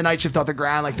getting the night shift off the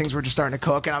ground. Like things were just starting to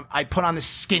cook. And I put on this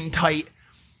skin tight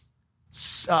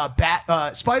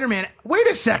Spider-Man. Wait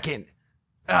a second.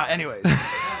 Anyways,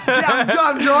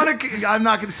 I'm drawing I'm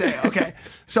not gonna say it. Okay.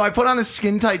 So I put on this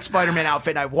skin tight Spider-Man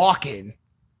outfit and I walk in.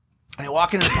 And I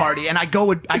walk into the party and I go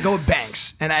with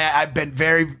Banks. And I've been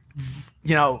very,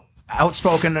 you know,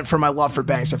 outspoken for my love for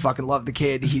Banks. I fucking love the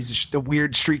kid. He's a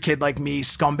weird street kid like me,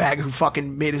 scumbag who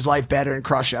fucking made his life better and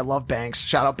crushed it. I love Banks.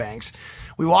 Shout out Banks.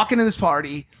 We walk into this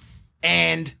party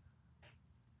and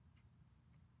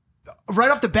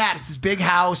right off the bat, it's this big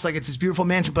house, like it's this beautiful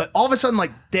mansion, but all of a sudden,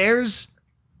 like there's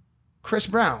Chris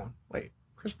Brown. Wait,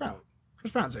 Chris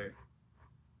Brown's there.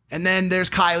 And then there's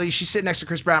Kylie. She's sitting next to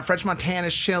Chris Brown. French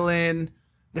Montana's chilling.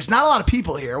 There's not a lot of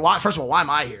people here. Why? First of all, why am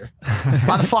I here?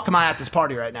 Why the fuck am I at this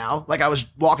party right now? Like I was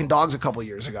walking dogs a couple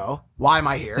years ago. Why am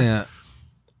I here? Yeah.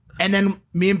 And then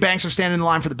me and Banks are standing in the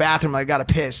line for the bathroom. Like, I got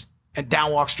to piss. And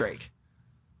down walks Drake.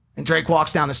 And Drake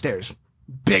walks down the stairs.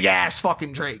 Big ass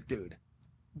fucking Drake, dude.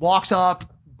 Walks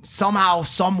up, somehow,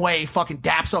 some way, fucking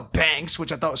daps up Banks,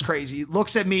 which I thought was crazy.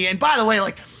 Looks at me. And by the way,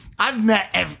 like, I've met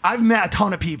a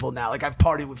ton of people now. Like I've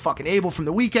partied with fucking Abel from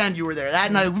the weekend. You were there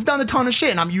that night. We've done a ton of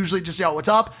shit. And I'm usually just, yo, what's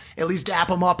up? At least dap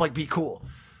him up, like be cool.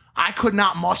 I could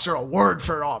not muster a word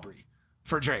for Aubrey,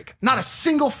 for Drake. Not a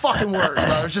single fucking word, bro.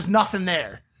 There's just nothing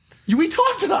there. We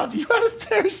talked about it. You had a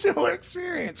very similar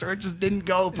experience, or it just didn't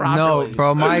go properly. No,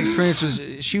 bro. My experience was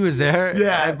she was there.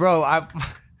 Yeah, bro.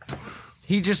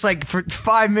 He just like for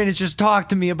 5 minutes just talked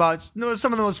to me about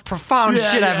some of the most profound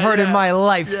shit I've heard in my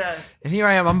life. Yeah. And here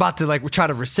I am. I'm about to like try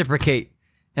to reciprocate,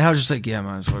 and I was just like, yeah,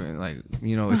 man, it's like,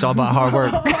 you know, it's all about hard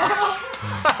work.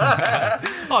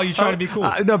 Oh, you trying to be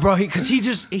cool? No, bro. Because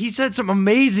he said some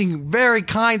amazing, very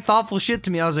kind, thoughtful shit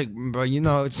to me. I was like, bro, you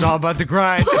know, it's all about the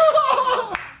grind.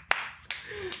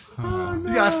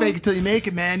 You gotta fake it till you make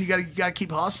it, man. You gotta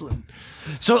keep hustling.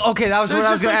 So okay, that was what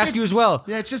I was gonna ask you as well.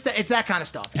 Yeah, it's that kind of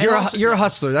stuff. You're a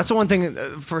hustler. That's the one thing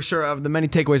for sure of the many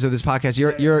takeaways of this podcast.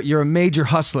 You're a major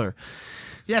hustler.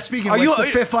 Yeah, speaking of which, the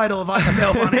fifth idol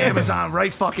available on Amazon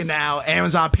right fucking now.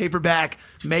 Amazon paperback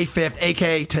May 5th,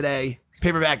 aka today.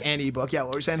 Paperback and ebook. Yeah,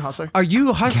 what were you saying, hustler? Are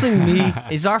you hustling me?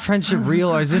 Is our friendship real,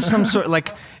 or is this some sort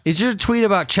like? Is your tweet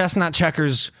about chess not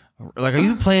checkers? Like, are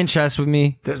you playing chess with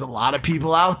me? There's a lot of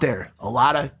people out there, a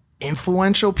lot of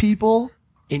influential people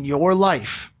in your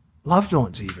life, loved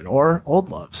ones even, or old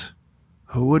loves,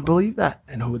 who would believe that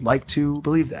and who would like to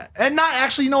believe that. And not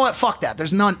actually, you know what? Fuck that.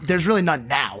 There's really none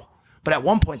now. But at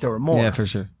one point there were more. Yeah, for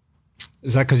sure.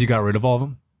 Is that because you got rid of all of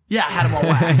them? Yeah, I had them all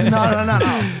whacked.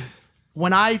 No.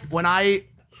 When I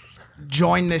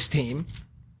joined this team,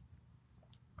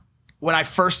 when I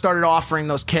first started offering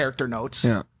those character notes,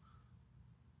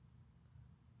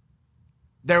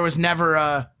 there was never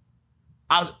a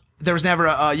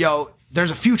yo,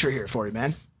 there's a future here for you,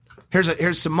 man.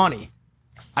 Here's some money.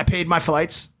 I paid my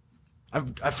flights.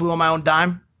 I flew on my own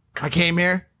dime. I came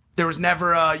here. There was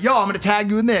never a, yo, I'm going to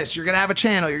tag you in this. You're going to have a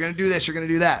channel. You're going to do this. You're going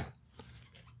to do that.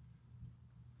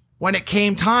 When it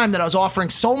came time that I was offering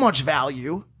so much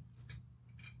value,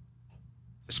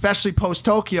 especially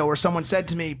post-Tokyo, where someone said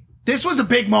to me, this was a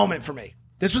big moment for me.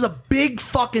 This was a big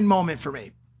fucking moment for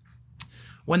me.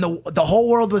 When the whole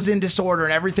world was in disorder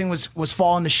and everything was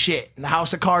falling to shit and the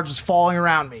house of cards was falling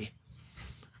around me,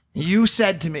 you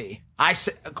said to me,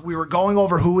 we were going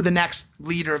over who the next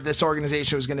leader of this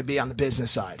organization was going to be on the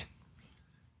business side.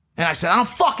 And I said, I don't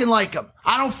fucking like him.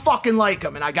 I don't fucking like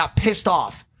him. And I got pissed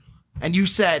off. And you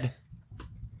said,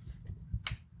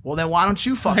 Well, then why don't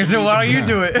you fucking? So why don't you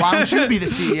do it? Why don't you be the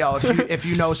CEO if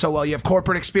you know so well? You have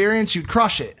corporate experience. You'd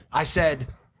crush it. I said,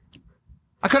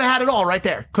 I could have had it all right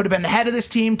there. Could have been the head of this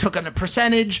team, took a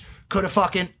percentage. Could have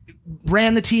fucking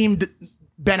ran the team,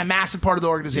 been a massive part of the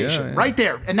organization right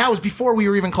there. And that was before we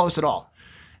were even close at all.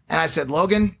 And I said,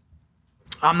 Logan,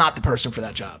 I'm not the person for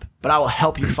that job, but I will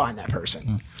help you find that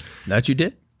person. That you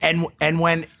did. And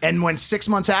when 6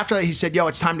 months after that, he said, yo,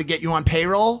 it's time to get you on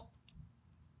payroll.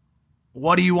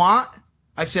 What do you want?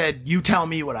 I said, you tell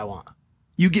me what I want.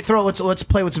 You let's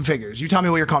play with some figures. You tell me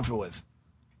what you're comfortable with.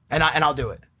 And I'll do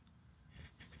it.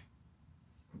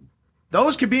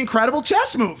 Those could be incredible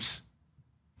chess moves.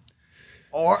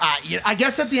 Or I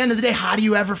guess at the end of the day, how do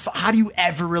you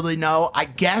ever really know? I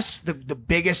guess the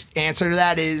biggest answer to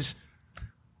that is,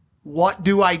 what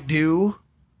do I do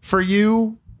for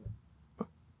you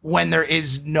when there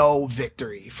is no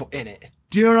victory in it?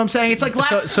 Do you know what I'm saying? It's like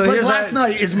last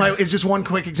night is just one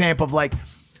quick example of like,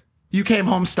 you came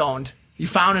home stoned, you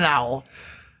found an owl,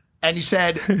 and you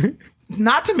said,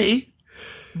 not to me,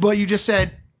 but you just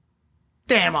said,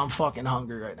 damn, I'm fucking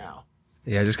hungry right now.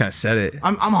 Yeah, I just kind of said it.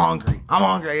 I'm hungry. I'm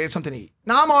hungry. I get something to eat.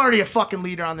 Now, I'm already a fucking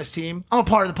leader on this team. I'm a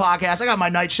part of the podcast. I got my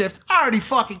night shift.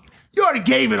 You already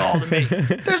gave it all to me.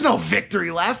 There's no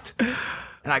victory left.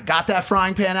 And I got that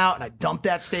frying pan out and I dumped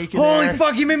that steak in there. Holy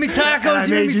fuck, you made me tacos.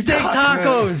 You made me steak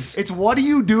tacos. It's what do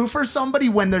you do for somebody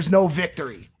when there's no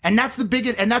victory? And that's the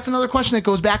biggest, and that's another question that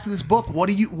goes back to this book. What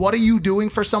are you doing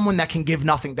for someone that can give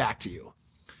nothing back to you?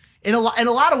 In a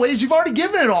lot of ways, you've already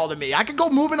given it all to me. I could go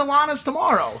move in Alana's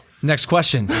tomorrow. Next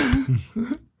question.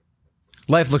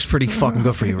 Life looks pretty fucking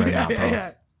good for you right now, bro.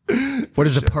 Yeah. What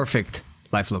does a perfect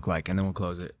life look like? And then we'll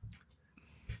close it.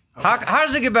 Okay. How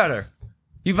does it get better?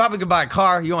 You probably could buy a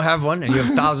car. You don't have one, and you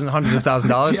have thousands, hundreds of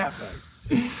 $1,000s. Yeah.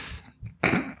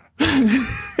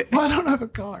 Well, I don't have a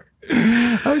car.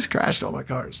 I always crashed all my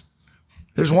cars.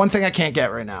 There's one thing I can't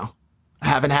get right now. I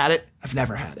haven't had it. I've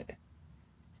never had it.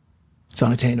 It's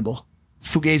unattainable.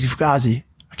 It's fugazi.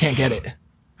 I can't get it.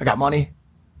 I got money.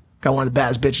 Got one of the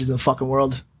baddest bitches in the fucking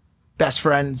world. Best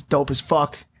friends, dope as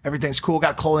fuck. Everything's cool.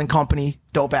 Got a clothing company,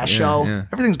 dope ass show. Yeah.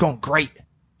 Everything's going great.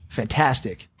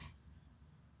 Fantastic.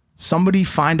 Somebody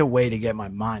find a way to get my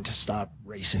mind to stop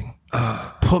racing.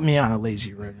 Put me on a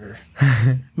lazy river.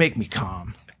 Make me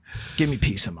calm. Give me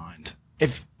peace of mind.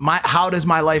 How does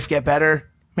my life get better?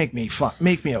 Make me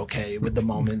okay with the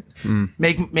moment.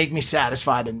 Make me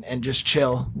satisfied and just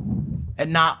chill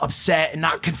and not upset and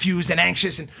not confused and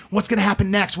anxious and what's going to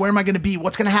happen next? Where am I going to be?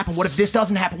 What's going to happen? What if this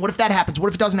doesn't happen? What if that happens? What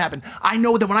if it doesn't happen? I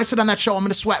know that when I sit on that show, I'm going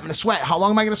to sweat. How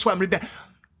long am I going to sweat?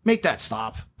 Make that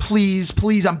stop. Please,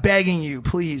 I'm begging you.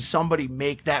 Please, somebody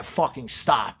make that fucking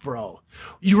stop, bro.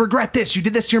 You regret this. You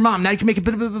did this to your mom. Now you can make it.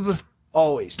 Blah, blah, blah, blah.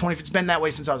 Always. It's been that way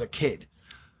since I was a kid.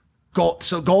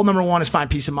 Goal number one is find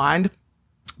peace of mind.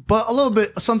 But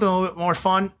something a little bit more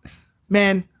fun.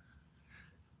 Man,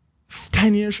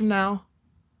 10 years from now,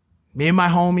 me and my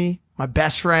homie, my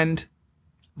best friend,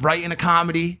 writing a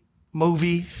comedy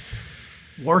movie,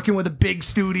 working with a big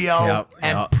studio,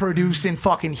 and producing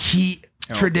fucking heat.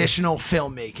 Traditional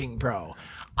filmmaking, bro.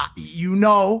 You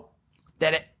know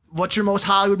that what's your most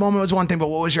Hollywood moment was one thing, but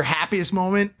what was your happiest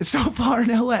moment so far in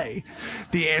LA?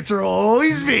 The answer will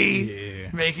always be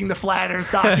making the Flat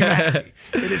Earth documentary.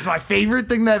 It is my favorite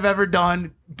thing that I've ever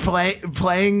done.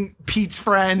 Playing Pete's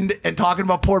friend and talking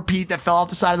about poor Pete that fell off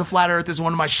the side of the Flat Earth is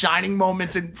one of my shining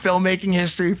moments in filmmaking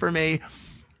history for me.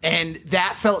 And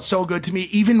that felt so good to me,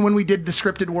 even when we did the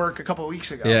scripted work a couple of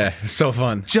weeks ago. Yeah, so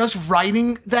fun. Just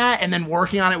writing that and then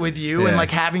working on it with you and like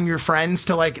having your friends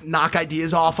to like knock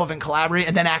ideas off of and collaborate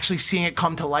and then actually seeing it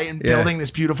come to light and building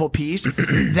this beautiful piece.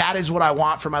 That is what I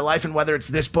want for my life. And whether it's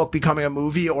this book becoming a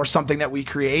movie or something that we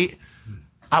create,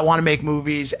 I want to make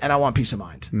movies and I want peace of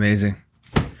mind. Amazing.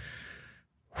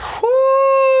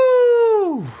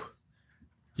 Woo!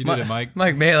 You did it, Mike.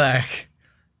 Mike Majlak.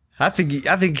 I think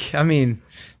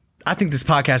this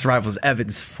podcast rivals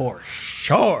Evan's for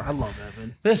sure. I love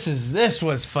Evan. This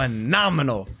was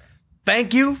phenomenal.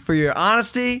 Thank you for your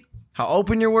honesty, how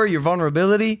open you were, your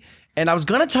vulnerability. And I was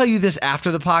going to tell you this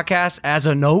after the podcast as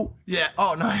a note. Yeah.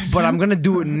 Oh, nice. But I'm going to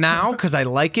do it now because I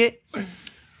like it.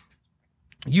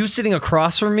 You sitting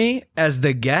across from me as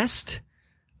the guest,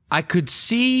 I could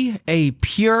see a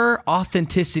pure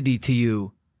authenticity to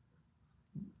you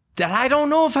that I don't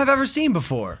know if I've ever seen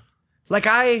before. Like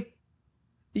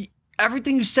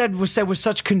everything you said was said with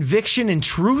such conviction and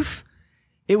truth.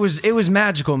 It was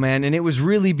magical, man, and it was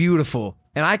really beautiful.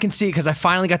 And I can see it because I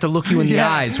finally got to look you in the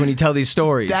eyes when you tell these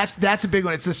stories. That's a big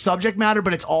one. It's the subject matter,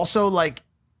 but it's also like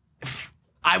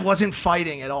I wasn't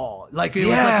fighting at all. Like it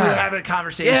was like we were having a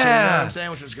conversation. You know what I'm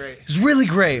saying? Which was great. It's really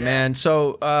great, man.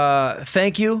 So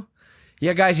thank you.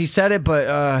 Yeah, guys, he said it,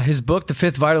 but his book, The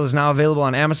Fifth Vital, is now available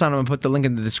on Amazon. I'm going to put the link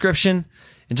in the description.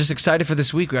 And just excited for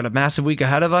this week. We got a massive week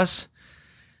ahead of us.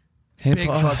 Big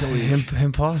fucking week.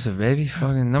 Impulsive, baby.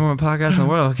 Fucking number one podcast in the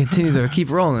world. Continue to keep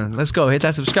rolling. Let's go. Hit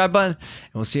that subscribe button,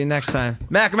 and we'll see you next time.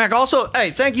 Mac, also,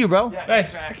 hey, thank you, bro. Yeah, Hey,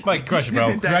 thanks, Mac. Mike, crush it, bro.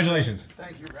 Congratulations.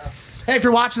 Thank you, bro. Hey, if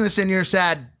you're watching this and you're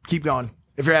sad, keep going.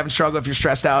 If you're having struggle, if you're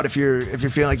stressed out, if you're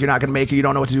feeling like you're not gonna make it, you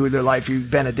don't know what to do with your life,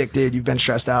 you've been addicted, you've been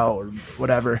stressed out, or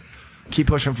whatever, keep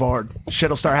pushing forward.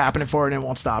 Shit'll start happening for it, and it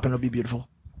won't stop, and it'll be beautiful.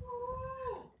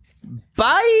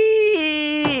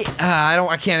 Bye.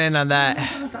 I can't end on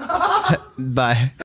that. Bye.